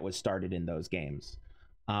arc that was started in those games.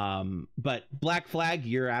 But Black Flag,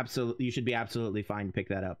 you should be absolutely fine to pick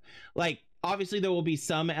that up. Like, obviously there will be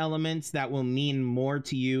some elements that will mean more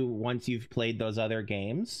to you once you've played those other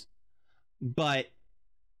games, but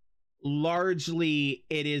largely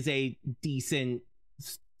it is a decent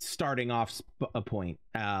starting off point,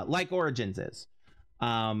 like Origins is.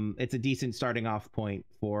 It's a decent starting off point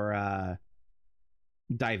for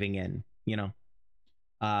diving in, you know.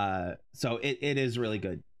 So it is really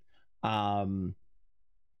good. Anyway,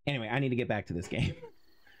 I need to get back to this game.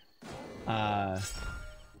 All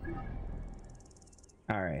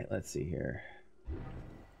right, let's see here.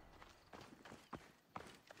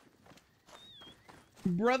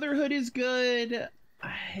 Brotherhood is good.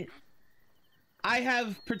 I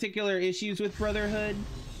have particular issues with Brotherhood.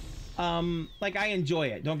 Like, I enjoy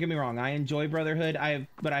it. Don't get me wrong. I enjoy Brotherhood.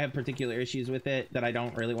 But I have particular issues with it that I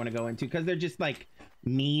don't really want to go into because they're just like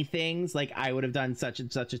me things. Like, I would have done such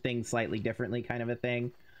and such a thing slightly differently, kind of a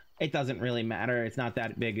thing. It doesn't really matter. It's not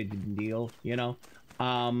that big a deal, you know.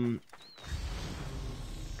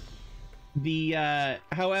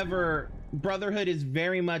 However, Brotherhood is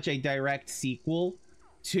very much a direct sequel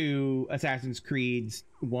to Assassin's Creed's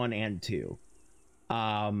 1 and 2.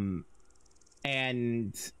 And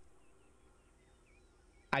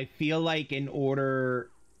I feel like in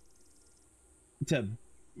order to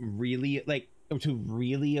really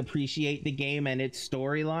appreciate the game and its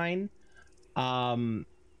storyline,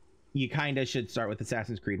 you kind of should start with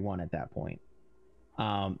Assassin's Creed 1 at that point.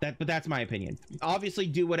 But that's my opinion. Obviously,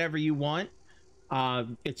 do whatever you want.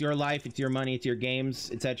 It's your life, it's your money, it's your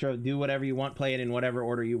games, etc. Do whatever you want, play it in whatever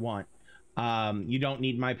order you want. You don't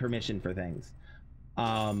need my permission for things.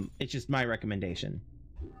 It's just my recommendation.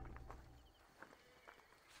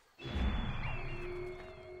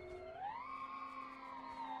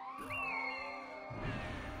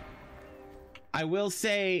 I will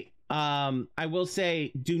say,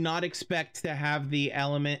 do not expect to have the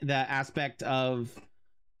aspect of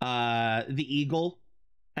the eagle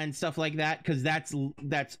and stuff like that, because that's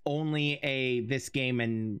only a this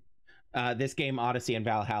game Odyssey and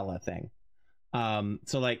Valhalla thing.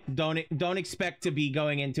 So like, don't expect to be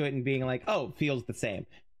going into it and being like, oh, feels the same.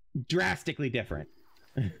 Drastically different.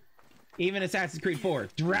 Even Assassin's Creed 4,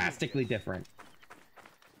 drastically different.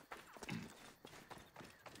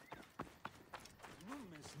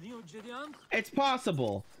 It's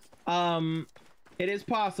possible. It is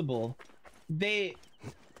possible. They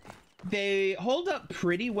hold up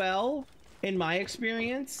pretty well in my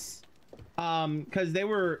experience. Because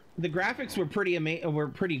the graphics were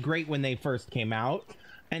pretty great when they first came out,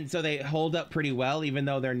 and so they hold up pretty well, even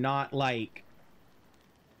though they're not like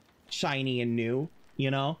shiny and new,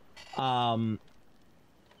 you know.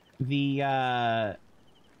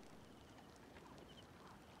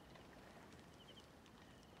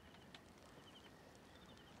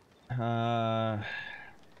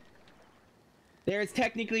 There's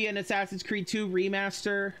technically an Assassin's Creed 2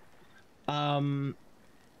 remaster.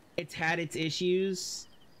 It's had its issues.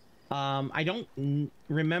 I don't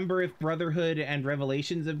remember if Brotherhood and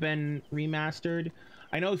Revelations have been remastered.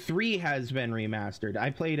 I know 3 has been remastered. I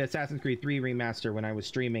played Assassin's Creed 3 remaster when I was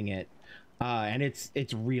streaming it, and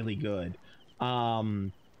it's really good.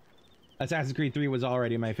 Assassin's Creed 3 was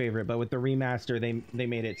already my favorite, but with the remaster, they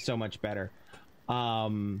made it so much better.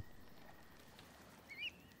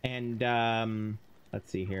 Let's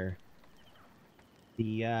see here.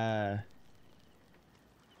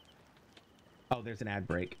 Oh, there's an ad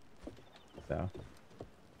break. So.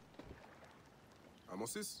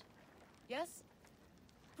 Amosis? Yes?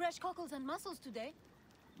 Fresh cockles and mussels today.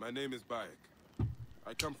 My name is Bayek.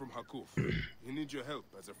 I come from Hakuf. He needs your help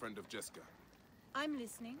as a friend of Jeska. I'm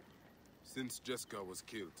listening. Since Jeska was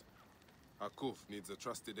killed, Hakuf needs a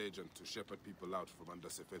trusted agent to shepherd people out from under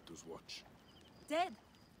Sefetu's watch. Dead.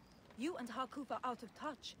 You and Hakuf are out of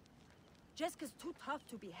touch. Jeska's too tough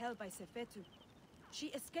to be held by Sefetu. She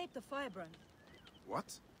escaped the firebrand.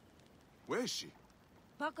 What? Where is she?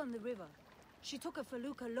 Back on the river. She took a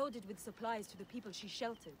felucca loaded with supplies to the people she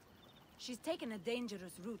sheltered. She's taken a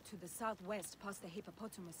dangerous route to the southwest past the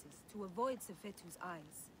hippopotamuses to avoid Sefetu's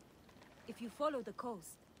eyes. If you follow the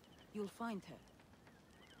coast, you'll find her.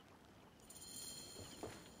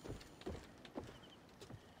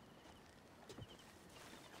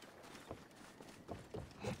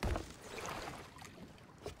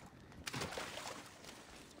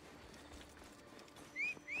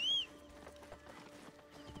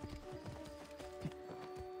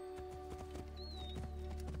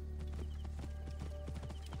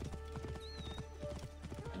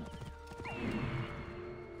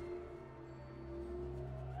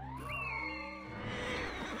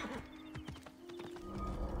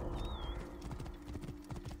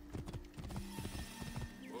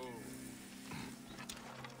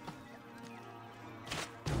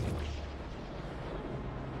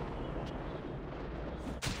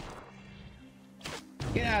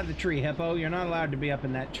 Get out of the tree, Hippo. You're not allowed to be up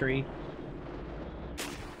in that tree.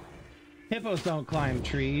 Hippos don't climb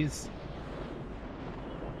trees.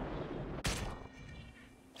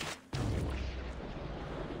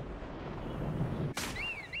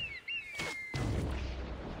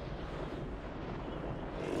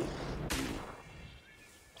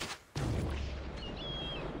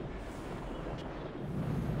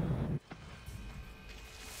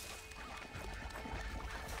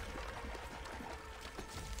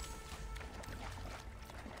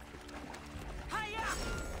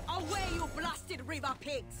 infested river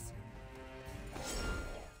pigs!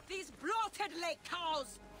 These bloated lake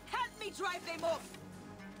cows! Help me drive them off!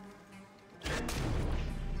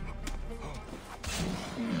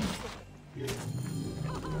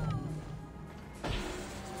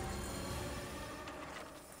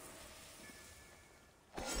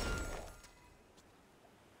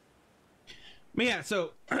 But yeah,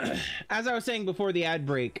 so as I was saying before the ad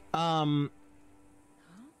break, the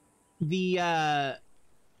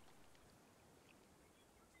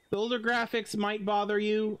older graphics might bother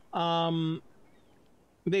you.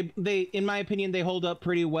 They in my opinion, they hold up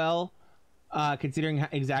pretty well, considering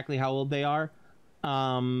exactly how old they are.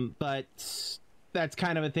 But that's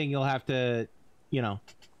kind of a thing you'll have to, you know,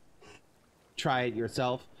 try it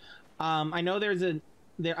yourself. I know there's a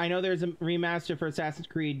remaster for Assassin's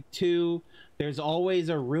Creed 2. There's always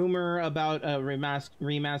a rumor about a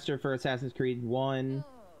remaster for Assassin's Creed 1.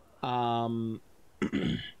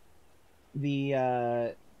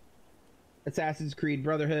 The Assassin's Creed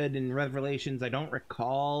Brotherhood and Revelations, I don't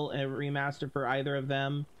recall a remaster for either of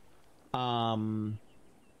them. I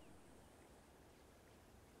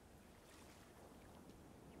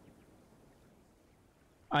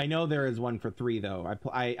know there is one for 3 though.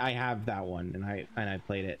 I have that one and I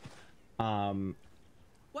played it.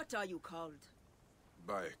 What are you called?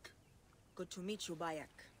 Bayek. Good to meet you,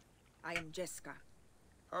 Bayek. I am Jeska.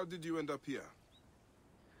 How did you end up here?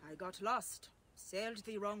 I got lost. Sailed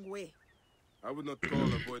the wrong way. I would not call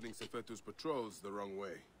avoiding Sefetu's patrols the wrong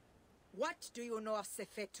way. What do you know of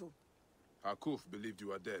Sefetu? Harkuf believed you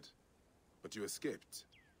were dead, but you escaped.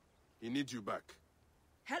 He needs you back.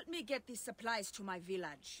 Help me get these supplies to my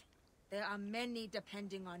village. There are many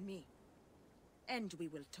depending on me. And we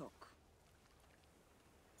will talk.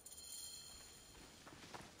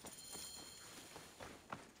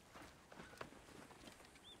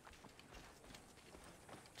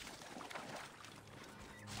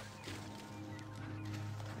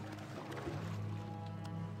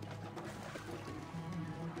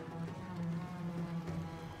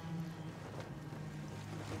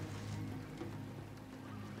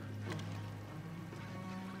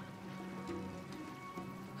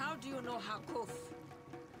 How do you know Harkuf?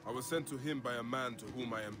 I was sent to him by a man to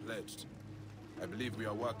whom I am pledged. I believe we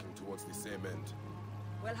are working towards the same end.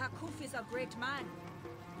 Well, Harkuf is a great man.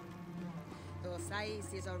 Though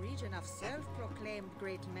Sais is a region of self-proclaimed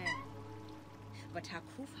great men. But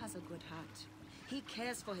Harkuf has a good heart. He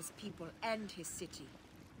cares for his people and his city.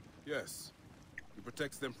 Yes. He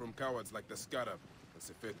protects them from cowards like the Scarab and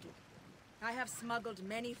Sefetu. I have smuggled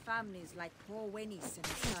many families like poor Wenis and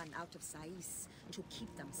his son out of Sais to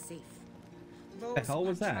keep them safe. Those the hell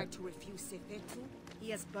was who that? tried to refuse Sefetu, he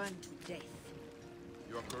has burned to death.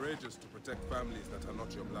 You are courageous to protect families that are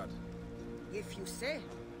not your blood. If you say.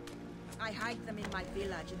 I hide them in my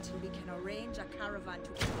village until we can arrange a caravan to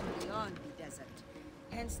take them beyond the desert.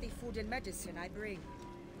 Hence the food and medicine I bring.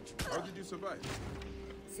 How did you survive?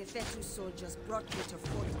 Sefetu's soldiers brought me to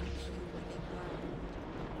Fort Mikiu when they burned.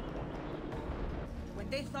 When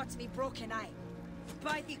they thought me broken,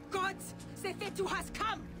 by the gods, Sefetu has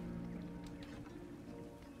come!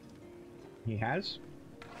 He has?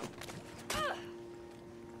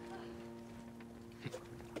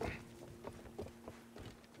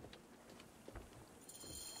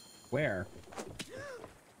 Where?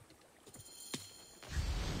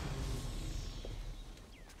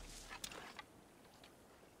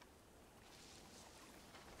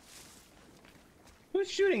 Who's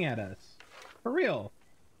shooting at us? For real?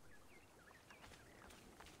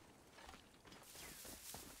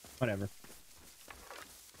 Whatever.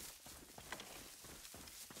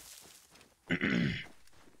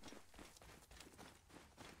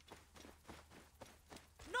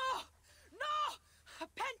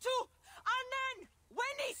 Pentu! Anan!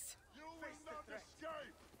 Wenis! You will not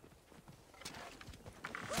escape!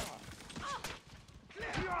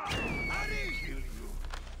 Kill you.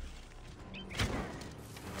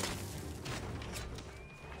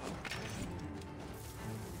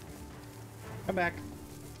 Come back.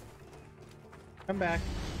 Come back.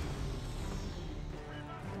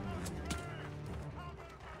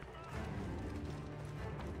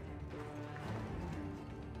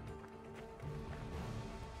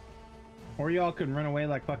 Or y'all can run away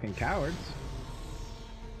like fucking cowards.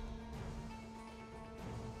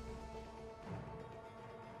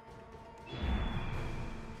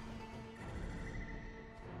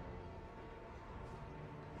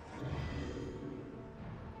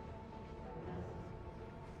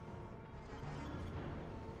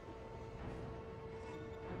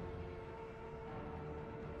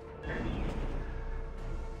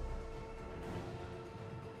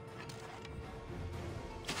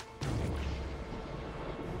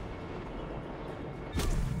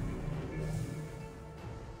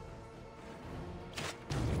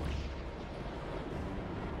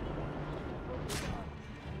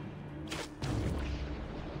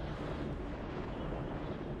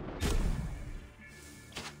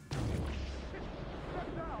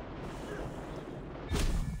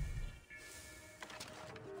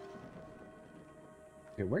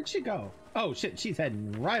 Okay, where'd she go? Oh shit, she's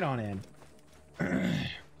heading right on in.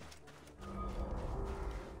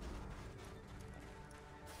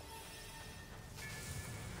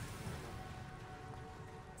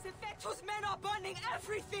 Sefeto's men are burning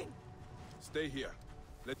everything! Stay here.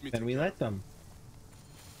 Let me. Then we let them.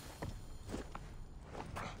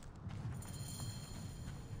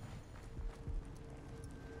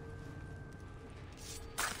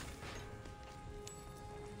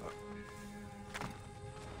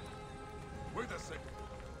 Wait a second.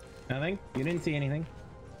 Nothing? You didn't see anything?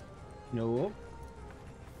 No.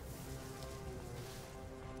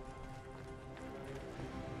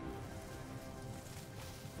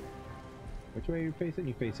 Which way are you facing?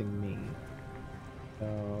 You're facing me.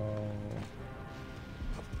 So...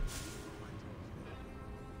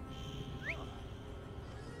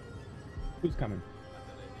 Who's coming?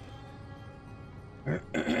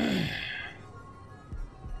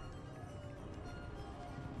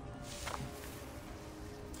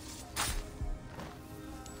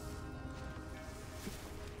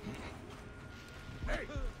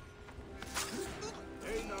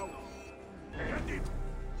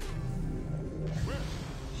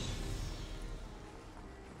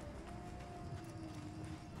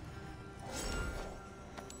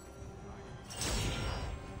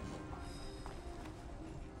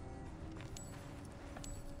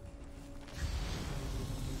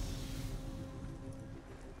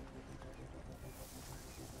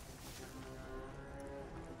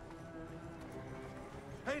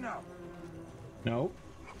 Hey now. No.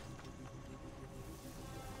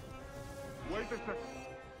 Wait a second.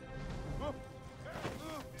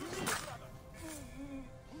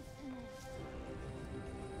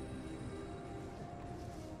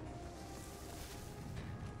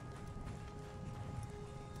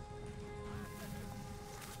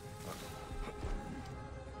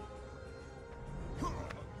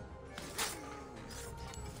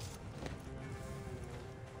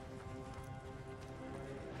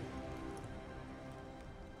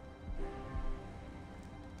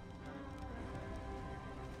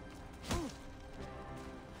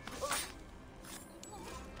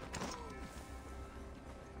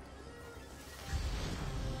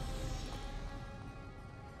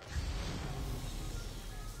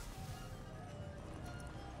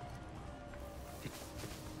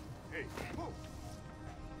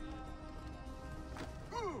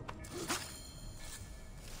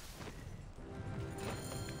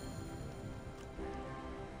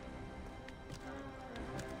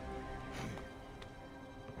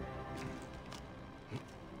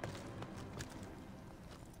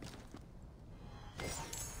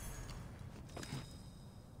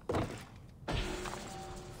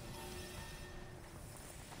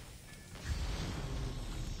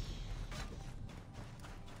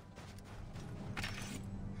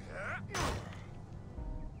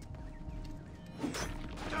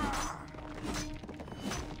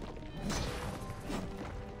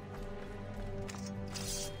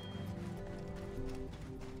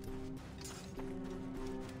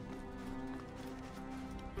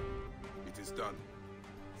 Done.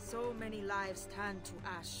 So many lives turned to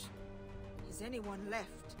ash. Is anyone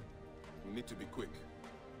left? We need to be quick.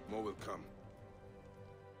 More will come.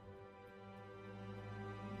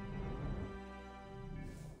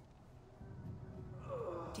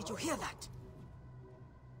 Did you hear that?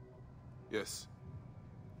 Yes.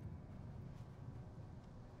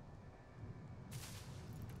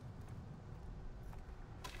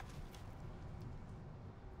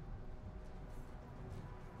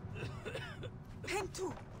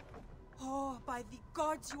 Pentu! Oh, by the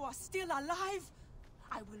gods, you are still alive!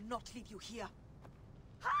 I will not leave you here.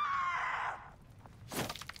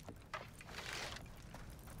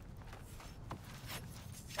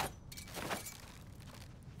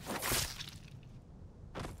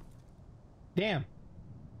 Damn.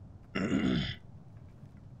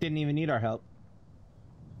 Didn't even need our help.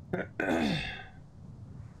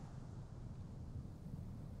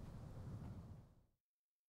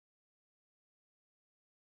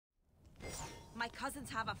 My cousins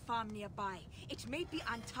have a farm nearby. It may be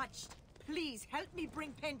untouched. Please, help me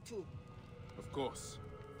bring Pentu. Of course.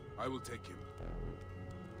 I will take him.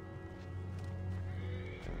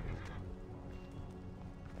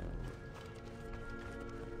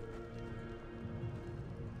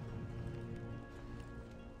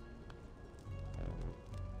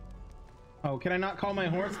 Oh, can I not call my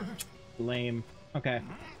horse? Lame. Okay.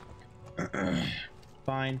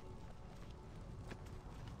 Fine.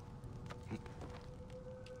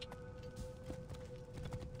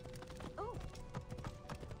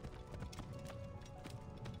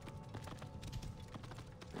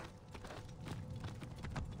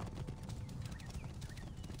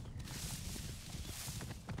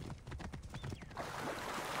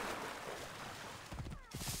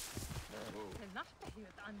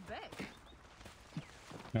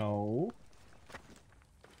 No.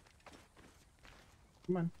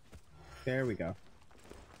 Come on. There we go.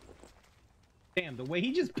 Damn, the way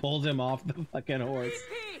he just pulls him off the fucking horse.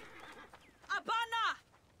 Abana!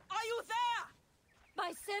 Are you there?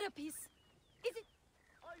 My Serapis. Is it...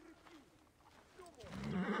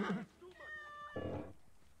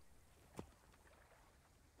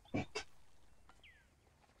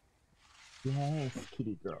 Yes,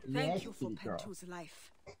 kitty girl. Thank you for Pentu's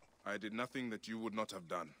life. I did nothing that you would not have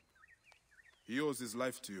done. He owes his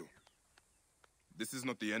life to you. This is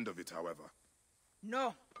not the end of it, however.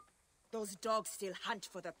 No. Those dogs still hunt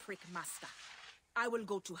for the prick master. I will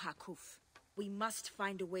go to Hakuf. We must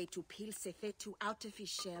find a way to peel Sefetu out of his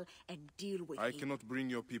shell and deal with him. I cannot bring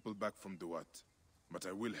your people back from Duat, but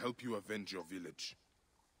I will help you avenge your village.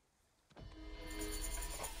 You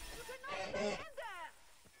cannot stand there!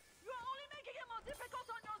 You're only making it more difficult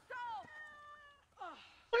on yourself! Oh,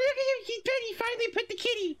 look at him! He finally put the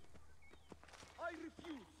kitty! I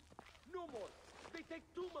refuse. No more. They take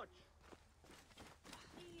too much.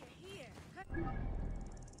 Here.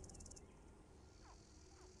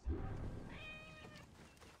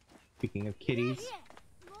 Speaking of kitties,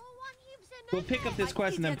 we'll pick up this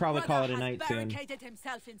quest and then probably call it a night soon. Barricaded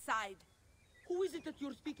himself inside. Who is it that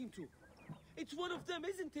you're speaking to? It's one of them,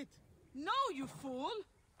 isn't it? No, you fool!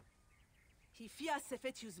 He fears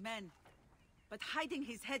Sefetu's men, but hiding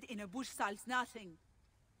his head in a bush solves nothing.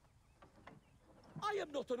 I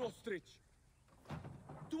am not an ostrich.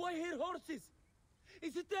 Do I hear horses?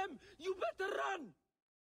 Is it them? You better run!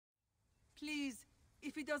 Please,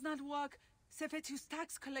 if it does not work, Sefetu's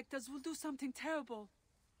tax collectors will do something terrible.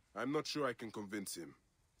 I'm not sure I can convince him,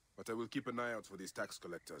 but I will keep an eye out for these tax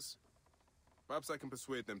collectors. Perhaps I can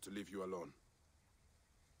persuade them to leave you alone.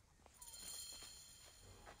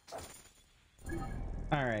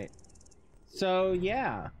 Alright. So,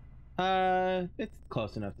 yeah. It's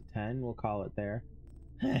close enough to 10. We'll call it there.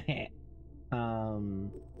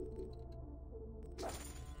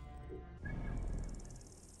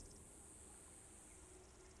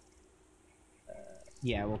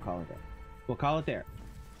 Yeah, we'll call it there. We'll call it there.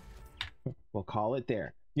 We'll call it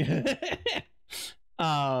there.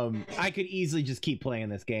 I could easily just keep playing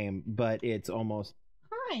this game, but it's almost...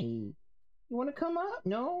 Hi! You want to come up?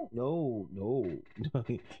 No, no, no.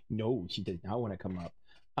 No, she does not want to come up.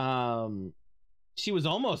 She was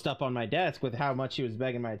almost up on my desk with how much she was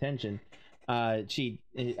begging my attention. She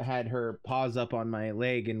had her paws up on my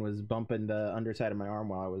leg and was bumping the underside of my arm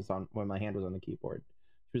when my hand was on the keyboard.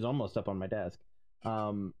 She was almost up on my desk.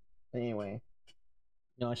 Anyway,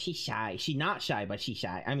 no, she's shy. She's not shy, but she's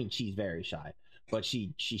shy. I mean, she's very shy, but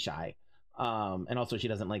she's shy. And also she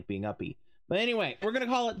doesn't like being uppy. But anyway, we're gonna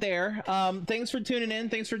call it there. Thanks for tuning in.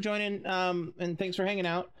 Thanks for joining. And thanks for hanging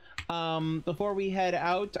out. Before we head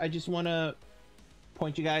out, I just want to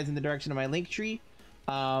point you guys in the direction of my link tree.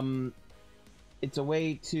 It's a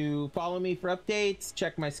way to follow me for updates,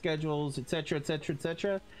 check my schedules, etc., etc.,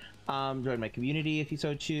 etc. Join my community if you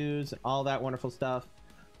so choose, all that wonderful stuff.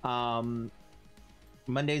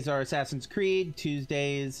 Mondays are Assassin's Creed.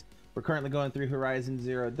 Tuesdays, we're currently going through Horizon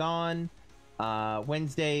Zero Dawn.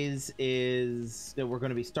 Wednesdays is that we're going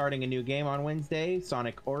to be starting a new game on Wednesday,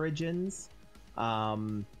 Sonic Origins.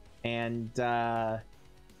 And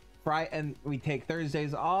we take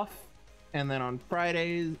Thursdays off, and then on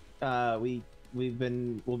Fridays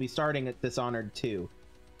we'll be starting at Dishonored 2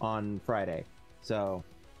 on Friday. So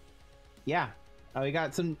yeah, we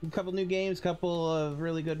got a couple new games, couple of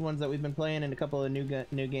really good ones that we've been playing, and a couple of new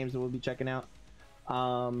games that we'll be checking out.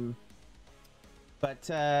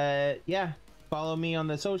 Yeah, follow me on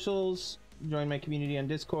the socials, join my community on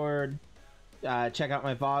Discord, check out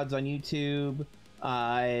my VODs on YouTube,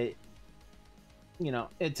 you know,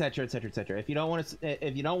 etc., etc., etc. If you don't want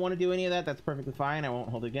to do any of that, that's perfectly fine. I won't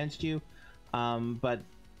hold it against you. But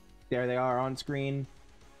there they are on screen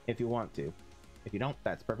if you want to. If you don't,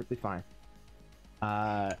 that's perfectly fine.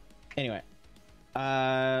 Anyway,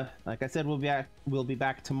 like I said, we'll be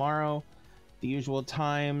back tomorrow, the usual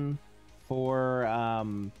time, for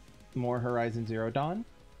more Horizon Zero Dawn.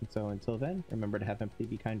 And so until then, remember to have empathy,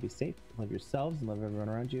 be kind, be safe, love yourselves, and love everyone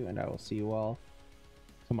around you, and I will see you all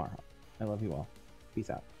tomorrow. I love you all. Peace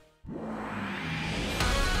out.